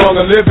time. No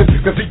longer living,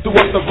 cause he threw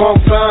up the wrong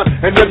sign.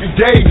 And every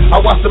day,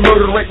 I watch the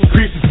murder rate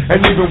increases.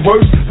 And even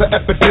worse, the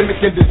epidemic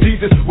and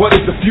diseases. What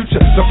is the future?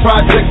 The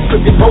projects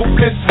looking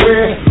hopeless,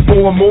 where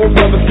more and more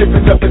brothers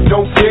giving up and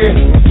don't care.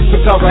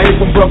 Sometimes I hate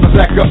when brothers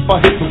act up,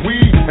 I hit the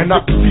weed, and I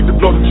proceed to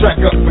blow the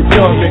track up for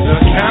young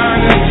niggas.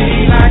 Trying to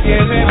be like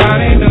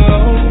everybody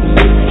knows.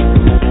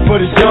 For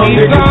the young he's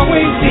niggas,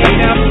 always teed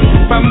up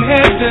from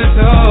head to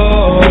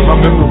toe. My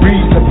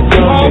memories of the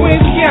young always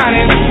niggas. got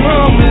it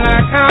thrown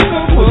like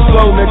apple bone.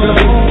 Slow nigga,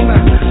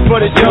 for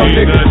the young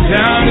niggas.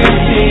 Down and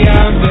see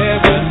I've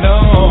never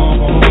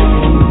known.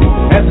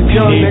 As a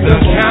young nigga,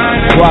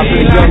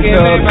 Swapping young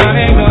thugs,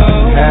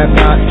 have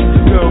not,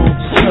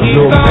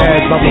 little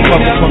bad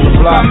motherfuckers from the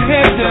block.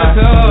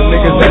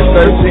 Niggas that's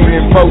 13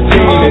 and 14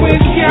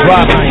 and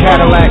driving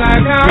Cadillacs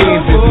and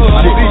Beams and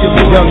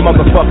shit. Young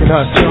motherfucking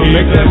hustler,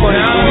 nigga.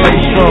 Stay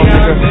strong,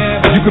 nigga.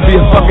 You could be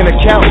a fucking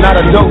accountant,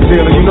 not a dope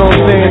dealer, you know what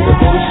I'm saying?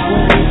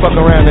 Fuck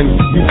around and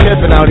be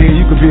pimping out here,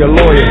 you could be a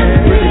lawyer.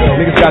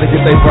 Niggas gotta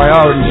get their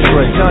priorities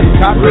straight.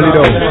 Really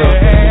though.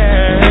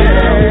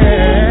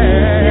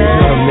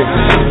 Young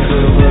niggas.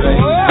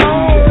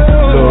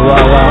 Little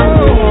rah-rah.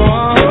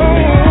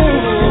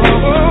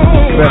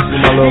 Especially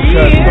my little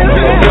cousin, my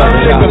little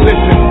brother.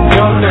 Listen,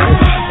 young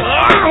niggas.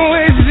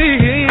 Always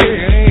need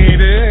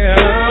it.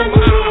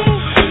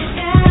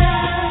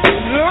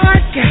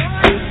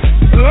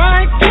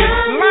 Like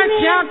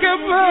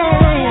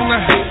Yakabone.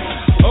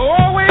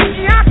 Always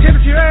Yakab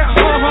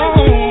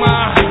home.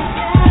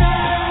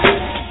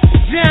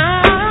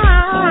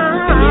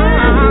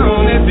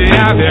 Down is the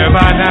I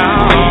never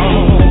know.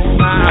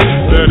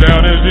 The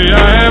down is the I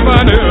ever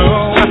knew.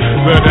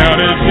 The down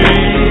is the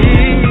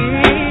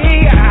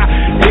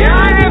I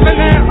ever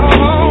know.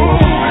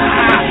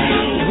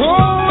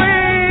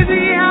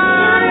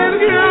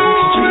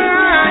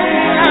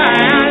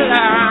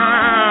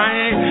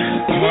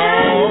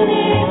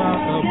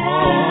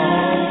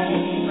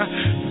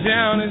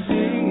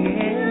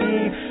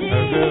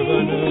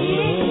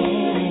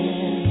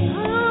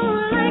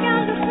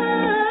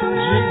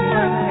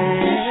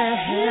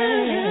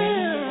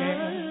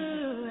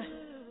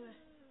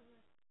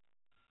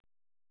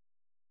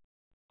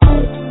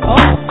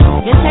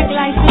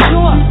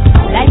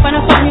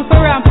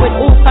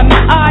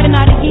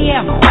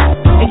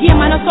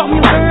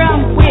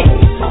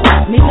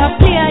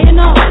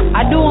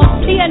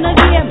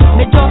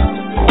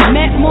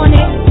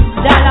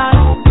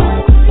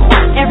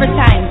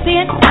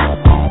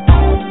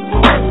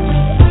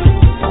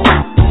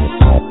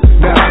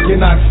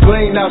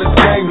 plain, now this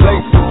game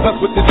laced. Plus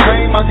with the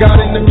same, I got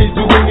enemies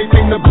do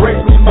anything to break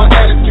me. My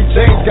attitude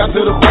changed, got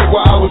to the point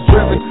where I was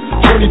driven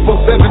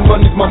 24/7,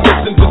 money's my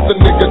mission, just a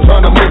nigga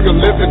trying to make a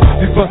living.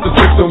 These busters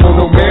just don't want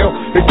no mail.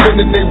 They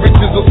spending their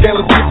riches on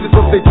scandalous bitches, so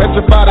they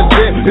petrified in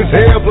jail. It's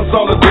hell, plus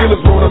all the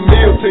dealers want a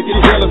meal ticket.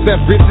 Jealous that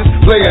bitches,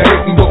 player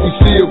hating, but we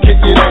still kick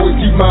it. Always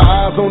keep my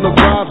eyes on the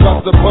prize,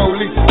 watch the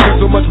police. There's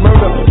so much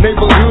murder,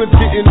 neighborhoods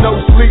getting no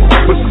sleep.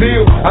 But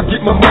still, I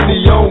get my money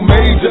on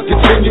major,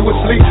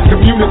 continuously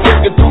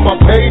communicating through my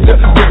pager.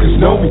 Niggas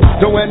know me,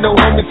 don't have no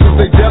homies since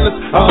they jealous.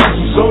 I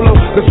hustle solo,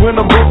 cause when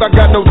I'm broke, I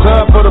got no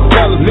time for the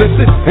fellas.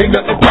 Listen, ain't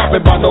nothing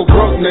poppin' by no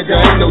broke nigga,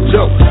 ain't no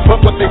joke.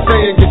 Fuck what they say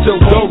and get your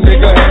dough,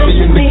 nigga, happy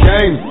in the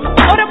game.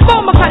 Oh, the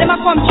phone because them a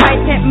come try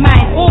to take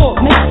mine. Oh,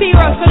 me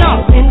serious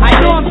enough. I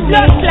know I'm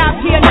blood clap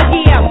here in the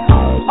game.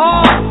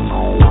 Oh,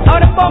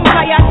 the phone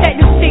because you take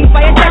this thing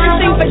for you take this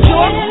thing for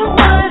joke.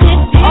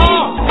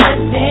 Oh,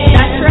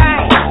 that's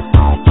right.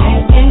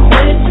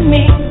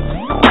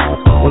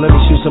 Well, let me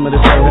shoot some of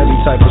this old heavy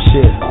type of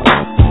shit.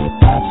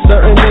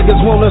 Certain niggas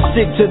wanna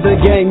stick to the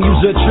game, use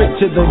a trick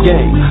to the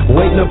game,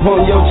 waiting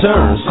upon your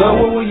turn.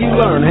 Son, what will you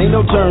learn? Ain't no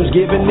terms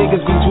given.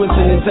 Niggas be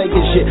twisting and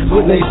taking shit,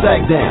 putting they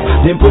sack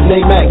down, then putting they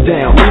Mac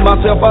down. Me,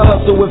 myself, I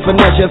hustle with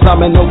finesse, yes,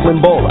 I'm an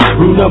Oakland baller.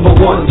 Rule number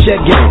one, check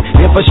game.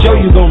 If I show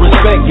you gon'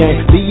 respect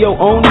game, be your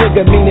own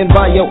nigga, meaning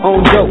buy your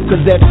own dope,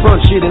 cause that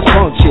front shit is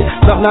funk shit,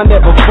 something I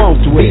never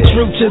funked with. Be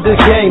true to the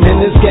game,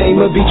 and this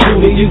game will be true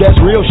to you, that's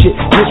real shit.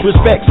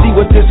 Disrespect, see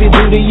what this will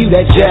do to you,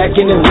 that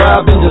jacking and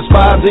robbing,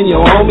 despising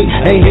your homie,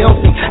 ain't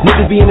healthy.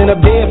 Niggas being in a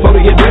bed for to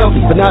get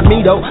wealthy, but not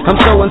me though. I'm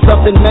showing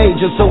something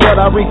major, so what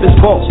I reap is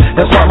false.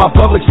 That's why my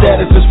public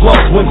status is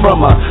false. Went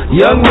from a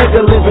young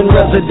nigga living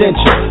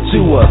residential to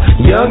a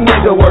young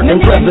nigga working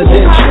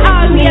presidential.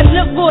 Always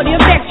look good, you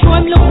bet you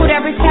him look good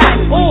every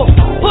time. Oh,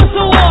 push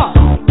the wall,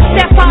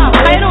 step off.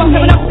 I know I'm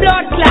having a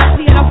blood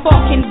class in a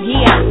fucking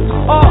gear.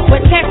 Oh,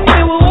 we text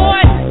me with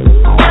one.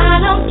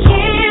 I don't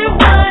care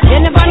what you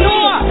never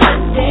know.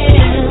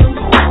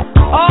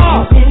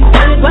 Oh,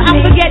 but I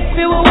forget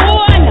to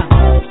one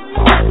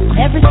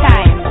every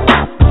time.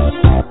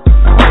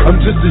 I'm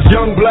just a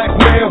young black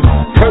male,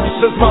 cursed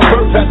since my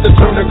birth, had to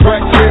turn to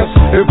crack sales.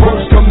 If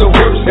worse come to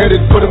worse,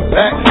 headed for them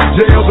back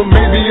jails, or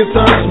maybe it's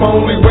earth, my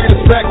only way to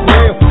sack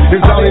mail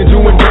is out here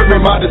doing dirt,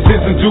 my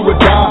decision to a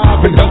die.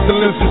 Been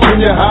hustling since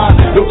junior high,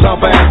 no time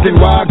for asking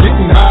why,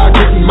 getting high,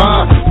 getting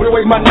mine. Put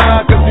away my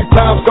nine, cause these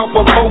times come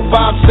for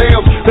 4-5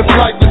 sales. This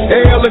life is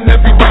hell and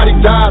everybody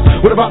dies.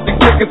 What about the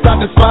tickets I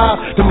despise?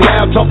 Them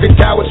loud talking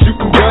cowards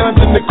shooting guns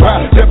in the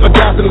crowd,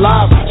 jeopardizing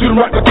lives, shooting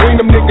right between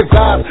them niggas'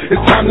 eyes.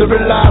 It's time to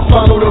realize,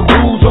 follow the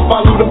rules or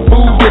follow them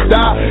fools that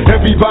die.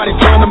 Everybody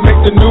trying to make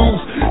the news,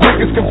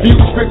 niggas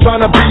confused, quit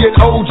trying to be an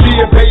OG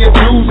and pay your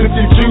dues. If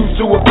you choose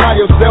to apply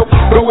yourself,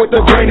 throw it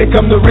the brain and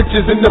come the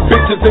riches and the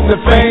bitches and the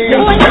fame.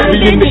 Heavy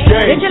in the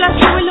game. They tell us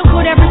we look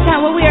good every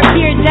time when we wear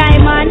beer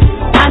diamond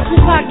and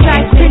TUPAC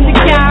drives in the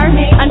car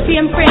and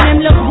fame friend them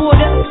look good.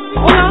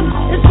 You know,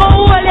 it's for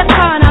all the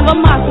corner and go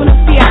mad on the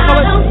face. So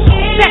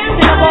it's sex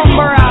in a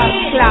bumper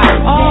class.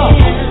 Oh.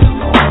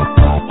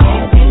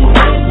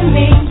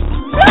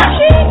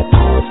 Flauxy.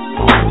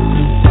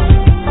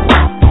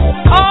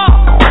 Oh,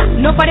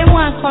 nobody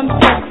wants to come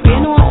test me. You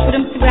know, for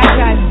them to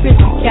drive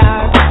pretty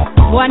car.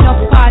 One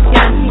up party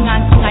and sing,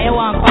 and you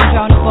want to come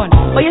down the gun.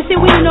 But you see,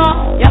 we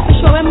know, you have to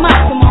show them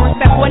maximum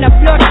respect. When a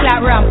blood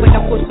clot ramp, when you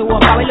put to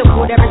work, we look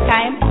good every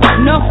time.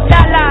 Enough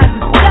dollars.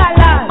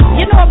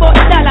 You know about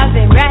the dollars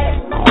then,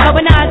 right? So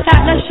we not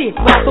talk no shit.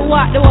 We have to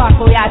walk the walk,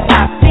 we have to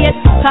talk straight.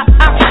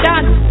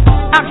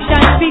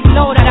 Action speak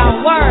louder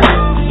than words.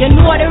 You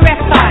know the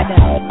record.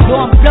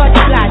 Don't blood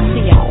clot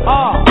see it.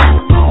 Oh.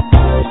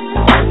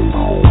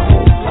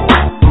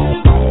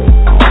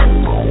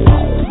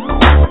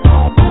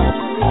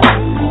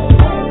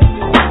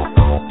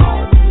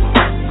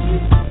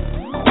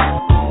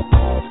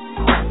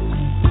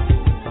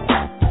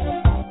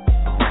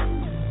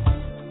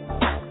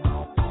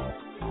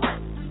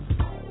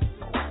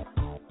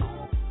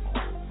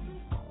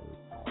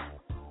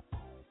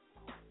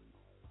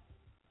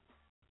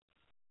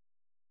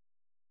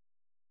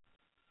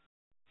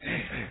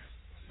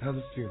 How's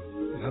it feel?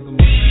 How's the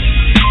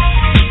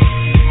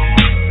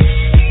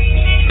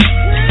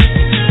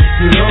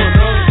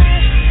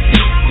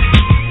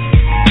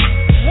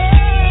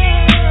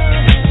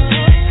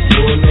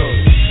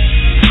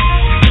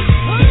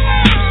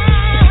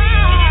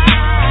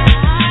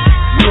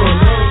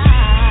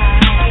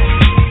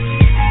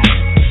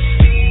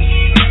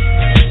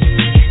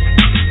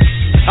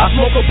I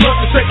smoke a blunt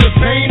to take the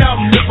pain out,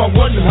 and if I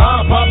wasn't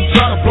high, I'd probably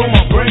try to blow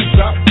my brains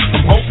out.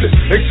 I'm hopeless.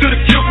 They should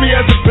have killed me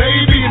as a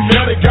baby, and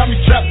now they got me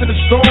trapped in the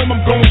storm.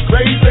 I'm going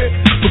crazy.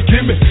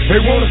 Forgive me.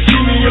 They wanna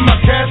see me in my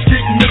casket,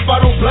 and if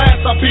I don't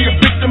blast, I'll be a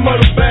victim of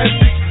the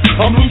bastards.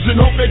 I'm losing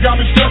hope. They got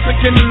me stressing.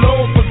 Can the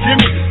Lord forgive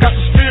me? Got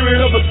the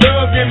spirit of a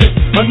thug in me.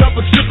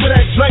 Another sip of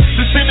that drink.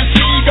 This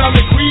Tennessee got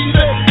me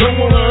queasy.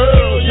 Don't wanna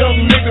hurl, young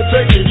nigga,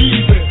 take it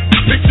easy.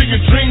 Picture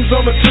your dreams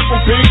on a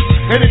triple B,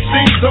 and it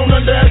seems don't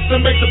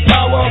underestimate the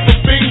power of a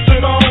fiend. To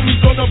the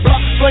homies on the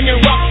block, slinging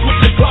rocks with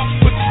the Glock,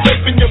 with the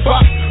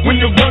when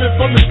you're running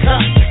from the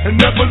cops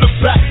and never look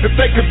back. If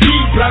they could be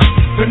black,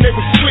 then they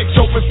would switch,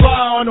 open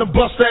fire on the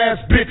bust ass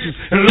bitches.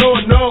 And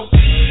Lord knows,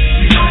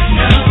 Lord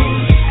knows,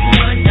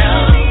 Lord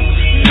knows,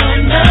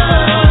 Lord knows,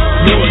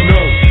 Lord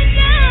knows.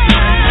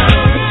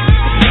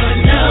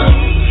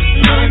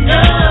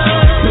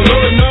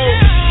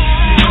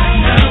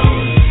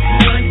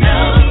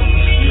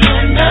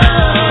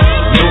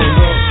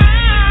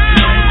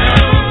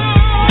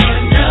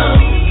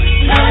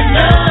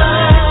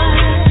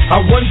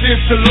 If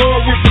the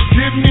Lord would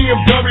forgive me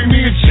and bury me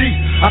a G,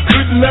 I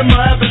couldn't let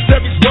my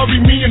adversaries worry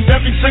me, and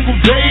every single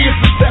day is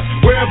a step,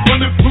 wear a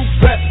bulletproof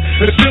vest.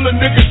 There's still a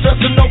nigga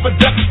stressing over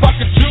death. If I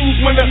could choose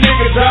when a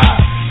nigga die,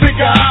 think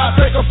I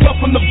take a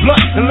puff from the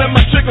blunt and let my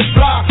trigger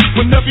fly.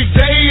 When every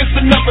day is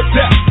another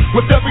death,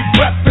 with every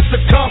breath it's a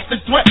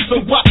constant threat.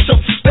 So watch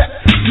your step.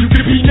 You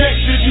can be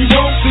next if you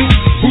want to.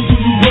 Who do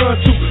you run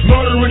to?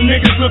 Murdering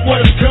niggas, look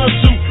what it's come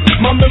to.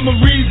 My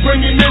memories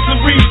bringing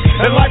misery,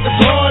 and life is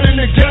hard in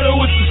the ghetto,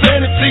 it's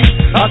insanity.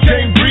 I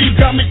can't breathe,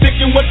 got me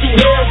thinking what you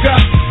hell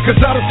got. Cause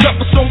I done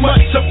suffered so much,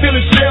 I'm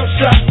feeling shell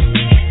shocked.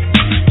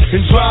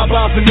 In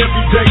drive-bys and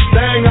everyday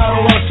thing, I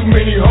don't want too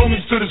many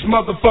homies to this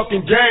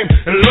motherfucking game.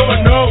 And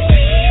Lord knows,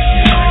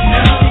 Lord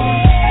knows,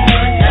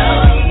 Lord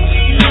knows,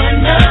 Lord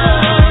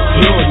knows,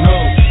 Lord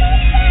knows.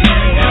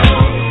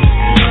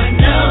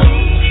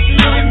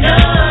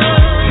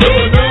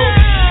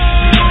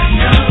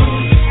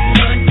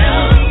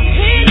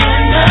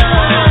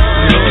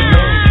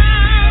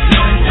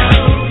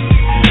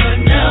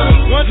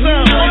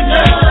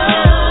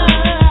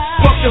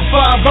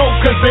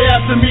 They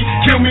after me,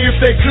 kill me if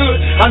they could.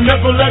 I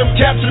never let them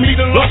capture me.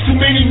 Done lost too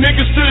many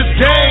niggas to this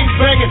gang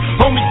banging.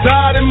 Homie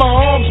died in my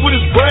arms with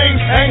his brains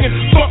hanging.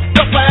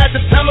 Fucked up, I had to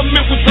tell him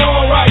it was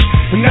alright.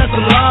 And that's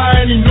a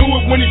lie, and he knew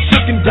it when he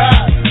shook and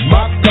died.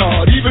 My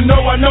God, even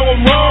though I know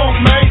I'm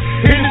wrong, man.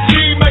 In the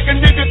G, make a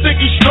nigga think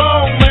he's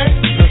strong, man.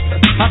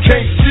 I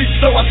can't sleep,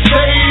 so I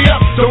stay up.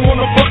 Don't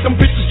wanna fuck them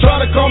bitches,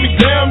 try to calm me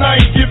down. I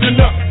ain't giving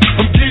up.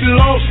 I'm getting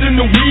lost in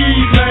the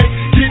weed, man.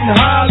 Getting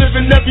high,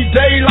 living every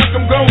day like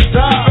I'm gon'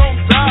 die.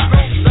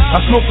 I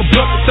smoke a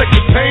blunt to take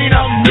the pain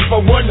out. If I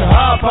wasn't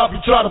high, I'd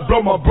probably try to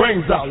blow my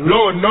brains out.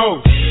 Lord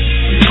knows.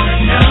 Lord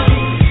knows.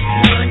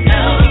 Lord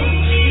knows.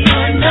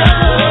 Lord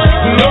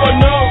knows. Lord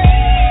knows.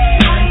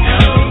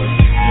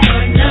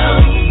 Lord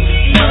knows.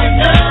 Lord knows. Lord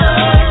knows.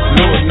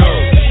 Lord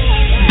knows.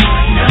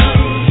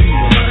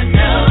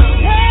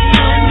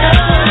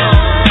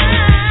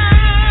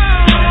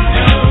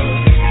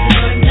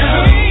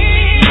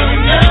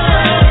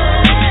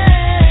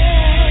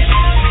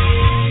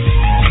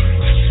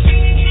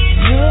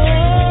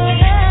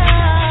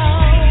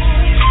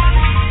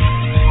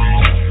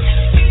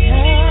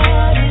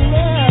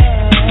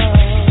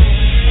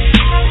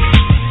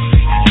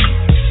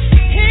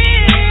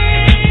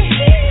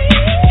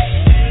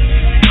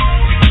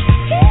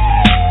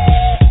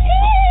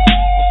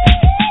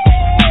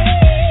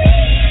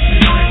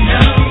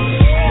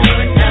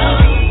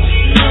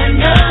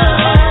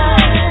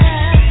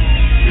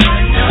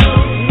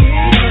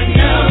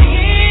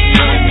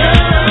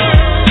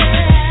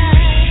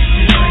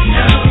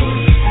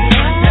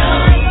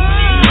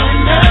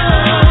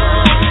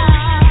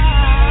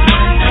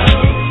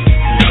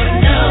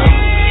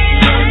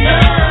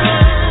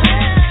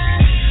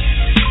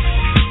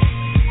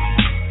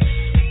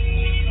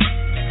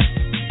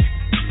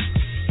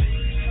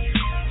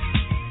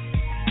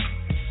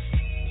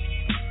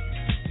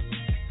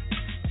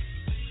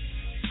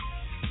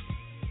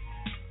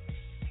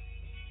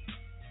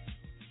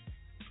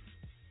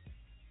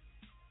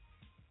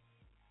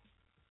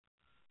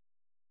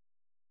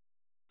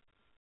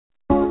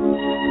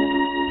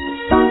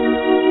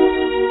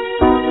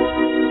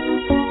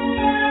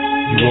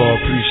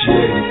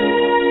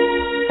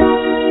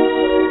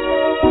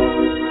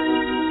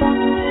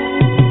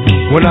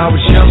 When I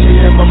was young,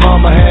 me and my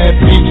mama had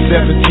beef,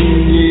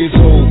 17 years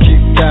old,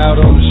 kicked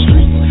out on the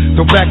street.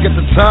 Though back at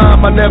the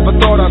time, I never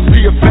thought I'd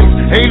see a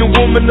face. Ain't a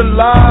woman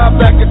alive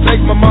that could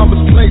take my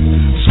mama's place.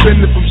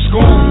 Suspended from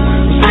school,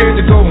 scared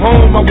to go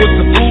home. I was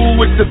the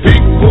fool with the big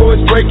boys,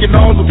 breaking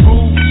all the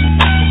rules.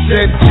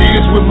 Shed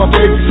tears with my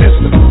baby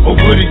sister.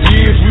 Over the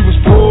years, we was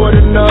poor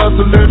than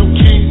other little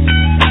kids.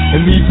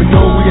 And even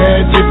though we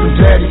had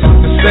different daddies,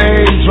 the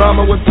same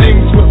drama when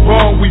things went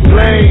wrong, we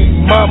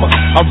blame mama.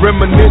 I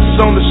reminisce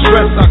on the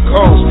stress I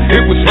caused. It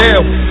was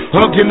hell,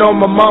 hugging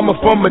on my mama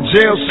from a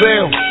jail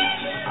cell.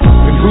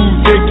 And who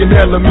thinking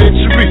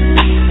elementary?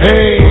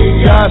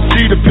 Hey, I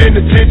see the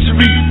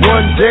penitentiary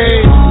one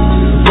day.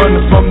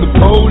 Running from the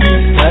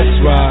police, that's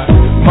right.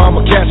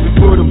 Mama catch me,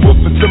 put a whoop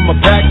into my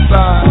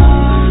backside.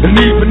 And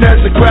even as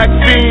a crack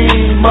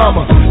fiend,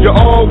 mama, you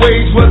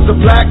always was a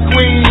black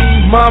queen,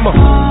 mama.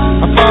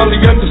 I finally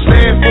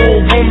understand for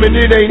a woman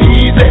it ain't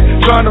easy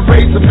trying to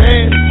raise a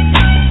man.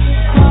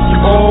 You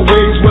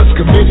always was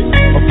committed,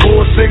 a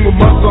poor single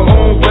mother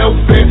on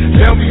welfare.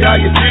 Tell me how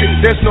you did it,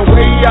 there's no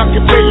way I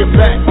can pay you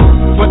back.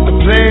 But the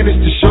plan is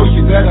to show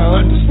you that I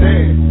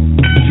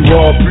understand. You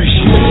all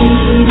appreciate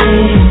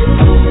it.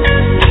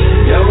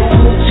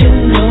 Don't you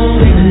know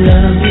we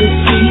love you?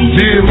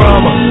 Dear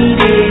mama.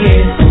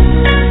 Please,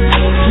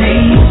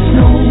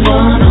 no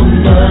one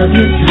above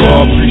you. You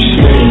all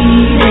appreciate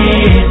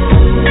it.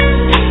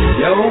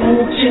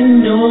 Don't you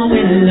know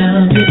we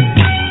love you?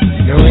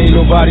 There ain't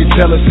nobody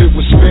tell us it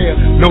was fair.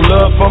 No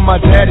love from my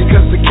daddy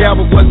cause the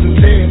coward wasn't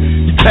there.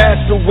 He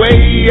passed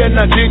away and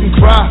I didn't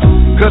cry,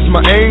 cause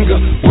my anger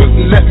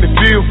wouldn't let me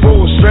feel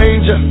for a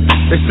stranger.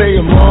 They say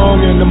I'm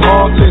wrong and I'm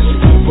heartless,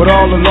 but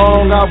all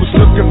along I was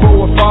looking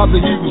for a father,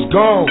 he was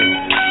gone.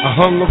 I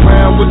hung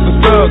around with the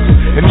thugs,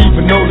 and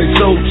even though they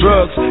sold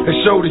drugs, they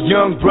showed a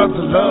young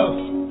brother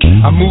love.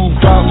 I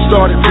moved out,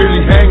 started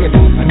really hanging.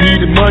 I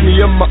needed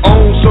money of my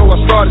own, so I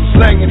started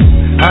slanging.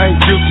 I ain't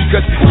guilty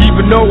cause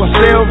even though I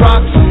sell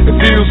rocks, it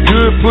feels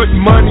good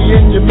putting money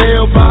in your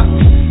mailbox.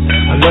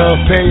 I love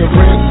paying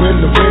rent when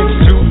the rent's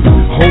due.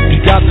 I hope you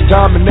got the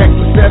diamond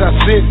necklace that I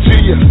sent to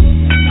you,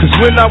 cause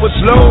when I was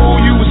low,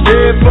 you was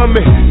there for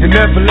me. You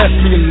never left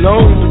me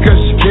alone because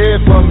you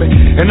cared for me.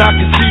 And I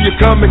can see you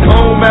coming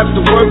home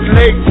after work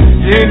late.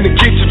 You're in the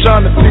kitchen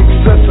trying to fix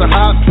us a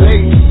hot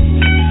plate.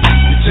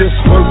 Just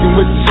working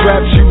with the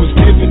scraps she was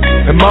given,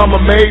 and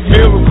mama made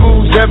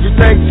miracles every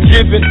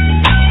Thanksgiving.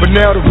 But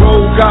now the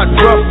road got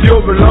rough, you're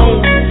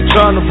alone,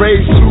 trying to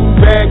raise 2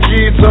 bad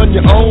kids on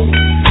your own.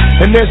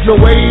 And there's no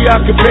way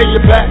I can pay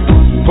you back,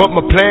 but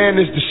my plan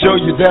is to show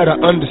you that I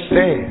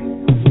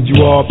understand.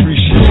 You all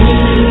appreciate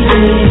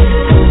it.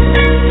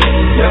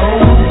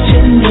 Don't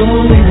you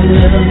know we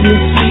love you,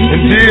 sweet?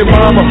 And dear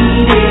mama,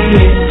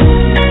 please,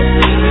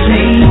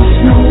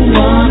 no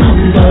one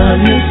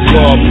above you. You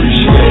all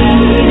appreciate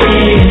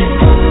it.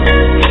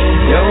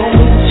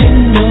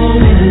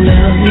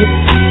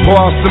 Pour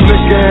out some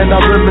liquor and I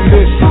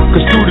reminisce,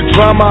 cause through the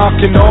drama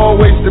I can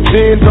always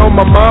depend on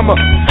my mama.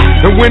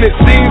 And when it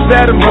seems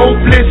that I'm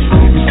hopeless,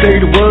 you say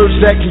the words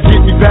that can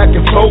get me back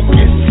in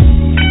focus.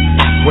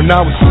 When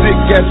I was sick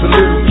as a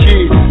little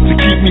kid, to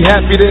keep me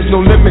happy there's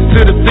no limit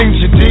to the things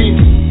you did.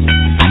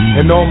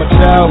 And all my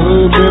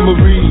childhood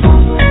memories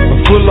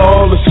are full of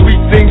all the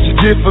sweet things you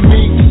did for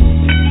me.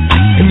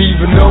 And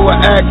even though I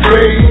act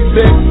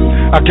crazy,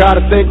 I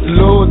gotta thank the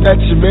Lord that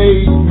you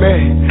made me.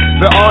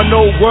 There are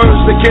no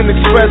words that can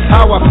express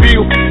how I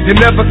feel. You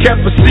never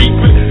kept a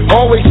secret,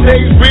 always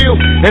stayed real.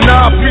 And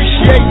I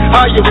appreciate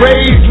how you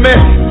raised me,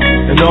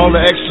 and all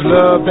the extra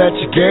love that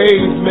you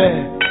gave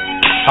me.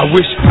 I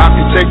wish I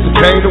could take the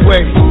pain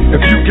away.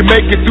 If you can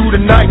make it through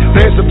the night,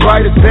 there's a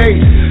brighter day.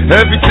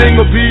 Everything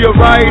will be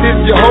alright if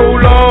you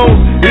hold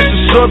on. It's a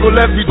struggle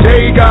every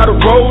day, gotta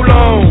roll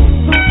on.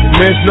 And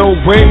there's no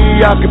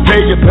way I can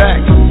pay you back,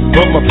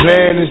 but my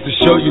plan is to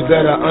show you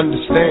that I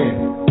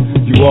understand.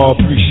 You all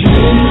appreciate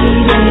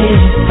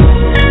it.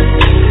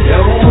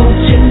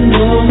 Don't you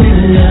know we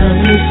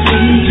love you,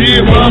 sweet?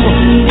 Dear mama,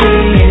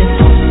 please,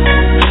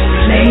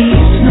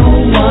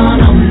 no one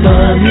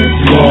above you.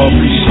 You all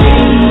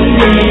appreciate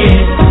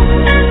it.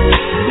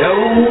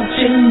 Don't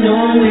you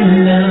know we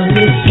love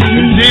you,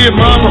 sweet? Dear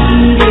mama,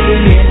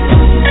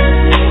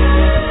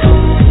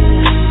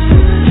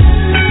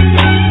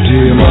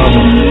 dear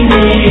mama.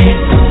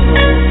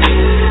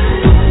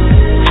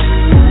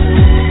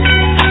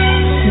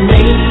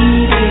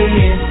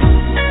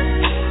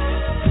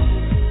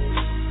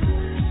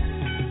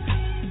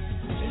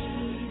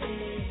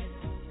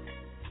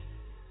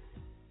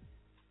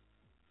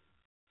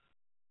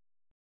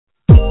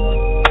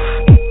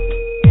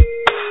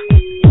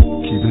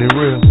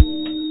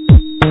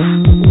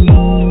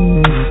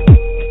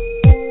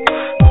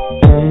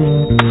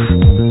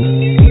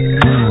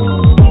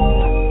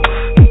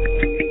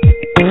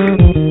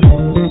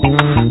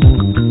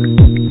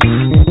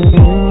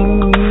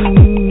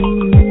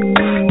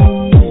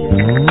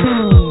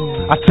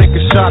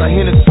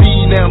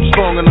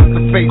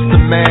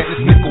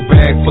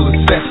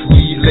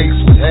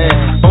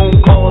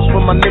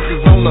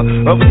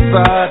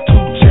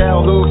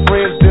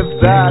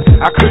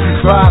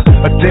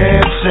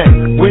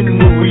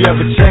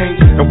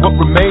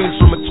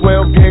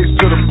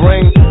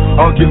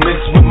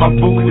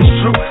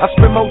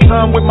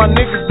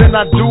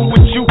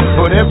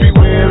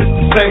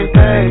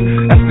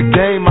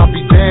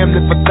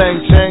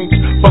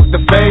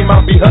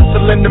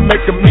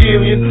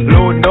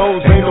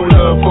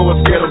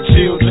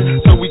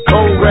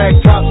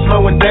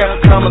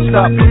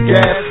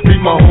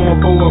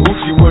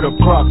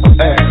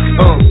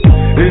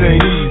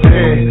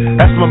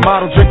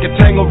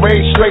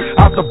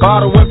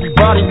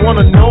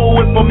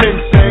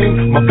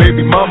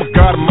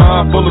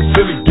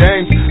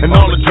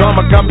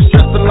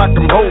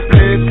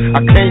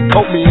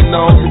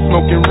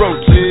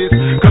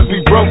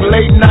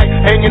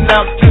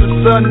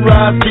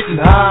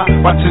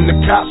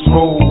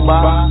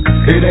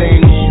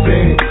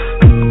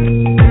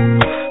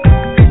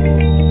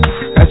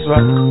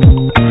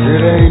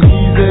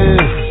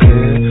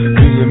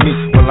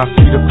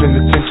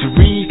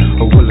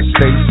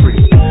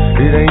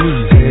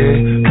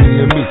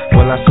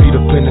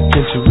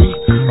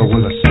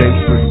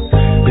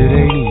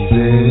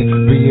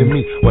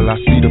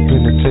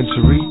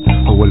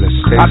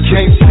 I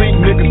can't sleep,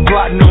 niggas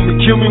plotting on me,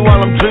 kill me while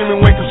I'm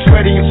dreaming, wake up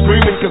sweaty and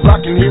screaming, cause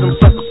I can hear them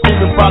suckers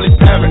screaming. probably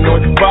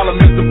paranoid. The problem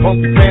is the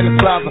punk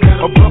fantasizer.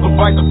 A brother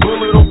bites a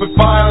bullet open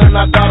fire, and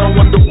I don't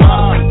wonder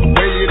why. The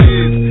way it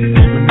is,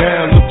 even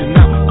now looking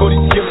out for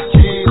these killer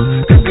kids.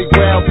 Cause they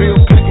ground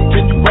bills clicking,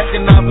 can you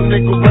recognize a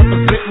nigga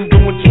representing?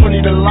 Doing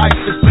 20 to life,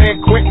 to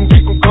San Quentin,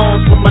 keep them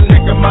calls for my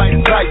nigga, my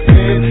sight,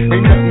 man.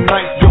 Ain't nothing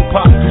nice, yo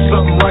pop, do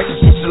something right,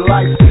 switch your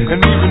life.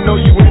 And even though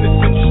you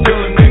innocent, you still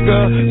a nigga.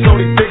 So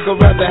they think I'd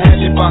rather have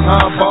you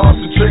behind bars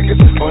and triggers.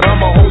 But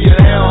I'ma hold you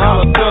down,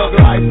 holla thug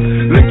life.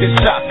 Licking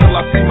shots till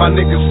I see my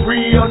niggas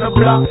free on the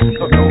block.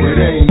 So no, it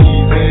ain't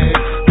easy.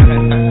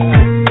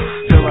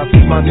 Till I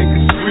see my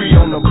niggas free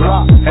on the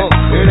block.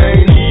 It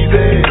ain't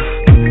easy.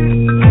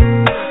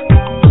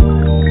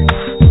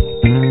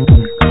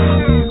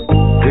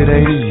 It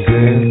ain't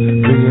easy.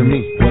 Being me,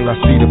 will I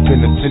see the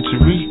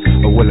penitentiary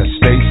or will I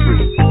stay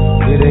free?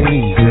 It ain't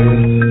easy.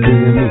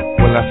 Being me,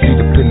 will I see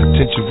the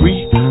penitentiary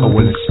or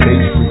will I stay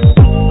free?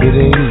 It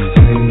ain't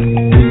easy.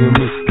 Being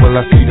me, will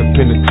I see the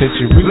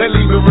penitentiary?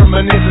 Lately been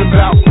reminiscing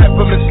about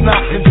peppermint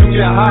snot in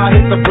junior high.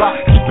 Hit the block,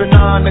 keep an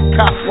eye on the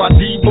cops while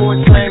D-boys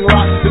slang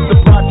rock. It's the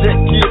project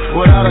kid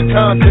without a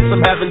conscience.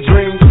 I'm having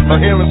dreams of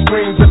hearing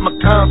screams at my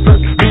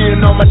concerts.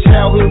 Being on my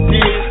childhood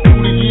kids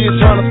through the years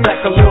trying to stack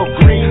a little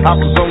green. I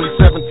was only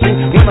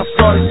 17 when I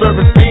started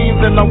serving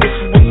fiends, and I wish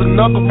it was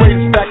another way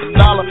to stack a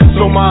dollar.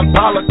 So my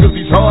Impala, cause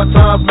these hard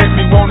times make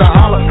me wanna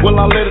holler. Will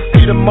I let it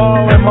see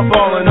tomorrow? Am I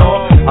falling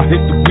off? I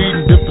hit the weed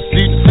and then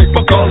proceed to say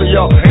fuck all of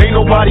y'all. Ain't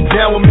nobody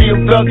down with me,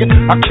 I'm thugging.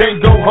 I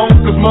can't go home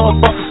cause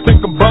motherfuckers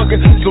think I'm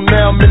bugging. So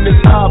now I'm in this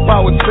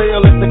high-powered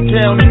cell at the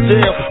county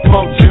jail.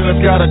 Punk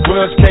judge got a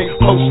grudge, can't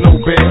post no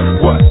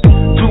bail. What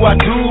do I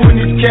do in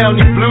these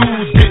county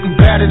blues? Getting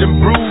battered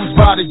and bruised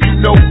by the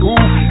you-know-who.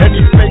 And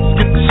these fakes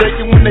get to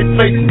shaking when they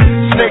face me.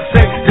 Snakes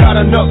ain't got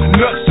enough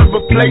nuts to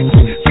replace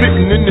me.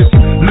 Sitting in this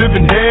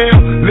living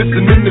hell,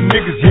 listening to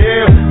niggas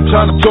yell. I'm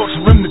trying to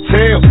torture him to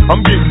tell.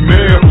 I'm getting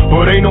mail,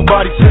 but ain't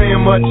nobody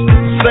saying much.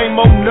 Same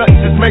old nuts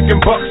is making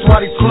bucks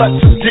while these sluts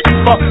is getting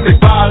fucked. They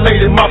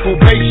violated my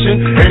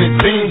probation, and it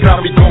seems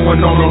I'll be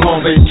going on a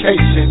long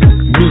vacation.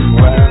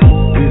 Meanwhile,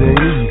 it ain't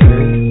easy.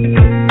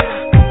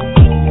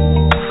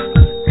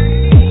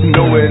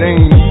 No, it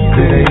ain't easy.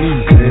 It ain't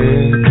easy.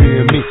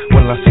 Hear me,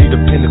 will I see the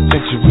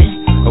penitentiary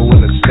or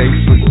will I stay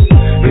free?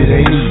 It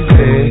ain't easy.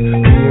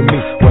 Hear me,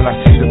 will I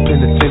see the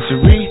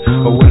penitentiary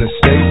or will I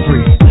stay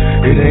free?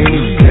 It ain't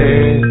easy.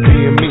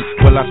 Hear me,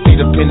 will I see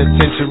the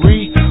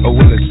penitentiary or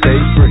will I stay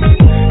free?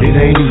 It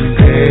ain't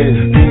easy.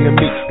 Hear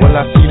me, will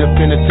I see the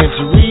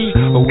penitentiary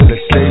or will I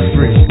stay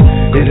free?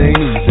 It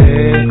ain't easy.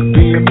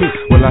 Hear me,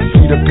 will I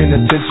see the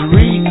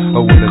penitentiary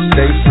or will I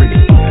stay free?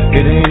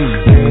 It ain't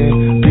easy.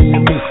 Hear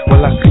me,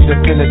 will I see the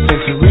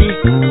penitentiary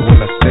or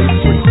will I stay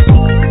free?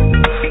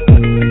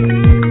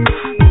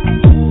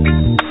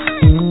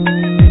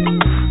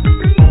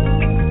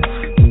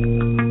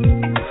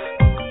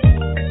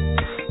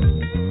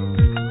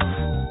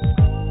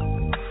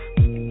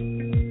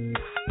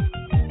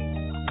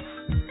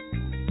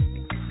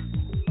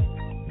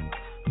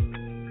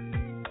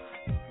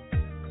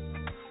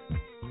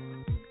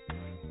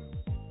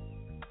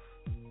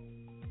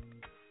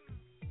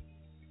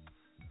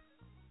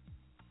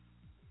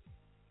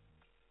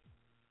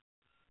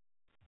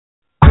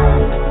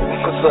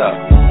 What's up?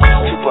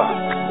 TUPAC.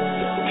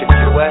 Can you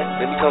get away?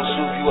 Let me come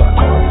swoop you up.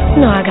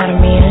 No, I got a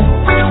man.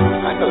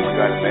 I know you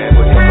got a man,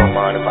 but he ain't gonna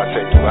mind if I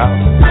take you out.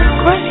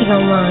 Of course he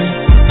don't mind.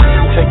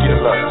 Take you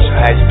to lunch.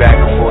 I had you back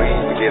before you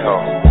even get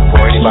home.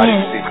 Before anybody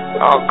can see.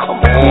 Oh,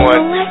 come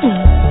on.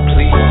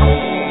 Please.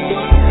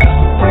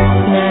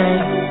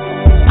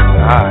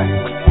 Nah. Alright.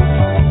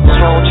 What's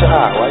wrong with your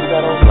eye? Why you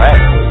got on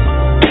black?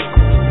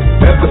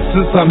 Ever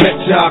since I met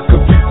you, I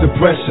could beat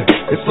depression.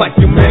 It's like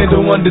your man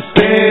don't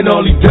understand, all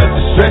he does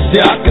is stress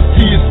you. I can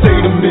see your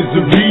state of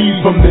misery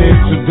from the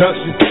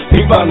introduction.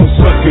 Ain't about no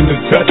sucking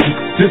or touching,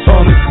 just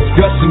honest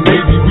discussion.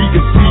 Maybe we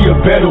can see a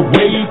better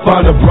way,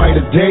 find a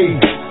brighter day.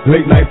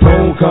 Late night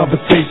phone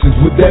conversations,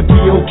 would that be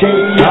okay?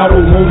 I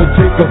don't wanna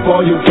take up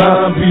all your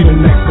time, be the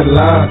next in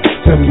line.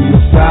 Tell me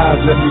your size,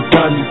 let me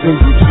find you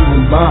things with you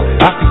in mind.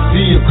 I can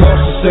see you're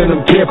cautious and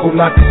I'm careful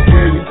not to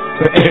scare you.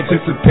 The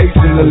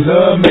anticipation of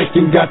love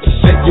making got you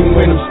shaking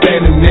when I'm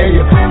standing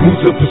near you. Moves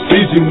of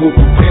precision will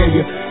prepare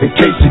you in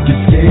case you get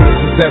scared.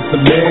 Cause that's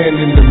the man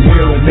in the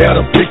mirror.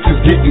 Now the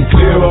picture's getting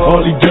clearer.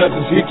 All he does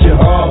is hit you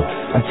hard.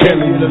 I tell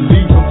him to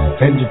leave him,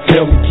 and you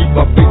tell me keep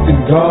my faith in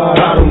God.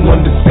 I don't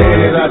understand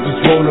it, I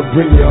just wanna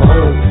bring you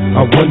home.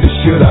 I wonder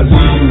should I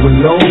leave you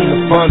alone to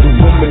find a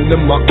woman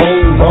of my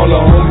own. All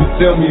the homies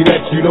tell me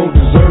that you don't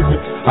deserve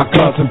it. I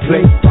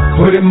contemplate,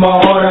 but in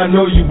my heart I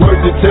know you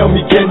worth it. Tell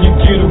me, can you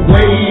get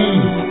away?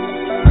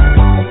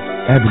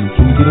 Ebony,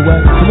 can you get away?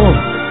 Come on,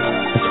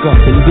 let's go.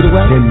 Can you get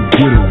away? Can you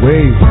get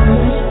away?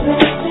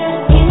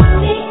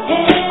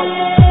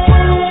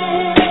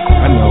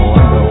 I know.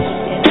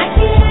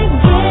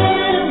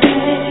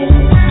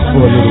 Just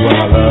for a little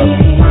while, love.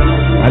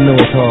 I know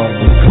it's hard,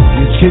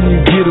 but can you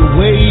get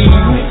away?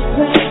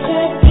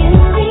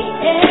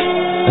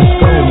 Let's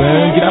go,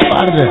 man. Get up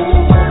out of there.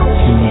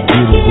 Can you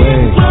get away?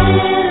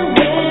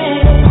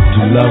 Do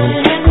you love him?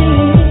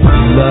 Do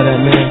you love that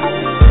man?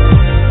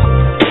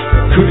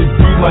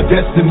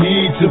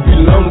 destiny to be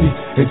lonely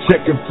and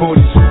checking for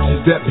these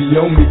switches that be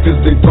on me, cause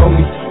they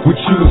phony. With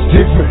you is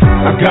different,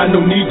 I got no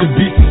need to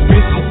be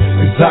suspicious,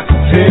 cause I can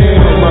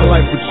tell my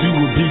life with you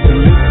will be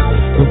delicious.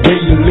 The way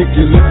you lick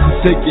your lips and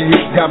shake your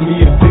hips got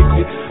me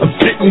addicted. I'm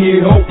sitting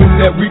here hoping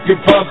that we can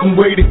find some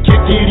way to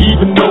kick it,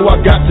 even though I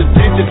got the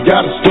digits,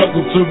 gotta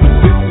struggle to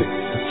resist it.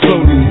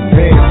 Slowly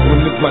advance when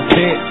it's my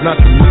chance not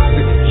to miss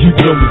it. You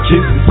blow me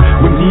kisses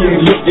when he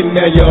ain't looking,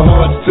 now your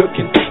heart's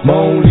tookin'. My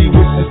only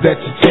wish is that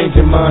you change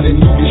your mind and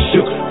you get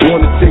shook.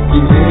 Wanna take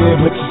you there,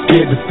 but you're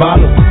scared to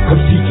follow.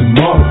 Come see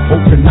tomorrow,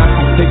 hoping I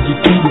can take you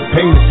through the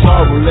pain and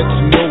sorrow. Let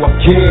you know I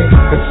care,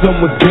 that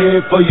someone's there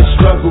for your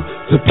struggle.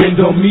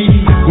 Depend on me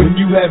when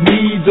you have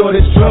needs or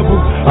there's trouble.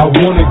 I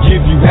wanna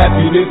give you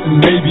happiness and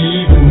maybe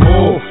even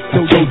more.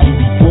 I told you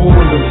before,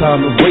 no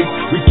time to waste.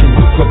 We can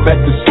hook up at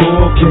the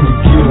store, can you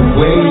get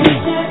away?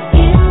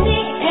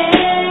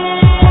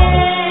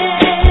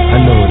 I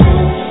know it is.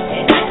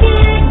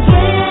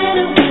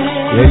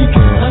 Yeah, you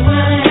can.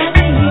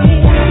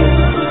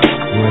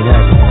 You ain't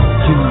happy.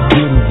 Can you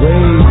get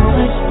away?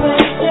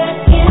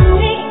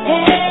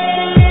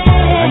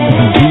 I know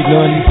you beating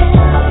on you.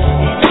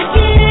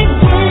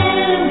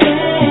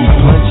 You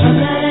punching,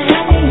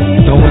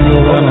 throwing you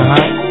around the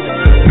house.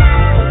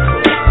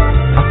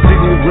 I sit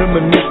here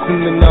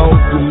reminiscing and I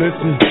hope you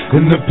listen.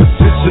 In the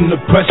position of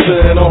pressure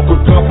and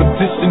awkward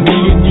competition, me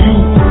and you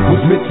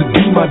was meant to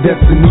be my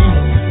destiny.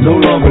 No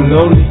longer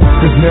lonely,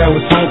 cause now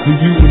it's time for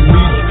you and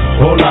me.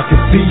 All I can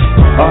see,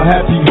 a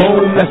happy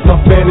home, that's my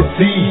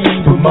fantasy.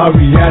 But my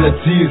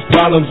reality is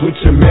problems with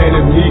your man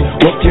and me.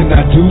 What can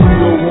I do?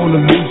 Don't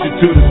wanna lose you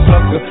to the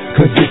sucker,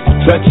 cause if you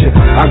touch it,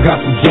 I got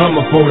some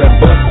drama for that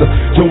buster.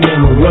 Don't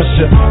wanna rush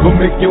you, but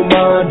make your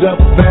mind up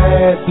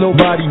fast.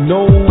 Nobody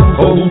knows,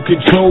 or who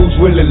controls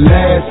will it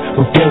last.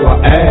 Before I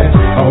ask,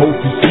 I hope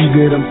you see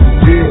that I'm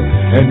sincere.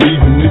 And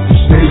even if you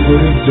stay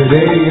with him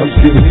today, I'm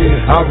still here.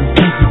 I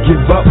refuse to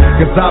give up,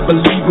 cause I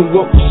believe in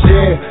what we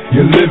share.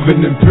 You're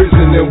living in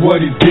prison and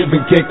what he's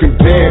giving can't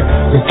compare.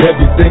 Cause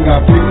everything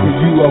I feel for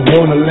you, I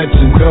wanna let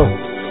you know.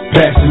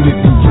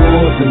 Passionately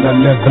yours and I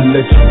never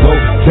let you go.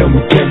 Tell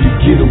me, can you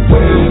get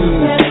away?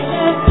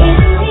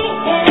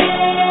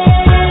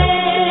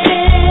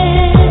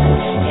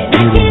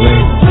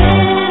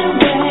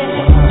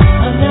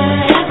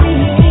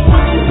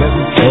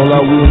 All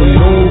I wanna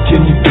know,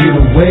 can you get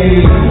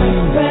away?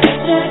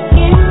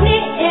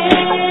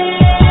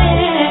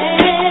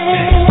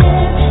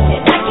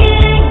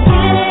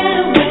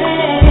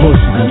 Of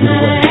course you can get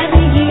away.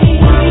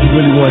 If you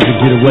really want to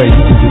get away,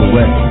 you can get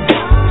away.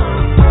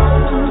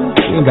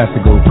 You ain't got to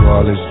go through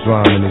all this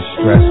drama and this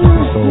stress with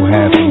this old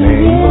happy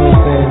man. You know what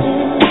I'm saying?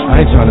 I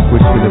ain't trying to put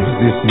you in a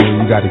position where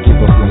you got to give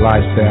up your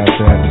lifestyle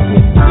to have to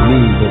get me,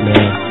 but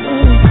man,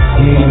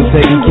 he ain't even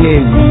taking care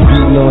of you,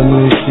 beating on you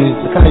and shit.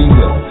 Look how you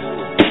look.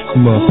 You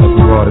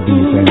motherfucker ought to be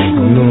with that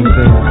nigga, you know what I'm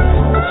saying?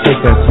 Take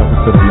that sucker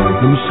to the max.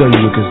 Let me show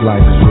you what this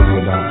life is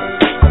really about.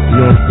 You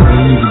know what I'm saying?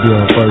 You need to be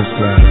on first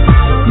class.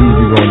 You need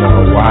to be going to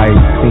Hawaii,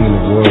 seeing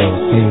the world,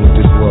 seeing what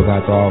this world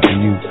got to offer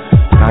you.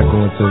 Not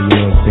going to, you know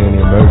what I'm saying,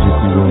 the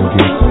emergency room,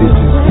 get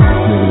stitches, because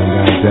this nigga done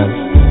got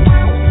jealous.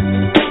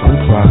 I'm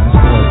crying,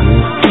 it's all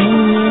good.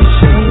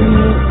 Shake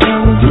that.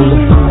 Get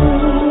away.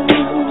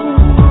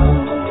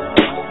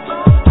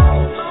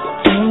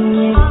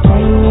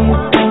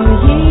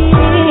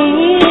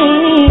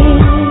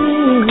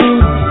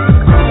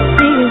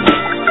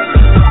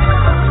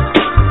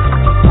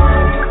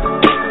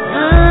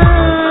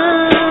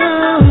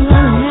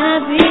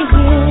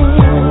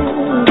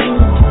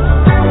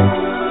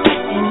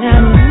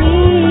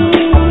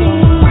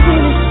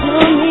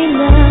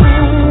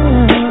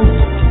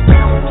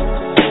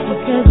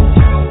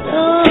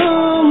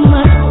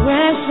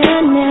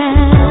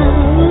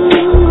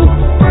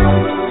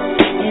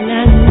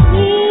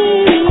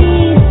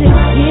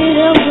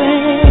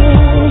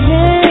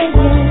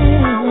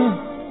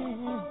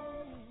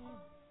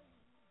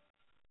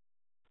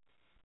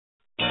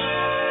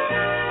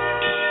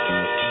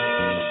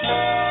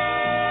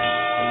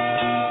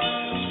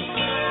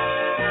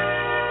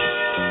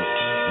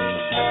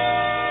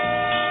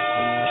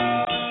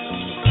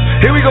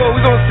 Here we go, we're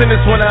gonna send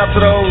this one out to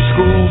the old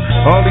school.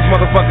 All these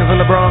motherfuckers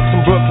in the Bronx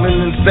and Brooklyn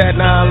and Staten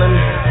Island,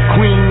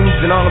 Queens,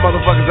 and all the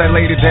motherfuckers that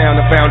laid it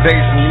down, the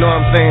foundation, you know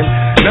what I'm saying?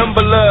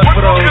 Number love for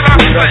the old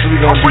school, that's what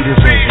we gonna do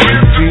this one. You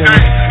feel me?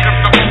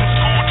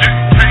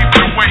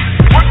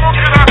 What more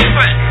can I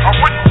say? I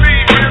wouldn't be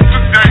here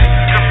today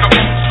if the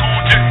old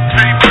school didn't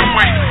pave the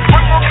way.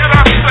 What more can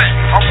I say?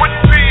 I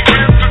wouldn't be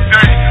here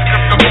today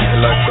if the old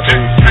school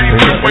didn't pave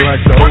the way.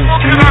 What more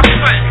can I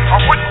say? I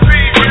wouldn't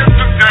be here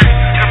today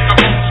if the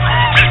old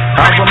school didn't pave the way.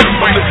 I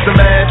remember Mr.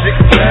 Magic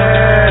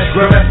Flash,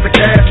 Grandmaster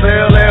Cash,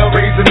 LL,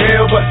 raising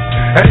hell, but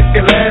I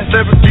didn't last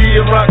every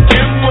year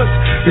rockin' was.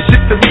 The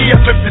shit to me, I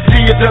flipped the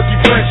T.U.PAC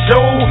Fresh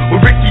show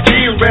with Ricky D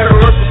and Red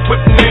Earth was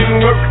putting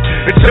in work.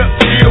 And Chuck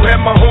Chill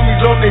had my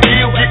homies on the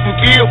hill getting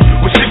ill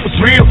when shit was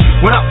real.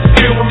 When I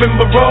still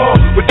remember raw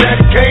with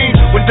Daddy Kane,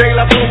 when De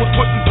La Soul was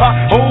putting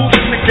potholes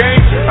in the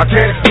game. I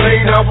can't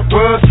explain how it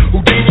was.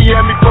 Houdini Henny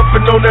had me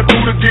puffin' on that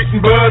Buddha getting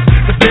buzzed.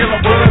 The deal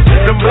I was,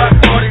 them black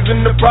parties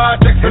in the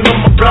projects and on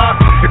my block.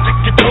 If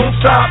you don't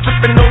stop,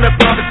 sippin' on that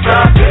private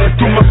side.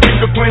 Through my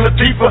speaker, Queen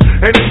Latifah,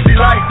 and MC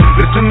Light.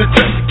 Listen to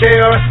just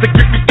KRS to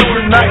get me through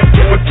the night.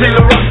 With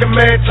Taylor Rockin'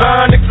 Man,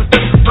 Tonics, and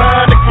Steph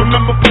Sonic.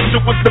 Remember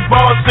Pusha with the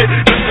ball shit,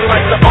 looking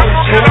like the old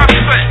school.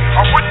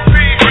 I wouldn't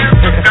be here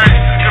today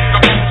if the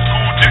old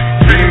school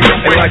didn't be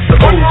nothing like the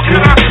old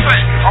school.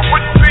 I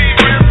wouldn't be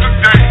here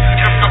today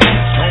if the old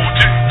school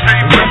didn't be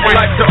nothing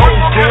like the old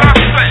school.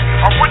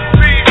 I wouldn't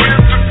be here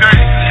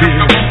today if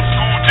the old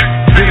school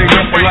didn't be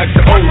nothing like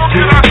the old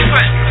school.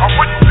 I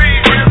wouldn't be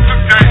here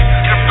today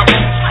if the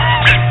old school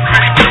didn't be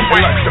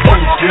nothing like the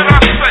old school.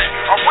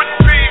 I wouldn't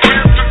be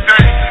here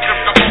today if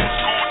the old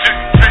school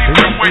didn't be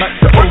nothing like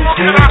the old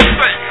school.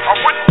 I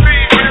wouldn't be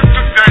here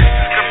today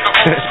if the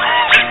old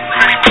school didn't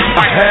be nothing.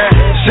 I had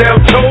shell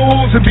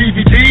toes and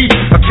BBD.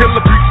 I kill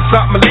the preachers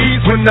out my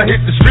leaves when I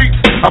hit the streets.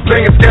 I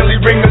play a Skelly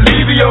ring a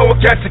Levio,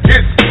 catch a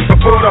kiss.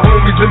 Before the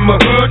homies in my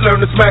hood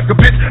learn to smack a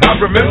bitch. I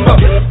remember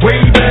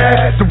way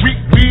back the week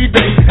we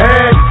they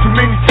had too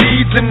many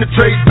seeds in the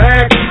trade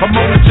bag. I'm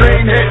on the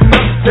train heading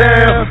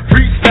uptown,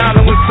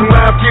 freestyling with some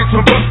wild kids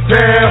from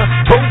Bucktown.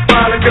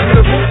 Profiling cause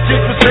the hoop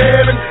kids was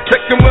staring,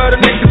 checking what a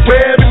niggas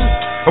wearing.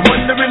 I'm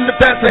wondering if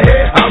that's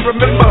ahead. I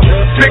remember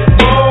sick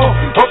ball,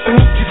 up the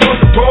hoochies on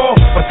the ball.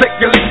 I take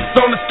your leaks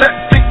on the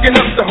steps, thinking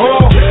up the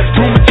hall.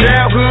 Through my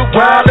childhood,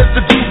 wild as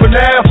a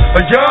juvenile.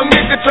 A young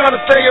nigga trying to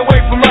stay away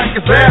from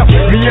Rikers-Isle.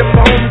 Me and my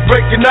homies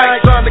breaking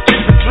night, trying to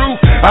keep it true.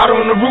 Out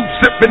on the roof,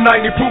 sipping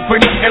 90 proof,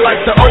 ain't nothing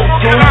like the old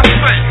school.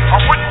 I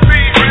wouldn't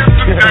be here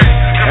today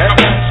if the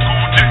old school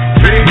didn't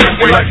be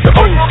nothing like the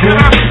old school.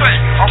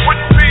 I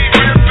wouldn't be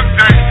here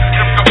today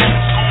if the old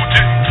school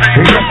didn't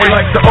be nothing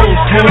like the old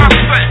school.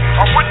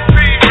 I wouldn't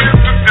be here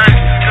today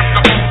if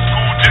the old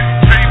school didn't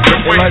be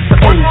nothing like the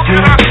old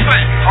school.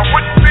 I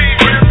wouldn't be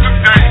here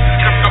today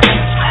if the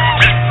old school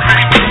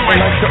didn't be nothing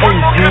like the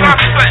old school.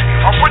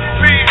 I wouldn't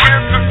be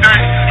here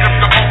today if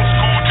the old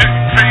school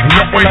didn't be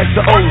nothing like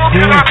the old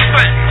school.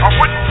 I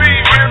wouldn't be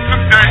here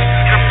today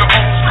if the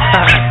old school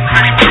didn't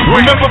be nothing.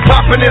 Remember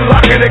popping and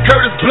locking at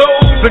Curtis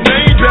blows the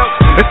name belts.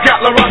 And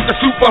Scotland rocked the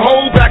super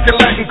hole back in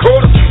Latin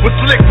quarters. With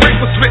Slick Rick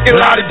was spitting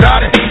lottie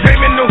dottie.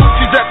 Gaming the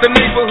hoochies at the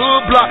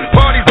neighborhood block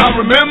parties. I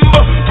remember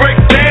break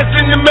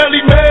dancing the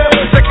Melly Mel.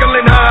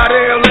 Tickling high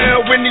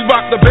LL when he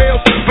rocked the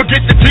bells.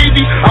 Forget the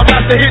TV, I'd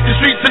like to hit the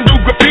streets and do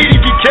graffiti.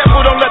 Be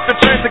careful, don't let the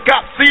transit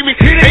cops see me.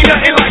 Ain't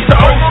nothing like the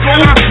old school.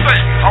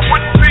 I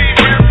wouldn't be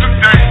here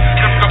today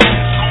if the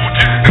old school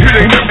didn't. It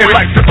ain't nothing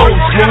like the old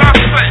school.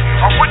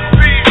 I wouldn't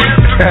be here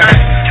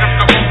today if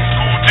the old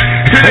school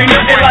didn't. It ain't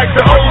nothing like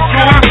the old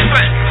school.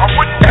 I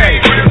wouldn't be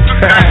here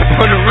today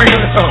for the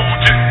real though.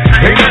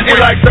 Ain't nothing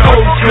like the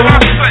old school.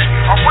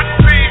 I wouldn't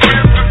be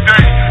here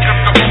today if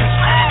the old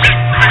school didn't.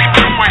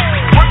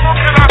 What more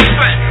can I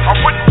say? I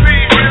wouldn't be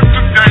here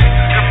today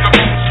if the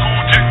old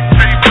school didn't.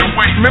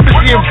 Remember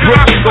seeing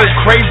Brooklyn go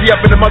crazy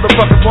up in the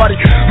motherfucking party?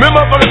 Remember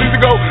motherfuckers used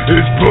to go,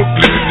 it's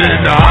Brooklyn in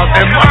the house,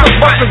 and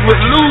motherfuckers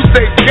would lose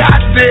their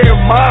goddamn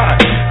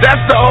mind. That's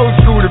the old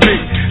school to me.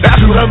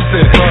 That's what I'm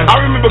saying. I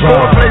remember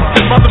going places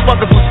and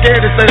motherfuckers were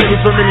scared to say they was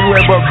from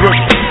anywhere but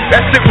Brooklyn.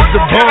 That shit was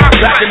the bomb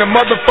back in the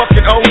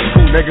motherfucking old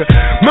school, nigga.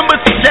 Remember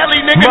Skelly,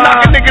 nigga,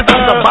 knocking niggas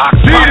out the box,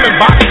 popping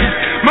boxes.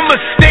 Remember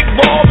Stick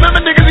Ball? Remember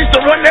niggas used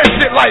to run that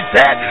shit like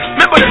that?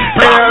 Remember this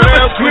block?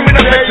 Remember screaming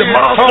up at the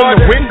moms from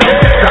the window?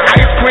 The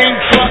ice cream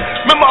truck?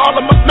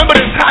 Remember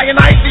the Italian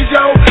ices,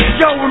 yo?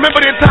 Yo, remember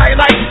the Italian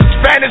ices? The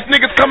Spanish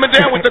niggas coming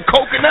down with the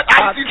coconut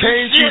ices. I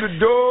came through the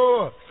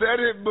door, said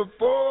it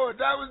before.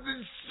 That was the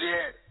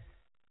shit.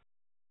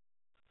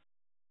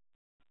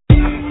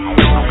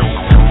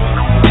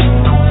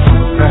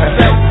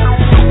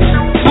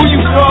 Who you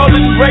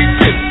callin'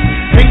 racist?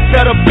 Ain't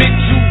that a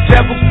bitch, you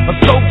devil? I'm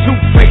so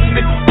two-faced.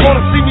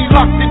 Wanna see me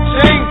locked in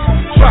chains?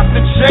 Dropped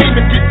in shame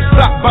and get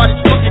stopped by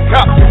these fucking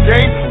cops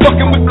again.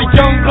 Fucking with the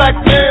young black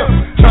male,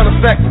 trying to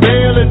stack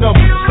bail and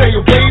stay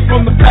away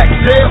from the pack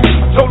jail.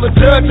 Told the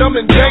judge I'm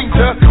in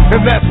danger,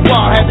 and that's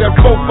why I had that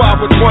profile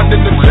with one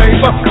in the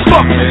chamber.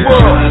 Fuck the world.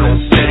 They're trying to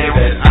say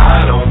that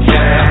I don't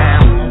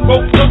care.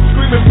 Woke up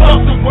screaming, fuck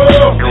the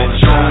world. They're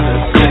trying to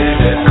say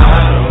that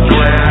I don't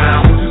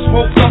care. Just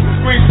woke up and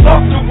screamed,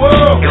 fuck the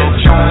world. They're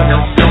trying to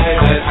say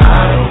that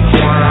I don't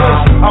care.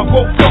 I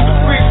woke up and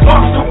screamed,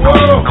 fuck the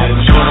world.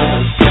 They're trying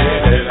to say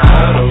that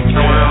I don't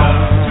care.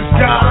 Just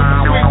gotta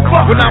scream,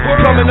 fuck. When I was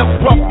coming up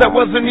rough, that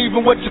wasn't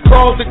even what you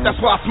called it. That's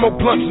why I smoke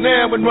blunts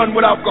now and run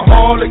with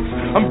alcoholics.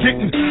 I'm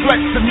getting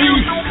threats to me,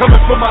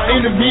 coming from my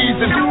enemies,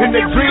 and in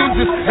their dreams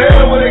is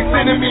hell when they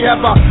sending me.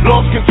 Have I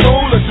lost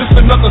control or just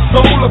another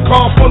soul? A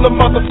car full of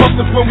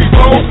motherfuckers when we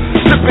roll,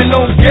 sipping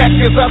on yak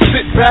as I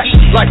sit back.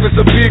 Life is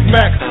a Big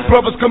Mac.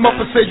 Brothers come up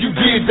and say you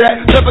did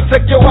that. Never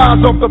take your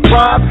eyes off the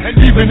prize, and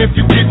even if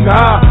you getting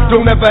high,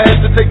 don't ever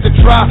hesitate to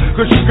try,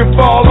 cause you can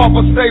fall off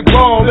or stay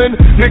ballin'.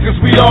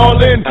 Niggas, we all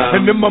in,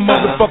 and then my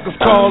motherfuckers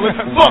calling.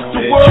 Fuck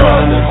the world.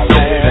 Trying to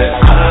say that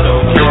I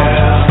don't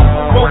care.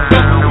 Woke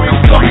up and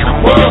screamed, fuck the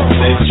world.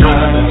 They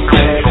trying to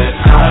say that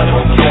I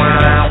don't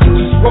care.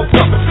 Just woke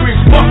up and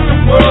screamed, fuck the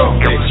world.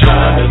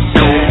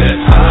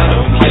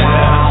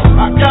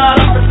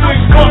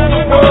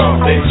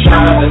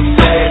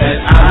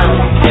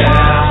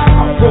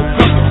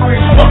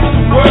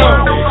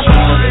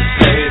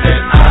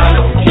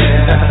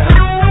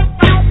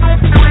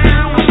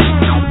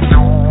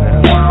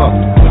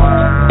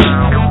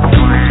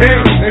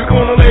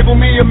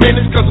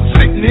 minutes, cause I'm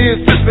sitting here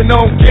sipping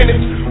on Guinness.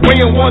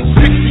 Weighing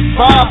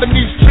 165 and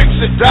these tricks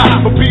should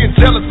die for being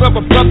jealous of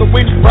a brother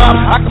when he robbed.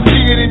 I can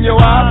see it in your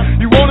eyes.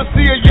 You wanna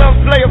see a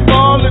young player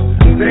ballin'?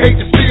 They hate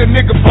to see a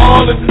nigga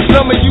ballin'.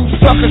 Some of you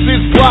suckers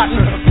is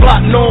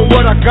plotting on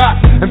what I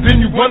got, and then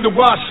you wonder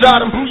why I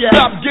shot him.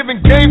 Stop giving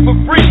game for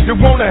free. You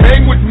wanna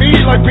hang with me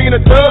like being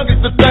a thug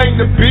is the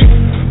thing to be.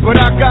 But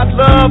I got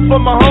love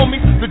for my homies,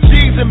 the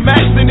G's and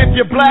Max, and if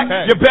you're black,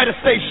 you better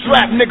stay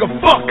strapped, nigga.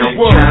 Fuck the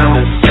world.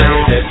 They tryna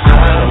say that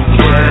I don't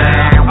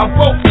care. I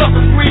woke up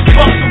and screamed,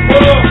 fuck the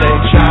world. They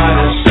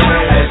tryna say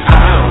that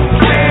I don't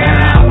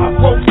care. I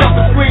woke up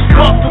and screamed,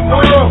 fuck the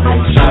world. They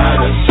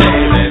tryna say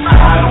that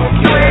I don't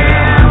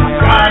care.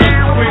 I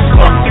screamed,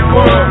 fuck the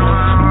world.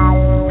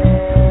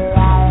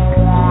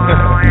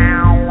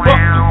 Fuck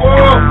the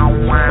world.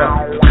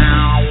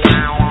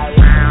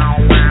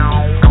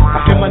 I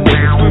hear my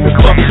niggas screaming,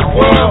 fuck the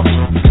world.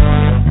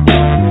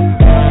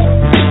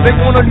 They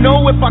wanna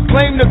know if I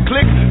claim the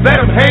click that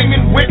I'm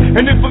hanging with,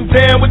 and if I'm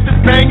down with this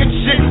banging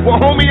shit.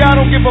 Well, homie, I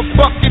don't give a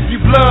fuck if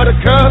you blood or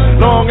cuz,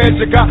 long as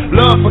you got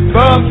love for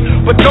thugs.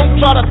 But don't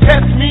try to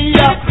test me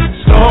out.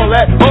 Stall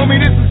that,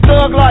 homie, this is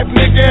thug life,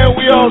 nigga, and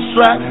we all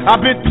strapped.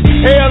 I've been through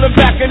hell and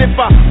back, and if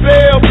I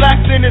fail black,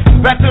 then it's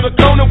back to the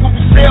corner where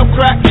we sell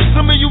crack.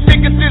 Some of you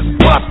niggas is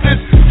busters.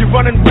 You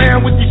running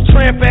around with these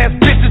tramp ass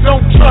bitches,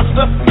 don't trust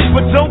us.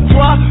 But don't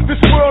cry, this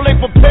world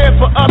ain't prepared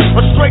for us.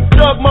 A straight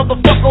thug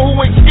motherfucker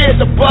who ain't scared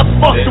to bust.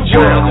 Fuck the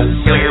world.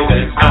 Say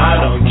that I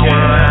don't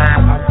care.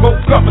 I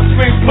woke up and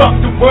screamed, fuck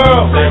the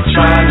world. They're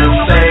trying to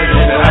say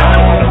that I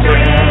don't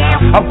care.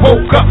 I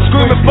woke up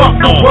screaming, fuck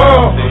the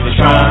world. They're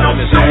trying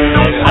to say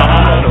that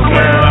I don't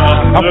care.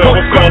 I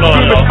woke up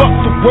screaming, fuck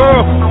the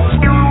world.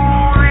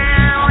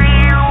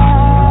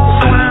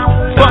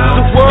 Fuck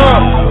the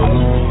world.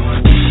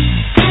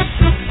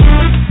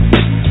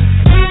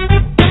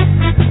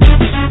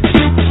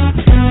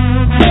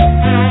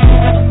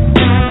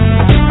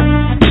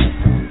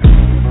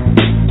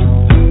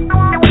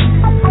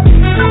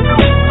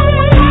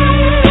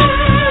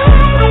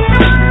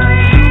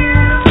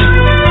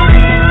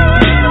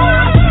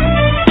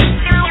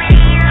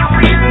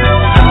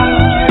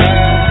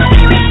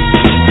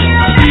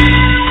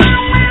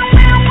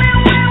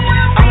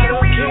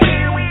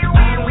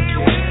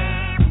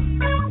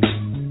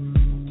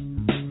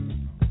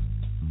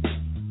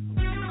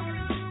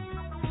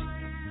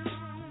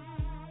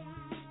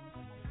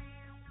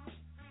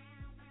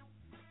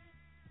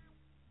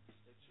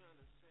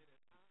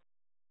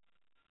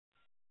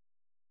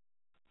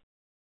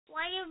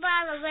 Why you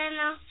bother,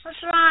 Rena?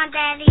 What's wrong,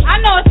 Daddy? I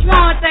know what's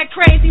wrong with that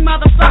crazy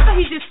motherfucker.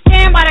 He just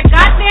stand by the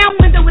goddamn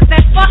window with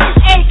that fucking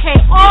AK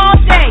all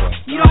day.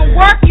 You don't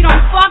work, you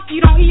don't fuck, you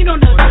don't eat on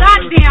the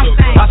goddamn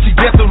thing. I see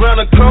death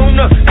around the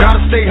corner.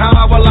 Gotta stay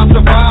high while I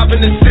survive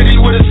in the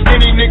city where the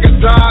skinny niggas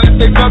die. If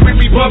they bury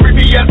me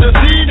as a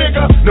C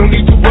nigga. No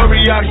need to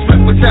worry, I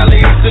expect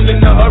retaliation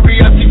in a hurry.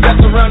 I see death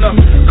around the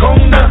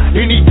corner.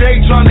 Any day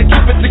trying to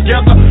keep it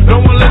together. No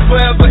one lives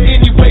forever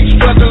anyway,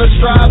 struggling,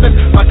 striving.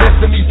 My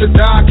destiny's to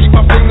die. Keep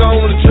my finger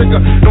on the trigger.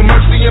 No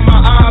mercy in my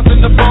eyes in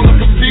the bone of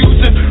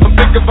confusion. I'm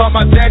thinking about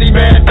my daddy,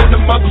 man, and the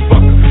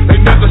motherfucker. They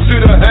never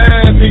should have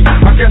had me.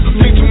 I guess I've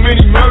seen too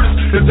many murders.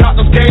 The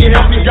doctors can't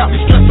help me. Got me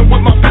stressing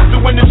with my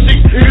pistol in the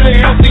sheet. It ain't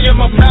healthy and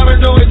my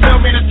paranoid. Tell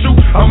me the truth.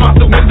 I'm out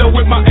the window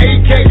with my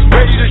AK,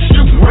 ready to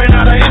shoot. Ran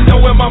out of endo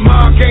and my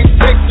mind can't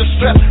take the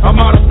stress. I'm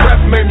out of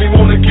breath, made me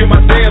wanna kill my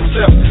damn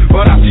self.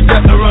 But I see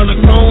death around the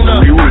corner.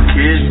 We were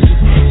kids.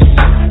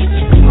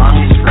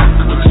 Mommy's from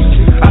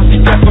I see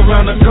death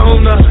around the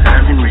corner.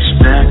 having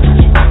respect.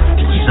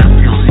 That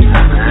feels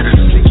even better.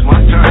 It's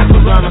my turn. Death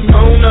around the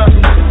corner.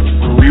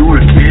 When we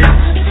were kids,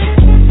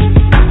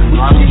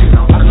 mommy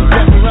felt good.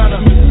 Death around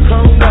the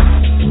corner.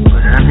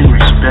 But having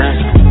respect,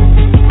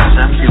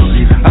 that feels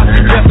even I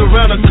see better. death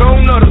around the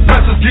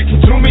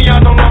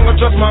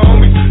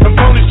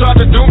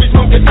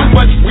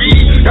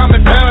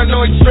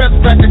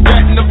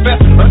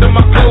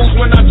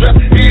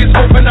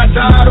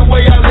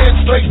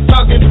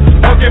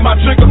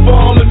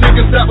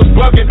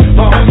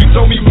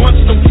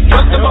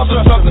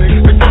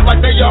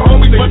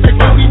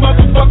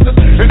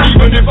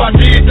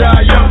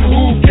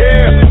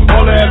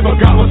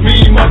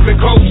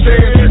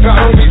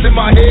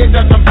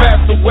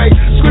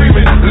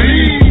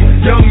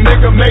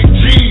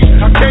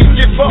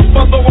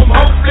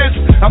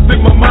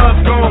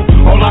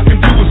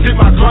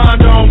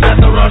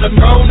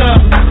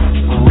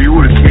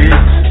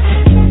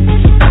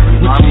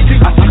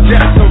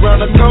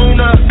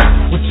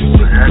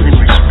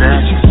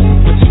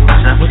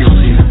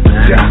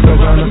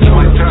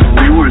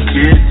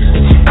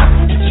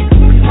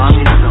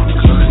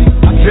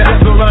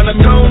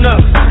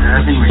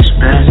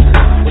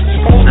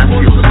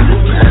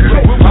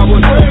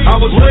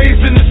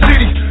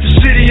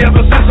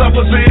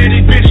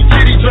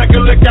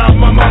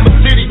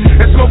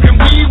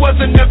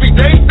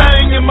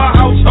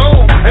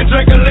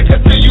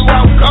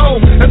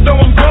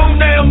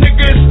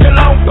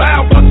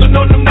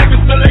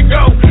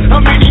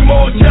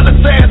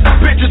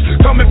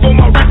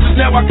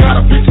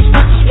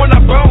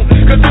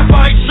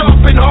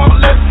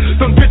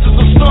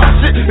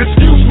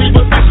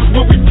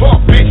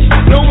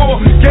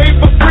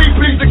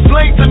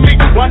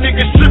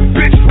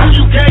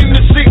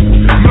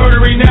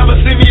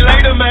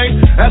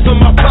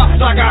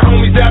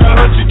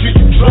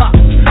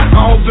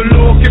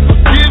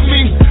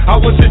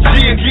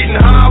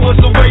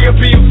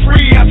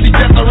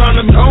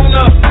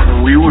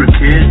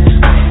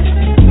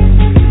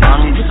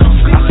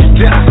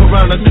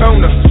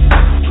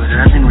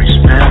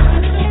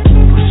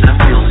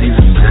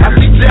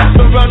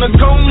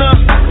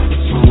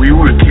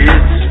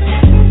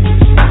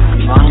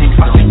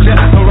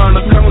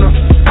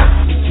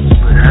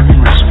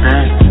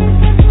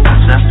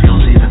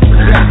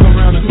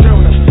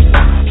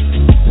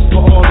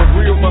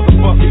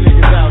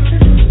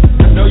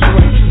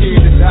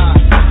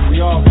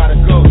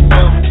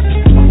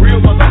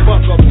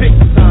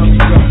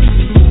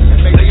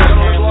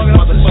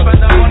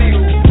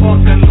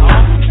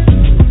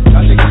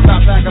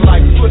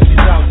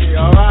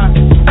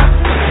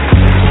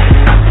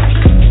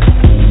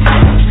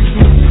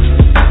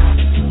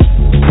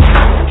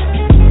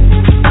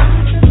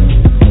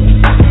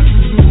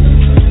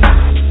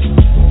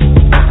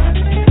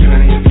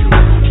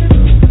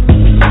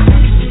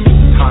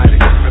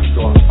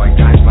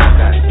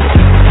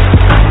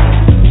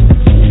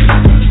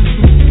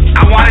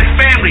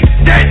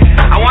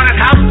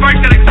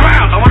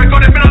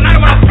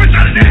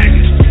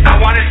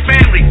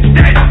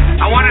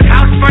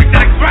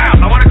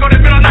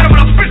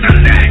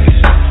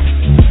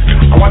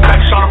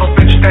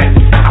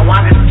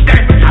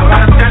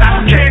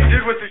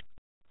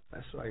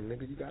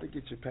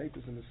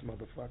papers in this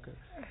motherfucker.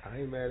 I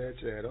ain't mad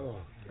at you at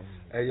all.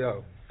 Hey,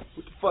 yo,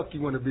 what the fuck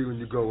you want to be when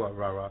you grow up,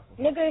 rah-rah?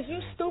 Nigga, is you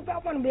stupid? I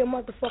want to be a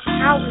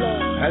motherfucking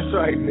outlaw. That's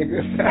right,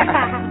 nigga.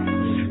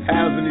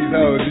 Housing these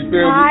hoes, you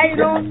feel me? I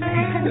don't say.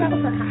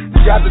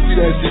 You got to be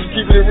that shit.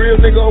 Keeping it real,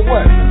 nigga, or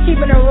what?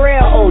 Keeping it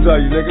real. How old are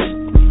you,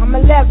 nigga? I'm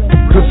 11.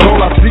 Cause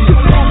all I see is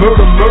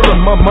murder, murder,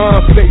 my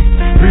mind state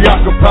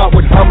preoccupied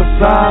with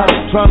homicide,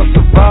 trying to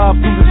survive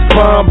through this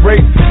crime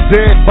rate.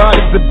 Dead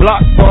bodies and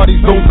block parties,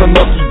 those are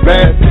lucky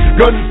bad.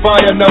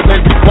 Gunfire, now they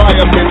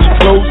require many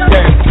close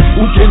cats.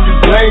 Who can you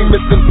blame?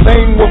 It's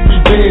insane what we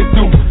been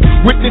through.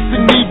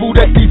 Witnessing evil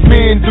that these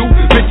men do.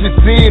 Bitches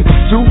sin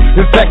too.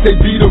 In fact, they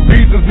be the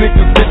reasons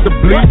niggas get the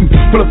bleeding.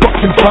 Full of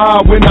fucking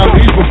fire when I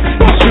leave them.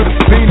 You should've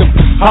seen them.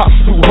 Hops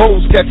through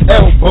holes, catch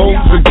elbows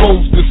and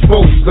bones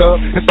disposed of.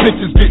 And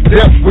snitches get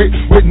dealt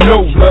with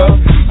no love.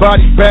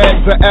 Body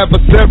bags of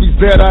adversaries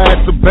that I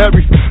had to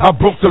bury. I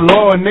broke the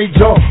law and they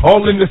jaw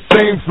all in the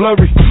same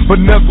flurry.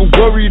 But never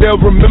worry, they'll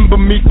remember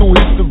me through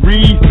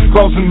history.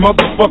 Causing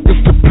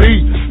motherfuckers to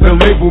bleed. They'll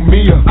label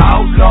me a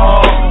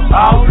outlaw,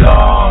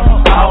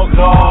 outlaw,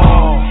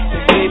 outlaw.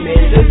 They gave me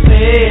the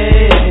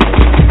sin.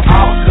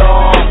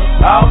 Outlaw,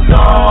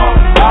 outlaw,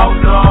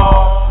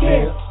 outlaw.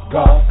 Yeah,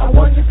 God, I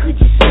wonder could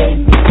you save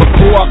me?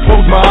 Before I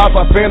close my eyes,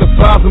 I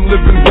fantasize I'm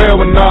living well.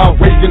 And now I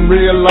wake and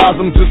realize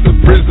I'm just a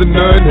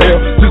prisoner in hell.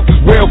 Just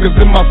as well, cause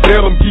in my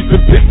cell I'm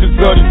keeping pictures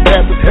of these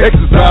bastards.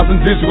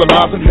 Exercising,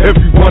 visualizing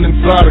everyone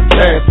inside a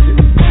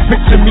casket.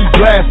 Picture me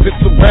blasted,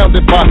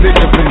 surrounded by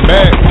niggas and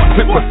mad.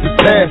 It was the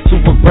task to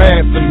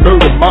harass and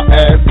murder my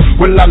ass.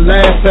 Will I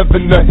last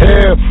heaven or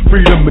hell?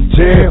 Freedom or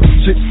jail?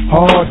 Shit's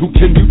hard, who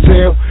can you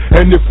tell?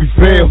 And if we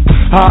fail,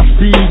 high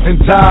speed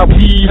and die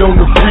weed on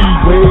the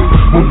freeway.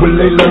 When will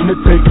they learn to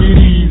take it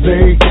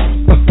easy?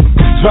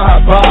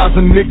 Drive-bys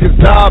and niggas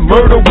die.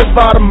 Murder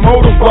without a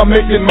motive while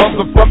making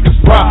motherfuckers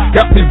cry.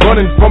 Got me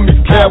running from these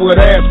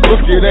coward-ass,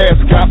 crooked-ass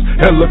cops.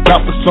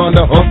 Helicopters trying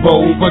to hover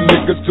over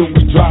niggas till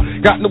we drop.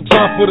 Got no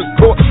time for the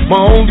court.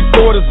 My only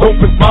thought is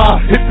open fire.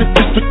 Hit the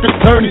district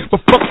attorney,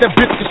 but fuck that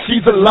bitch cause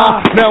she's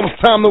alive. Now it's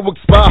time to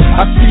expire.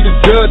 I see the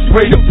judge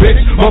spray the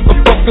bitch.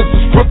 Motherfuckers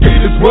is crooked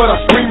is what I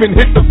scream and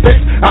hit the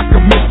bitch. I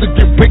commit to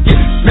get wicked.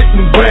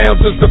 Spitting rounds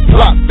as the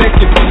plot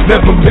thickens.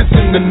 Never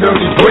missing an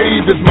early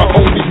grave is my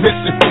only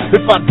mission.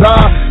 If I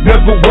die,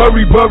 never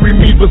worry, bury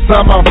me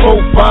beside my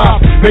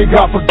 4-5. May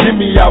God forgive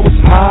me, I was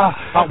high.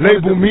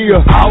 Label me a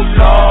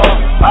outlaw,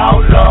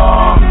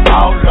 outlaw,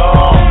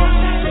 outlaw.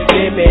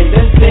 Give me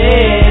the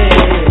sin.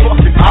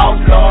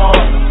 Outlaw,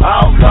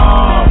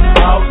 outlaw,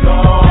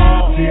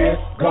 outlaw. Dear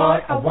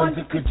God, I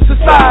wonder could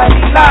society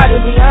lie to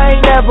me? I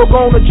ain't never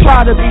gonna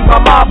try to be.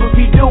 My mom would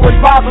be doing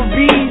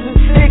robberies and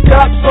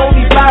stick-ups,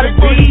 only by the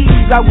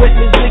D's. I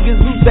witness niggas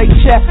lose their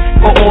chest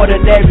for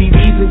ordinary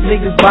reasons.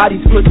 Niggas'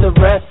 bodies put to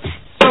rest.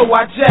 So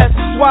I just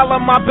swallow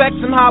my becks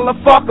and holler,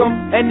 fuck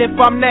 'em. And if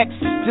I'm next,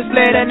 just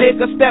let that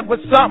nigga step with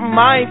something.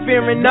 I ain't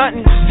fearing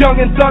nothing. Young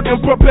and thuggin',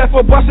 prepare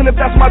for bustin' if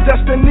that's my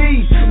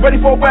destiny. Ready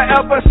for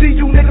wherever, see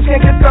you niggas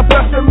can't get the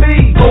best of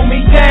me. Hold me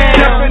down.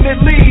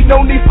 Definitely,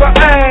 no need for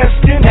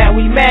asking. Now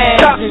we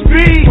mad. Top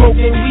speed.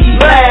 Smoking weed,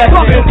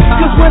 laughing.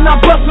 Cause when I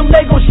bust them,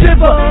 they gon'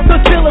 shiver. The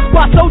killer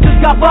spot soldiers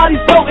got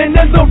bodies floating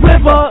in the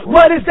river.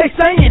 What is they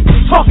saying?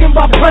 Talking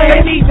about playing.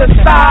 They need to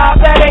stop,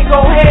 that ain't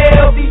gon'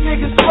 help. These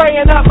niggas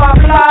spraying up my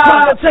block.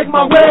 Trying to take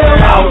my rail.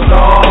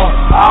 Outlaw,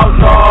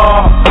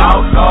 outlaw,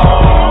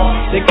 outlaw.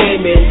 They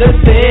came in the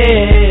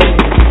sin.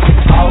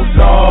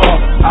 Outlaw,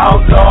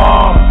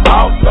 outlaw,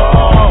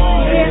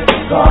 outlaw. Yeah,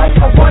 God,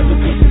 I wonder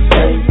could you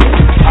save me?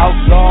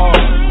 Outlaw,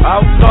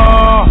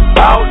 outlaw,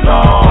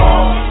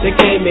 outlaw. They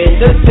came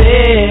in the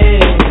sin.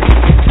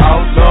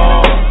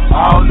 Outlaw,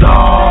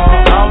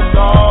 outlaw,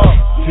 outlaw.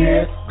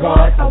 Yeah,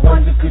 God, I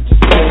wonder could you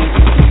save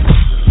me?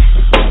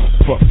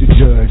 Fuck the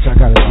judge, I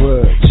got a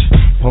grudge.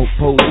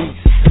 Police,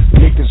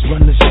 niggas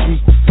run the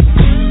streets.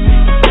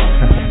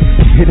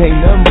 It ain't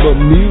nothing but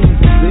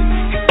music.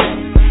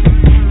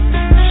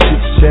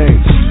 Shit's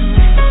changed.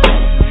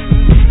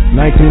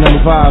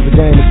 1995, the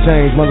game has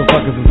changed.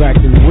 Motherfuckers is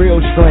acting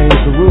real strange.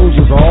 The rules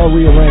was all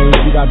rearranged.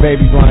 We got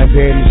babies lying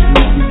dead in the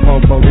streets. These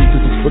punk police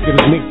is as crooked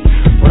as me.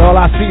 But all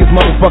I see is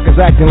motherfuckers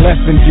acting less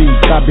than G.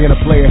 Stop being a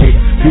player hater.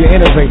 Be an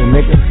innovator,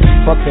 nigga.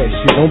 Fuck that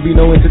shit. Don't be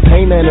no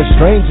entertainer and a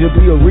stranger.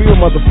 Be a real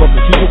motherfucker.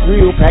 Keep it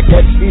real. Pack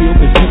that steel.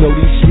 Cause you know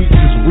these streets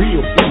is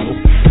real.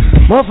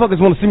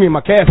 Motherfuckers wanna see me in my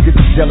casket.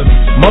 Jealous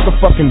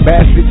motherfucking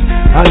bastards.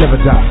 I never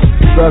die.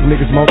 Thug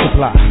niggas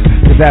multiply.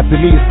 Cause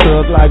after me it's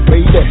thug like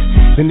baby.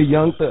 Then the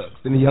young thugs.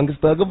 Then the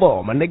youngest thug of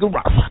all. My nigga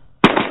Rock.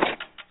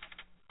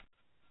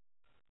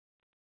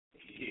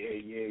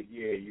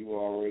 Yeah, you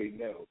already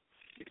know.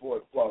 Your boy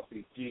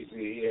Flauxy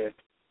Jeezy here.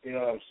 You know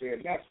what I'm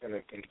saying? That's going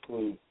to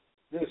conclude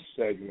this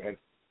segment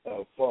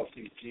of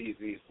Flauxy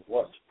Jeezy's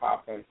What's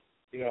Poppin'.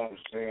 You know what I'm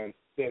saying?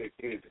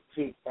 Dedicated to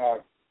TUPAC.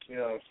 You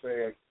know what I'm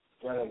saying?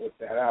 Running with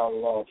that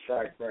outlaw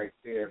track right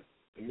there.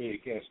 The Me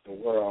Against the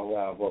World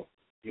album.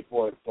 Your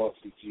boy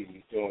Flauxy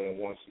Jeezy doing it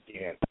once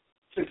again.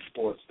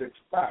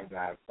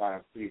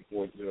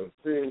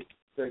 646-595-3402.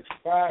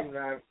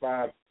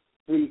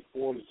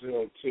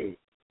 645-95-3402.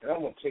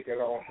 going to take it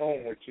on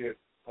home with you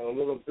on a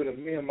little bit of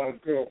Me and My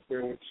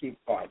Girlfriend with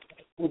TUPAC.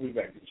 We'll be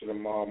back with you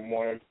tomorrow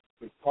morning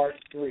with part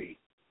 3.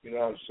 You know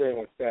what I'm saying?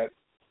 With that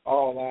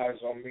All Eyes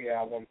on Me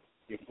album,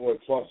 your boy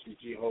Flauxy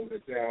G holding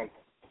it down,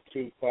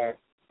 TUPAC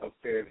up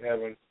there in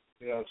heaven.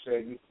 You know what I'm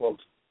saying? You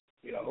folks,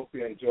 you know, I hope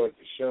you enjoyed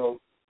the show.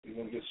 You're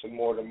going to get some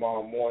more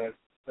tomorrow morning.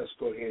 Let's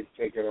go ahead and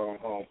take it on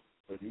home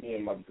with Me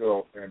and My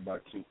Girlfriend by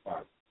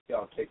TUPAC.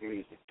 Y'all take it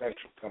easy.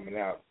 Thanks for coming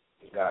out.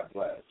 God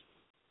bless.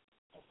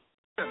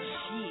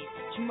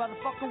 Shit, you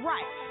motherfucking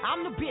right.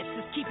 I'm the bitch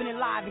that's keeping it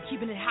live and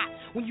keeping it hot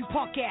when you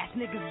punk ass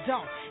niggas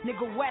don't.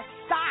 Nigga West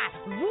Side,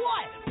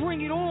 what?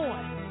 Bring it on.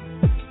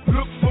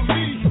 Look for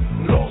me,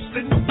 lost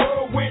in the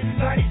whirlwind.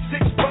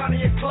 96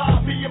 Bonnie and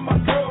Clyde, me and my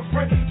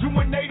girlfriend.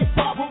 Doing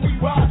 85 when we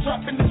ride,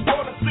 dropping this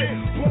water sin.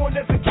 Born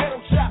as a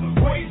ghetto child,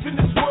 raised in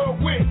this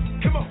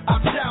whirlwind. Come on, our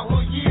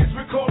childhood years,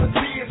 recalling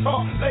tears,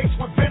 heart laced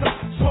with venom.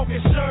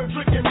 Smoking shirt,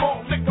 drinking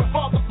more liquor,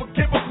 Father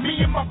forgive us. Me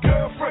and my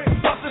girlfriend,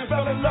 bustin'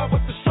 fell in love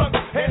with the struggle.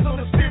 Hands on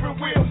the steering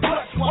wheel,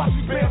 clutch, watch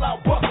me bail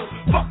out bustle.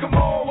 Fuck them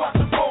all, watch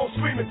them all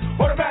screaming.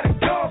 Automatic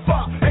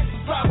gunfire,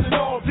 exercising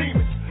all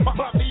demons. My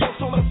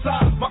mafioso on the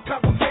side, my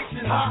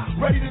congregation high,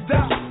 ready to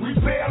die. We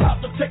bail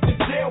out to take the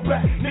jail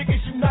back.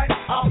 Niggas unite,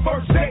 our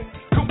first date.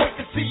 Can't wait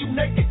to see you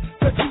naked.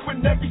 Touch you in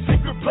every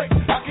secret place.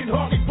 I can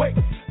hardly wait.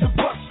 The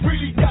bus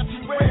really got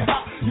you red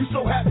hot. You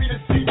so happy to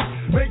see me.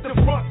 Make the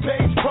front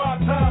page,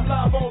 prime time,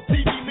 live on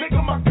TV.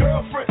 Nigga, my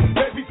girlfriend,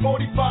 maybe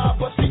 45,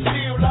 but she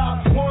still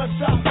live. One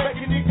shot,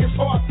 making niggas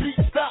heartbeat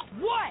stop.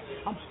 What?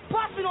 I'm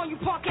busting on you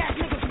punk ass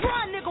niggas.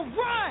 Run, nigga,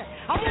 run.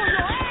 I'm on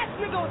your ass,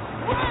 nigga.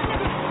 Run,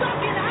 nigga,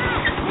 stuck in the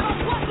house. When I'm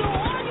busting on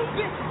all you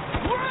bitches.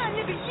 Run,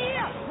 nigga,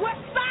 yeah.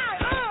 West side,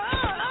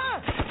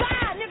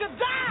 die, nigga,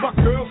 die. My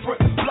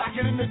girlfriend,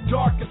 blocking in the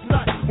darkest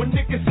night. When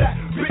niggas at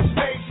bitch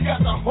made, she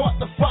got the heart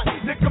to fight.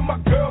 Nigga, my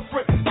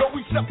girlfriend, though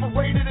we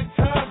separated at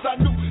times, I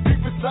knew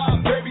deep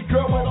inside, baby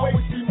girl would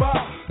always be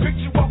mine.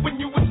 Picked you up when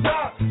you was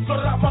 9,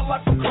 started out my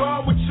life a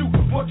crime with you.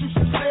 Bought you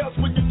some sales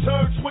when you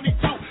turned 22.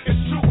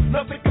 It's true,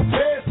 nothing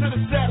compares to the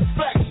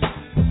satisfaction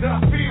that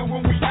I feel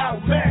when we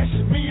out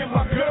mashing. Me and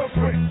my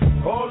girlfriend,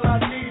 all I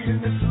need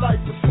in this life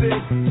is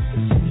sin.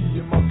 It's me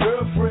and my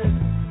girlfriend.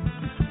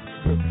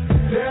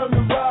 Down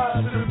the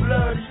ride to the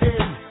bloody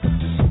end.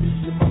 Just me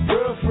and my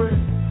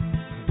girlfriend.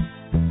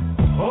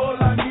 All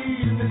I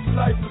need in this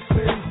life is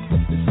sin.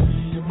 It's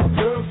me and my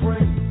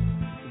girlfriend.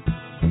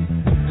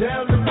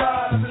 Down the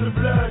ride to the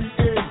bloody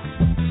end.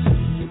 Just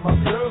me and my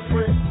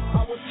girlfriend.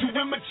 I was too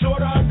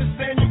immature to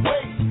understand your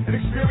ways. And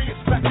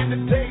experience back in the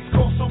days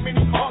caused so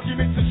many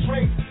arguments and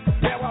strains.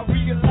 Now I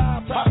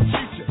realize how to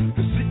treat you.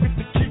 The secret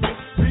to keep it.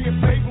 Being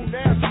faithful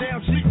now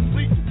cheap and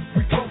sleeping.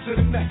 We closer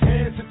than the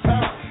hands of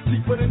time.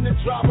 Deeper than the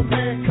drive of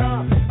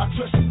mankind. I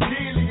trust you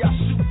dearly, I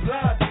shoot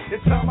blind. In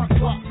time I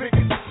clock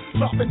figures.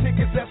 Dropping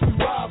niggas as we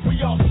rise. We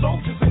all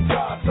soldiers in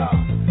God's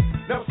eyes.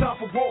 Now it's time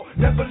for war.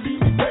 Never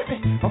leave me, baby.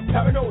 I'm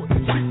paranoid.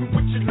 Sleeping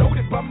with you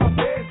loaded by my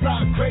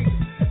bedside. Crazy.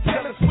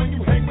 Jealous when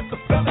you hang with the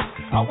fellas.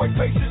 I wait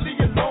patiently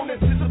alone,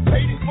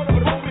 anticipating for the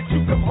moment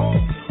you come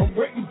home. I'm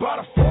waiting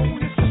by the phone.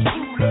 This is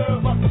true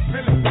love. I'm the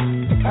feeling.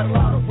 Had a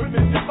lot of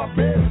women in my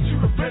bed, but you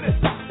the realest.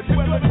 If you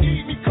ever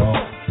need me, call.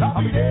 I'll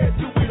be there to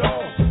do it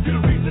all.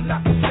 You're the reason I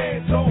can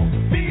stand tall.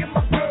 Me and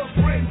my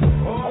girlfriend.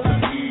 All I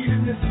need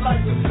in this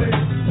life is this.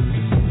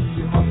 Me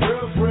and my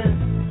girlfriend.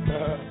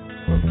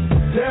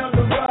 Down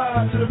the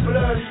ride to the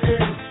bloody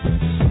end.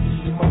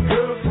 Me and my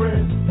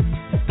girlfriend.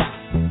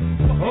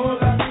 All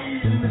I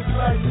need in this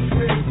life is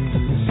this.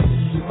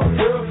 Me and my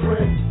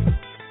girlfriend.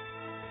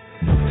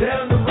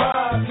 Down the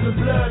ride to the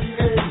bloody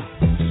end.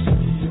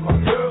 Me and my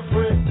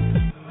girlfriend.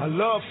 I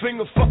love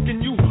finger fucking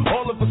you.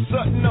 All of a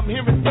sudden I'm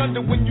hearing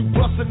thunder when you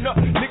bustin' up.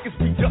 Niggas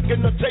be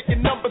ducking or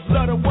taking numbers.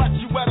 Let her watch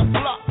you at a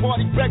block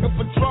party begging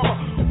for drama.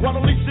 While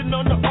I'm leasing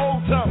on the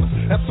old timers.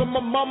 As for my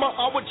mama,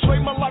 I would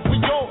trade my life for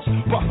yours.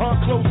 Behind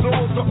closed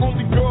doors, the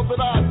only girl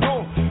that I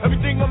adore.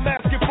 Everything I'm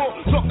asking for,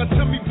 talking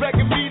to me,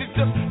 begging me to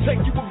just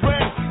take you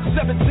around.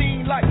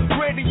 17 like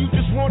Randy, you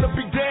just wanna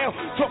be down.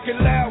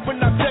 Talking loud when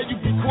I tell you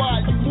be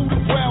quiet. You move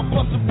around,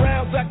 bustin'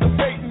 rounds,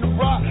 activating the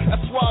ride.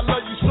 That's why I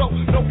love you so.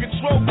 No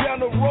control down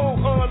the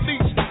road,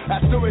 unleashed.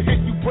 After a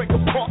hit, you break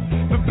apart.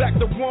 Then back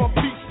to one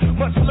piece.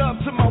 Much love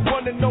to my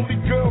one and only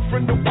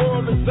girlfriend. The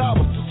world is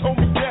ours. Just hold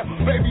me down,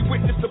 baby.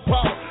 Witness the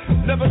power.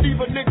 Never leave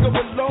a nigga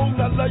alone.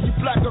 I love you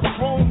black or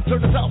chrome.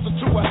 Turn this house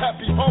into a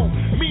happy home.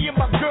 Me and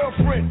my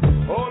girlfriend.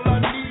 All I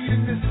need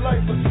in this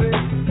life is this.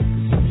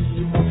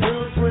 Me and my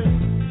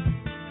girlfriend.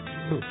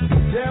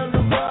 Down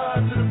the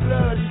ride to the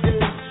bloody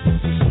end.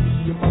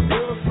 Me and my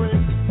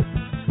girlfriend.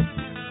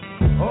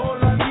 All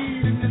I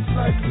need in this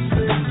life is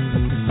this.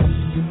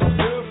 Me and my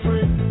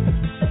girlfriend.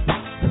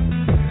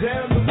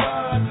 Down the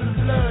ride to the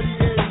bloody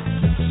end.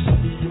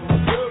 Me and my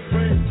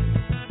girlfriend.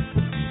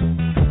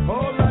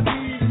 All I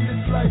need in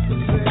this life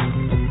is this.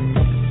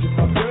 Me and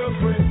my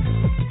girlfriend.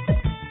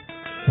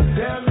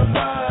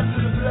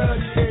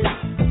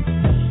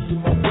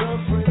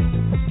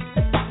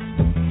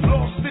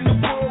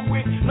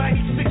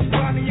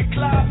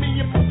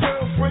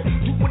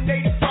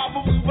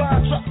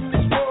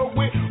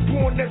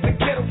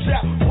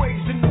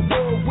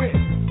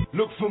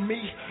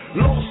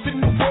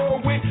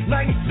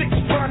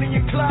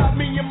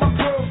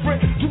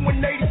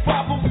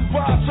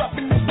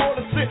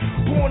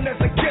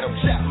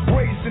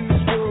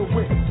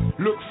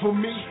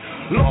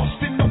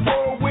 lost in the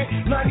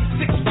whirlwind. 96